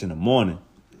that bitch in the morning.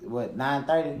 What,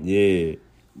 9:30? Yeah.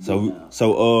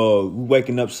 So we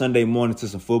waking up Sunday morning to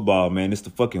some football, man. It's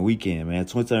the fucking weekend, man.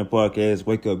 Twin Turn Podcast,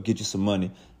 wake up, get you some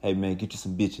money. Hey, man, get you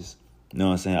some bitches. You know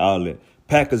what I'm saying? All that.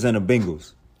 Packers and the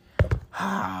Bengals.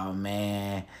 Oh,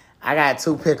 man. I got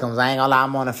 2 pick'ems. I ain't gonna lie,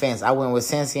 I'm on the fence. I went with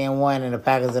Cincy in one and the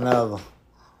Packers in the other.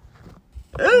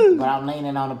 But I'm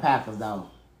leaning on the Packers, though.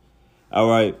 All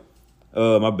right.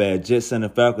 My bad. Jets and the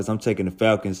Falcons. I'm taking the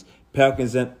Falcons.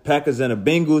 Packers and the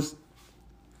Bengals.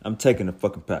 I'm taking the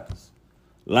fucking Packers.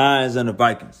 Lions and the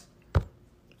Vikings.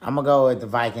 I'm gonna go with the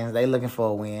Vikings. They looking for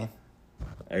a win.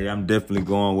 Hey, I'm definitely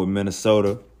going with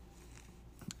Minnesota.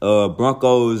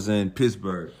 Broncos and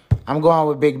Pittsburgh. I'm going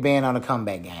with Big Ben on the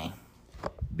comeback game.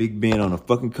 Big Ben on a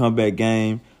fucking comeback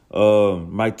game.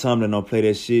 Mike Tomlin don't play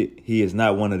that shit. He is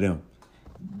not one of them.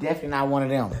 Definitely not one of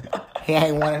them. He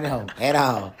ain't one of them at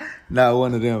all. Not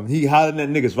one of them. He hollering at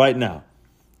niggas right now.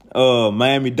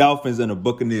 Miami Dolphins and the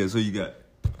Buccaneers. Who you got?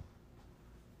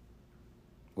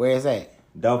 Where is that?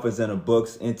 Dolphins and the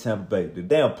Bucks in Tampa Bay. The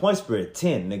damn point spread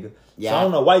 10, nigga. Yeah. So I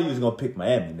don't know why you was gonna pick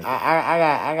Miami, nigga.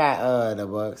 I got the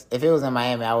Bucks. If it was in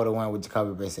Miami, I would have went with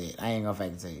Jacoby Brissett. I ain't gonna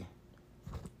fake it to you.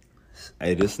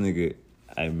 Hey, this nigga.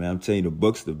 Hey, man, I'm telling you, the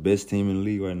Bucks the best team in the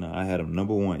league right now. I had them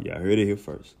number 1. Y'all heard it here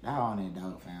first. That on that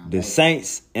dog, fam. The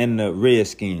Saints and the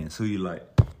Redskins. Who you like?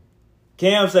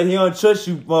 Cam said he don't trust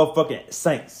you, motherfucking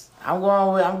Saints. I'm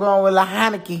going with La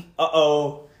Heineke.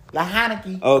 Uh-oh. La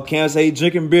Heineke. Oh, Cam said he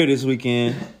drinking beer this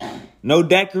weekend. No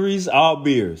daiquiris, all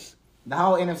beers. The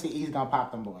whole NFC East gonna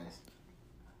pop them boys.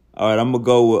 All right, I'm gonna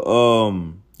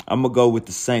go with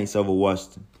the Saints over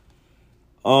Washington.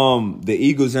 The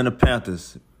Eagles and the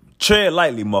Panthers. Tread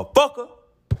lightly, motherfucker.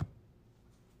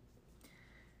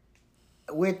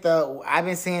 I've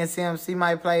been seeing CMC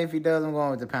might play. If he does, I'm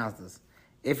going with the Panthers.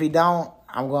 If he don't,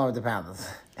 I'm going with the Panthers.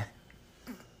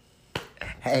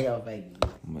 Hey, yo, baby.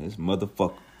 Man, this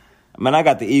motherfucker. Man, I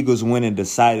got the Eagles winning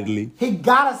decidedly. He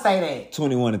gotta say that.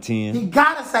 21-10. He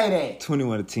gotta say that.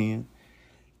 21-10.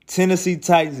 Tennessee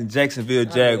Titans and Jacksonville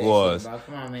Jaguars. Shit,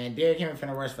 come on, man. Derrick Henry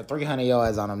finna rush for 300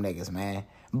 yards on them niggas, man.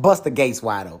 Bust the gates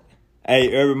wide open.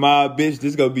 Hey, Urban Mob, bitch,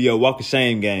 this gonna be your walk of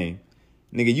shame game.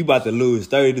 Nigga, you about to lose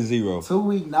 30-0. 2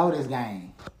 week notice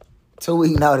game. 2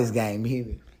 week notice game, you hear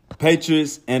me?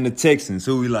 Patriots and the Texans.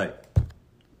 Who we like?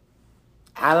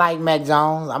 I like Mac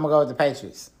Jones. I'm gonna go with the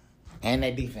Patriots. And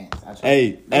their defense.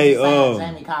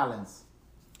 Jamie Collins.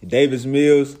 Davis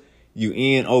Mills, you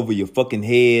in over your fucking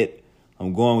head.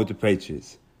 I'm going with the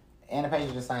Patriots. And the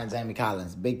Patriots signed Jamie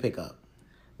Collins. Big pickup.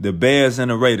 The Bears and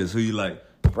the Raiders. Who you like?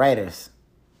 Raiders.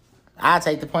 I'll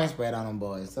take the point spread on them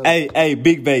boys. So, Hey,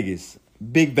 Big Vegas.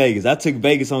 Big Vegas. I took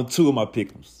Vegas on 2 of my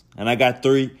pick'ems. And I got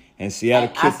 3. And Seattle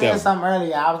kicked I said that something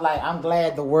earlier. I was like, I'm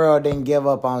glad the world didn't give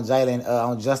up on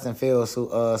Justin Fields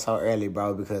so early,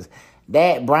 bro, because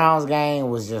that Browns game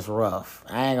was just rough.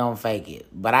 I ain't gonna fake it.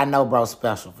 But I know bro's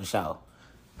special for sure.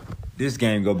 This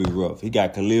game gonna be rough. He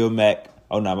got Khalil Mack.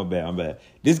 Oh, no, my bad.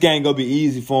 This game gonna be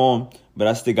easy for him, but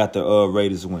I still got the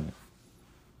Raiders winning.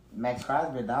 Max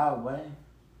Crosby, dog, boy.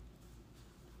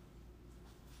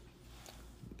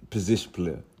 Position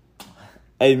player.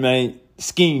 Hey, man,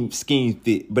 scheme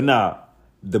fit. But nah,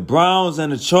 the Browns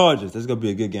and the Chargers. That's going to be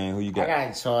a good game. Who you got? I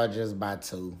got Chargers by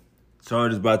 2.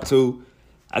 Chargers by 2.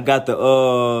 I got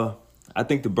the, I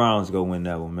think the Browns go win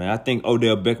that one, man. I think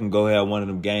Odell Beckham go have one of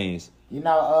them games. You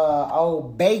know,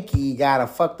 old Bakey got a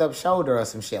fucked up shoulder or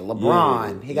some shit.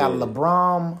 LeBron. He got a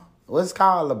LeBron. What's it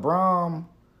called? LeBron.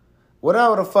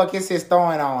 Whatever the fuck is his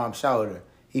throwing arm shoulder.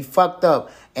 He fucked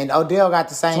up. And Odell got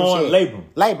the same shit.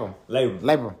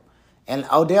 Labrum. And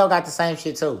Odell got the same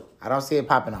shit too. I don't see it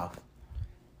popping off.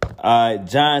 All right,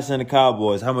 Giants and the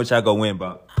Cowboys. How much I go win,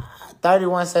 Bob?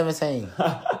 31-17.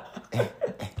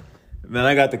 Man,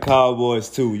 I got the Cowboys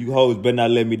too. You hoes better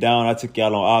not let me down. I took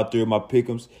y'all on all 3 of my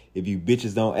pick'ems. If you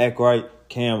bitches don't act right,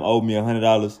 Cam owed me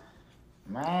 $100.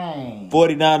 Man.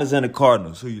 49ers and the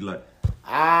Cardinals. Who you like?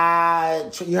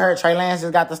 You heard Trey Lance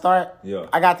just got the start? Yeah.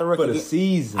 I got the rookie. For the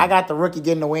season. I got the rookie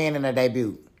getting the win in the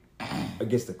debut.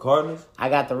 Against the Cardinals? I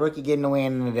got the rookie getting the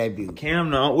win in the debut.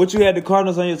 Cam, no. What you had the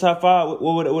Cardinals on your top 5?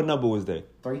 What number was that?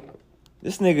 3.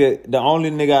 This nigga, the only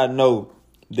nigga I know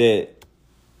that...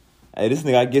 Hey, this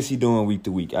nigga, I guess he doing week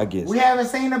to week. I guess. We haven't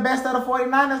seen the best of the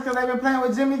 49ers because they've been playing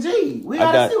with Jimmy G. We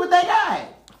got to see what they got.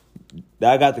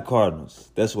 I got the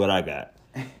Cardinals. That's what I got.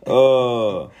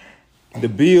 The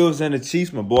Bills and the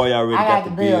Chiefs, my boy already got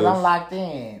the Bills. I'm locked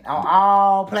in on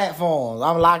all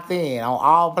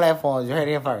platforms. You heard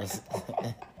it first.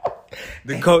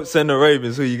 The Colts and the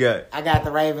Ravens, who you got? I got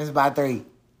the Ravens by 3.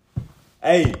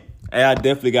 Hey, I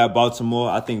definitely got Baltimore.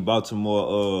 I think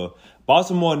Baltimore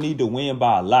need to win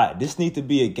by a lot. This need to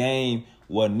be a game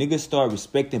where niggas start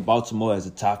respecting Baltimore as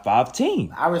a top 5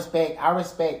 team. I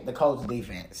respect the Colts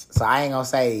defense. So I ain't gonna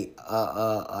say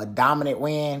a dominant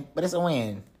win, but it's a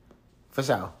win. For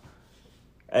sure.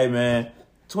 Hey, man.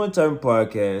 Twin Term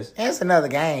Podcast. And it's another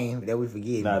game that we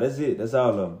forget. Nah, that's it. That's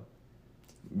all of them.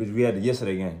 But we had the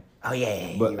yesterday game. Oh,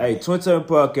 yeah. But, hey, Twin Term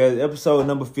Podcast, episode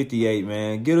number 58,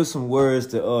 man. Give us some words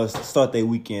to start their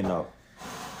weekend off.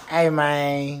 Hey,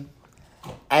 man.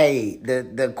 Hey,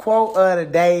 the quote of the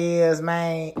day is,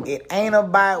 man, it ain't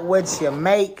about what you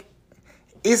make.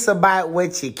 It's about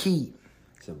what you keep.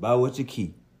 It's about what you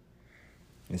keep.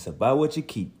 It's about what you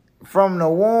keep. From the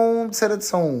womb to the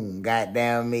tomb,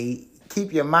 goddamn me.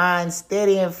 Keep your mind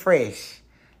steady and fresh.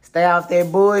 Stay off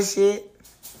that bullshit.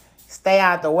 Stay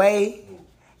out the way.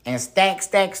 And stack.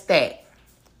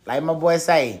 Like my boy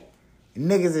say,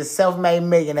 niggas is self-made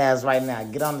millionaires right now.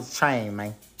 Get on the train,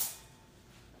 man.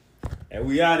 And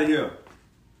we out of here.